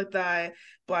because she had like the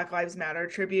Black Lives Matter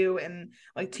tribute, and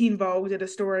like Teen Vogue did a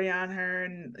story on her,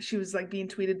 and she was like being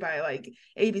tweeted by like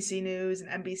ABC News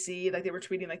and NBC, like they were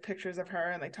tweeting like pictures of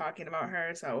her and like talking about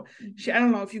her. So I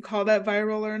don't know if you call that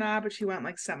viral or not, but she went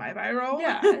like semi-viral.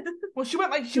 Yeah. Well, she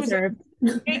went like she was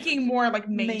making more like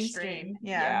mainstream.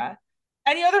 Yeah.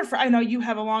 Any other I know you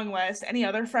have a long list. Any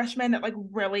other freshmen that like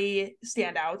really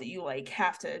stand out that you like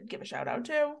have to give a shout out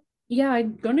to? Yeah,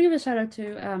 I'm going to give a shout out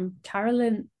to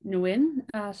Carolyn Nguyen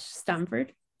at Stanford.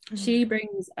 Mm-hmm. She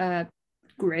brings a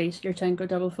great Yurchenko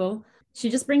double full.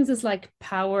 She just brings this like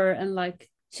power, and like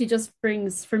she just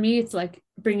brings, for me, it's like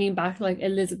bringing back like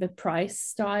Elizabeth Price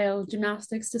style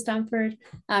gymnastics to Stanford.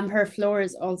 Her floor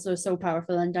is also so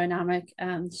powerful and dynamic,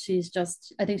 and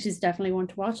I think she's definitely one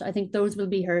to watch. I think those will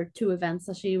be her 2 events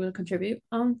that she will contribute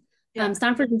on. Yeah.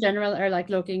 Stanford in general are like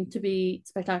looking to be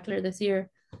spectacular this year.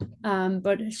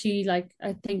 But she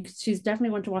I think she's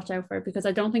definitely one to watch out for, because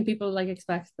I don't think people like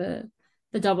expect the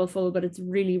double full, but it's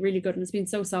really, really good, and it's been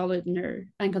so solid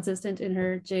and consistent in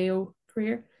her JO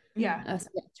career. Yeah. So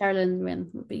Carolyn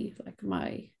Nguyen would be like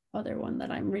my other one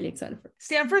that I'm really excited for.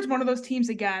 Stanford's one of those teams,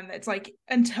 again, it's like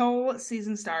until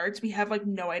season starts, we have like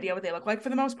no idea what they look like for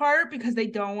the most part, because they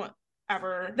don't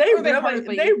ever they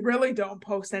really don't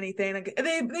post anything. Like,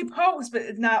 they post, but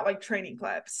it's not like training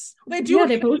clips. They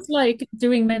post like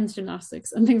doing men's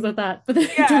gymnastics and things like that, but they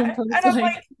don't post, and I'm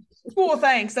like cool,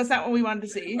 thanks, that's not what we wanted to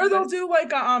see. Or they'll do like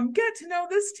get to know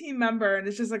this team member, and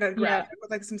it's just like a graphic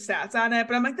with like some stats on it,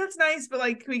 but I'm like, that's nice, but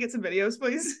like, can we get some videos,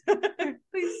 please?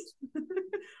 Please.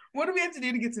 What do we have to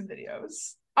do to get some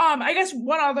videos? I guess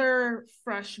one other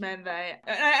freshman that,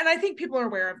 and I think people are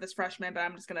aware of this freshman, but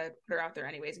I'm just gonna put her out there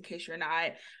anyways in case you're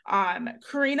not.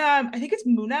 Karina, I think it's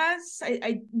Munez.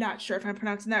 I'm not sure if I'm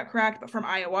pronouncing that correct, but from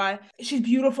Iowa. She's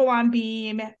beautiful on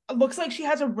beam. It looks like she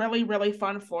has a really, really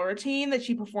fun floor routine that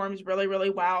she performs really, really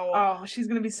well. Oh, she's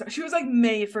gonna be she was like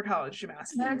made for college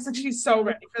gymnastics, and she's so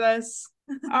ready for this.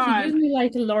 She gives me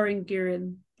like a Lauren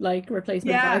Guerin like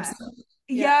replacement vibes.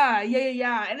 Yeah.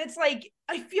 And it's like,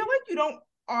 I feel like you don't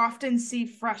often see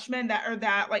freshmen that are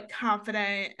that like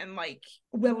confident and like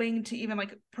willing to even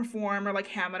like perform or like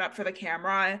ham it up for the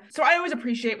camera. So I always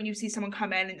appreciate when you see someone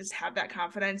come in and just have that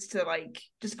confidence to like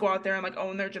just go out there and like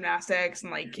own their gymnastics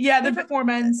and like the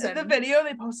performance. The video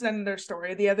they posted in their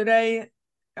story the other day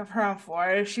of her on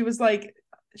floor, she was like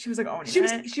owning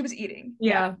it. She was eating.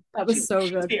 Yeah, that was so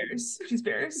good. She's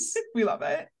fierce. We love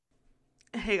it.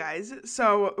 Hey guys,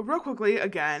 so real quickly,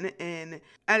 again, in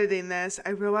editing this, I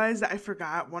realized that I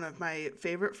forgot one of my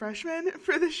favorite freshmen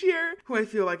for this year, who I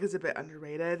feel like is a bit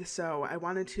underrated, so I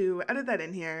wanted to edit that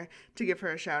in here to give her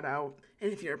a shout out.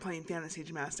 And if you're playing fantasy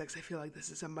gymnastics, I feel like this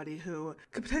is somebody who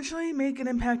could potentially make an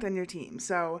impact on your team.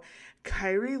 So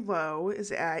Kyrie Lowe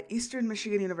is at Eastern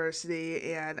Michigan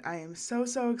University, and I am so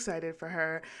excited for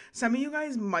her. Some of you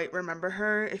guys might remember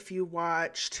her if you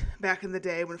watched back in the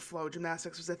day when flow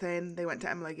gymnastics was a thing. They went to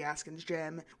Emily Gaskin's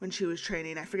gym when she was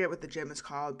training. I forget what the gym is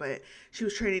called, but she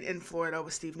was training in Florida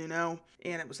with Steve Nuno,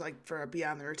 and it was like for a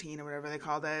Beyond the Routine or whatever they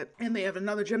called it. And they have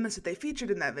another gymnast that they featured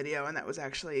in that video, and that was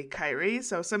actually Kyrie.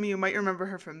 So some of you might remember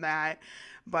her from that.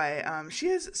 But she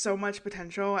has so much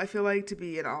potential, I feel like, to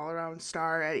be an all-around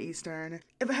star at Eastern.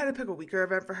 If I had to pick a weaker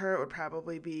event for her, it would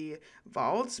probably be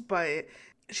vaults, but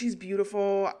she's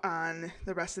beautiful on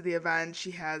the rest of the event.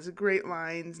 She has great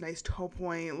lines, nice toe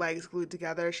point, legs glued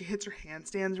together. She hits her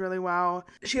handstands really well.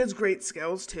 She has great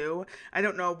skills too. I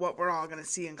don't know what we're all going to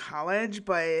see in college,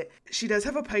 but she does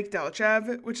have a pike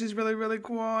Delchev, which is really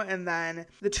cool. And then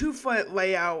the 2-foot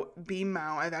layout beam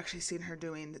mount, I've actually seen her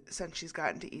doing since she's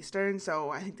gotten to Eastern. So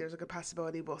I think there's a good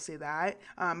possibility we'll see that.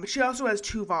 But she also has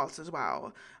 2 vaults as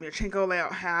well. Yurchenko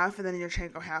layout half and then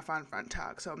Yurchenko half on front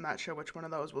tuck. So I'm not sure which one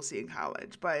of those we'll see in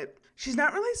college. But she's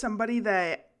not really somebody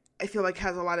that I feel like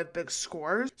has a lot of big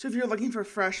scores. So if you're looking for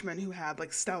freshmen who had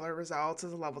like stellar results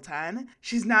as a level 10,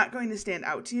 she's not going to stand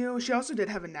out to you. She also did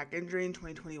have a neck injury in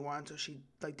 2021, so she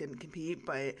like didn't compete.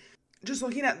 But just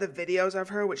looking at the videos of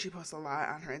her, which she posts a lot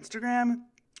on her Instagram,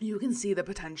 you can see the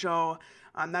potential,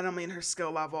 not only in her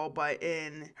skill level, but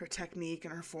in her technique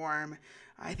and her form.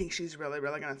 I think she's really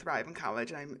going to thrive in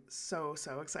college, and I'm so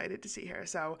excited to see her.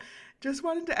 So just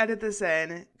wanted to edit this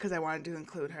in because I wanted to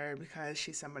include her because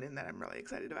she's somebody that I'm really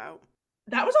excited about.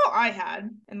 That was all I had,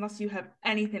 unless you have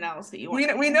anything else that you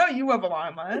want. We know you have a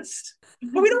long list,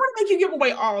 but we don't want to make you give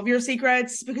away all of your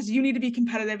secrets because you need to be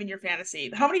competitive in your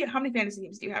fantasy. How many fantasy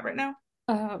teams do you have right now?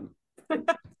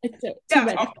 It's too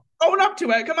many. Own up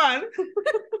to it. Come on.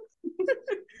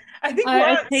 I think we're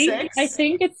at 6. I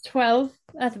think it's 12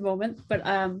 at the moment, but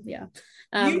yeah.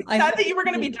 You said that you were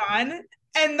going to be done,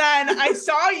 and then I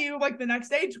saw you like the next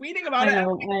day tweeting about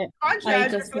it. I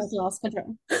just lost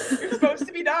control. You're supposed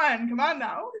to be done. Come on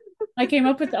now. I came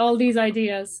up with all these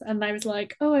ideas, and I was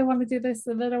like, "Oh, I want to do this,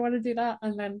 and then I want to do that,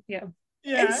 and then yeah."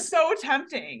 It's so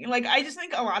tempting. Like I just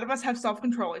think a lot of us have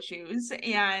self-control issues,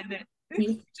 and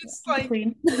just like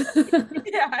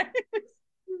yeah.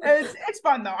 It's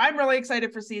fun though. I'm really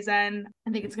excited for season.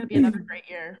 I think it's gonna be another great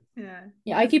year.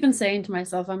 Yeah. I keep on saying to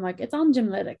myself, I'm like, it's on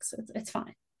Gymlytics. It's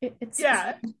fine. It's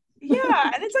yeah,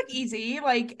 and it's like easy.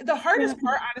 Like the hardest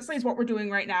part, honestly, is what we're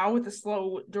doing right now with the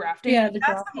slow drafting. Yeah,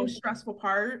 that's the most stressful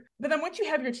part. But then once you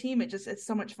have your team, it's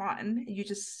so much fun. You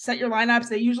just set your lineups.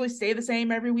 They usually stay the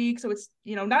same every week, so it's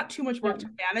not too much work to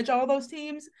manage all those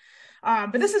teams.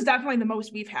 But this is definitely the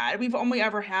most we've had. We've only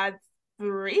ever had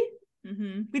 3.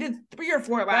 Mm-hmm. We did 3 or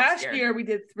 4 last year. We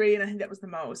did 3, and I think that was the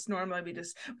most. Normally we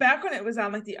just, back when it was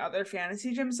on like the other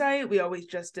fantasy gym site, we always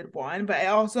just did 1. But I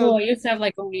also I used to have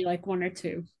like only like 1 or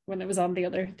 2 when it was on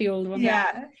the old one.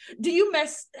 Yeah. Do you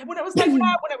miss when it was like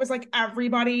that? When it was like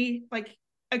everybody like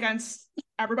against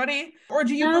everybody, or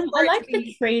do you? I like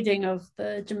the trading of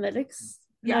the Gymlytics.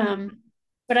 Yeah.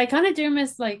 But I kind of do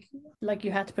miss like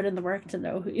you had to put in the work to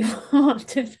know who you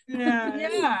wanted.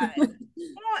 Yeah.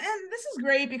 Well, and this is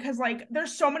great because like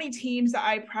there's so many teams that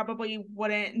I probably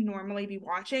wouldn't normally be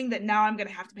watching that now I'm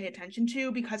gonna have to pay attention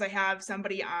to because I have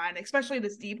somebody on, especially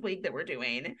this deep league that we're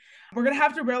doing. We're gonna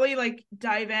have to really like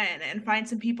dive in and find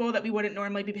some people that we wouldn't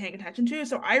normally be paying attention to.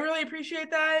 So I really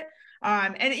appreciate that.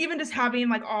 And even just having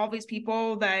like all these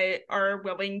people that are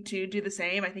willing to do the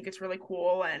same, I think it's really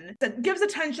cool. And that gives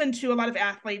attention to a lot of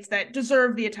athletes that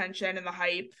deserve the attention and the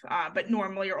hype, but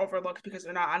normally are overlooked because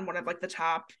they're not on one of like the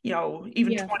top,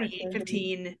 even 20,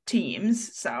 15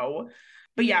 teams. So,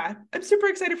 but yeah, I'm super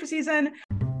excited for season.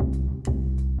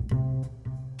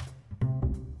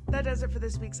 That does it for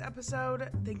this week's episode.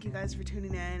 Thank you guys for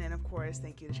tuning in, and of course,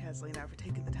 thank you to Cheslina for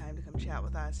taking the time to come chat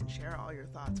with us and share all your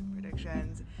thoughts and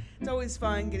predictions. It's always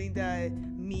fun getting to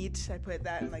meet. I put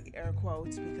that in like air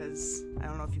quotes because I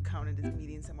don't know if you counted as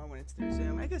meeting someone when it's through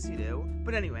Zoom. I guess you do.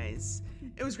 But anyways,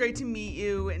 it was great to meet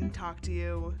you and talk to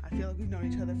you. I feel like we've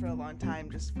known each other for a long time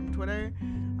just from Twitter.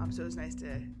 So it was nice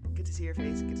to get to see your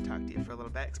face and get to talk to you for a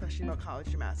little bit, especially about college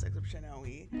gymnastics, which I know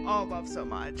we all love so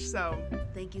much. So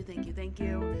thank you.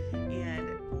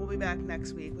 And we'll be back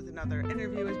next week with another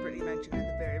interview, as Brittany mentioned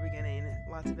at the very beginning.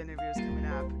 Lots of interviews coming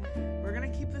up. We're going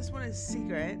to keep this one a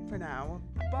secret for now,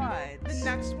 but the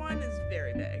next one is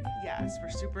very big. Yes, we're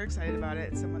super excited about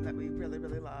it. It's someone that we really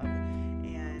love.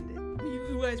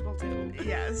 You guys will too.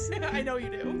 Yes. I know you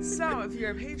do. So if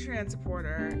you're a Patreon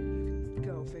supporter, you can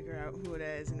go figure out who it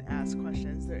is and ask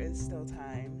questions. There is still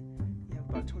time. You have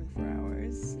about 24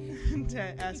 hours to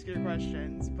ask your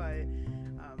questions, but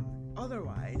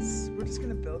otherwise, we're just going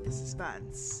to build the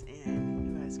suspense, and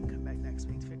you guys can come back next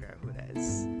week to figure out who it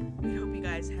is. We hope you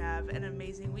guys have an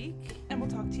amazing week, and we'll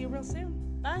talk to you real soon.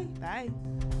 Bye.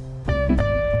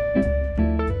 Bye.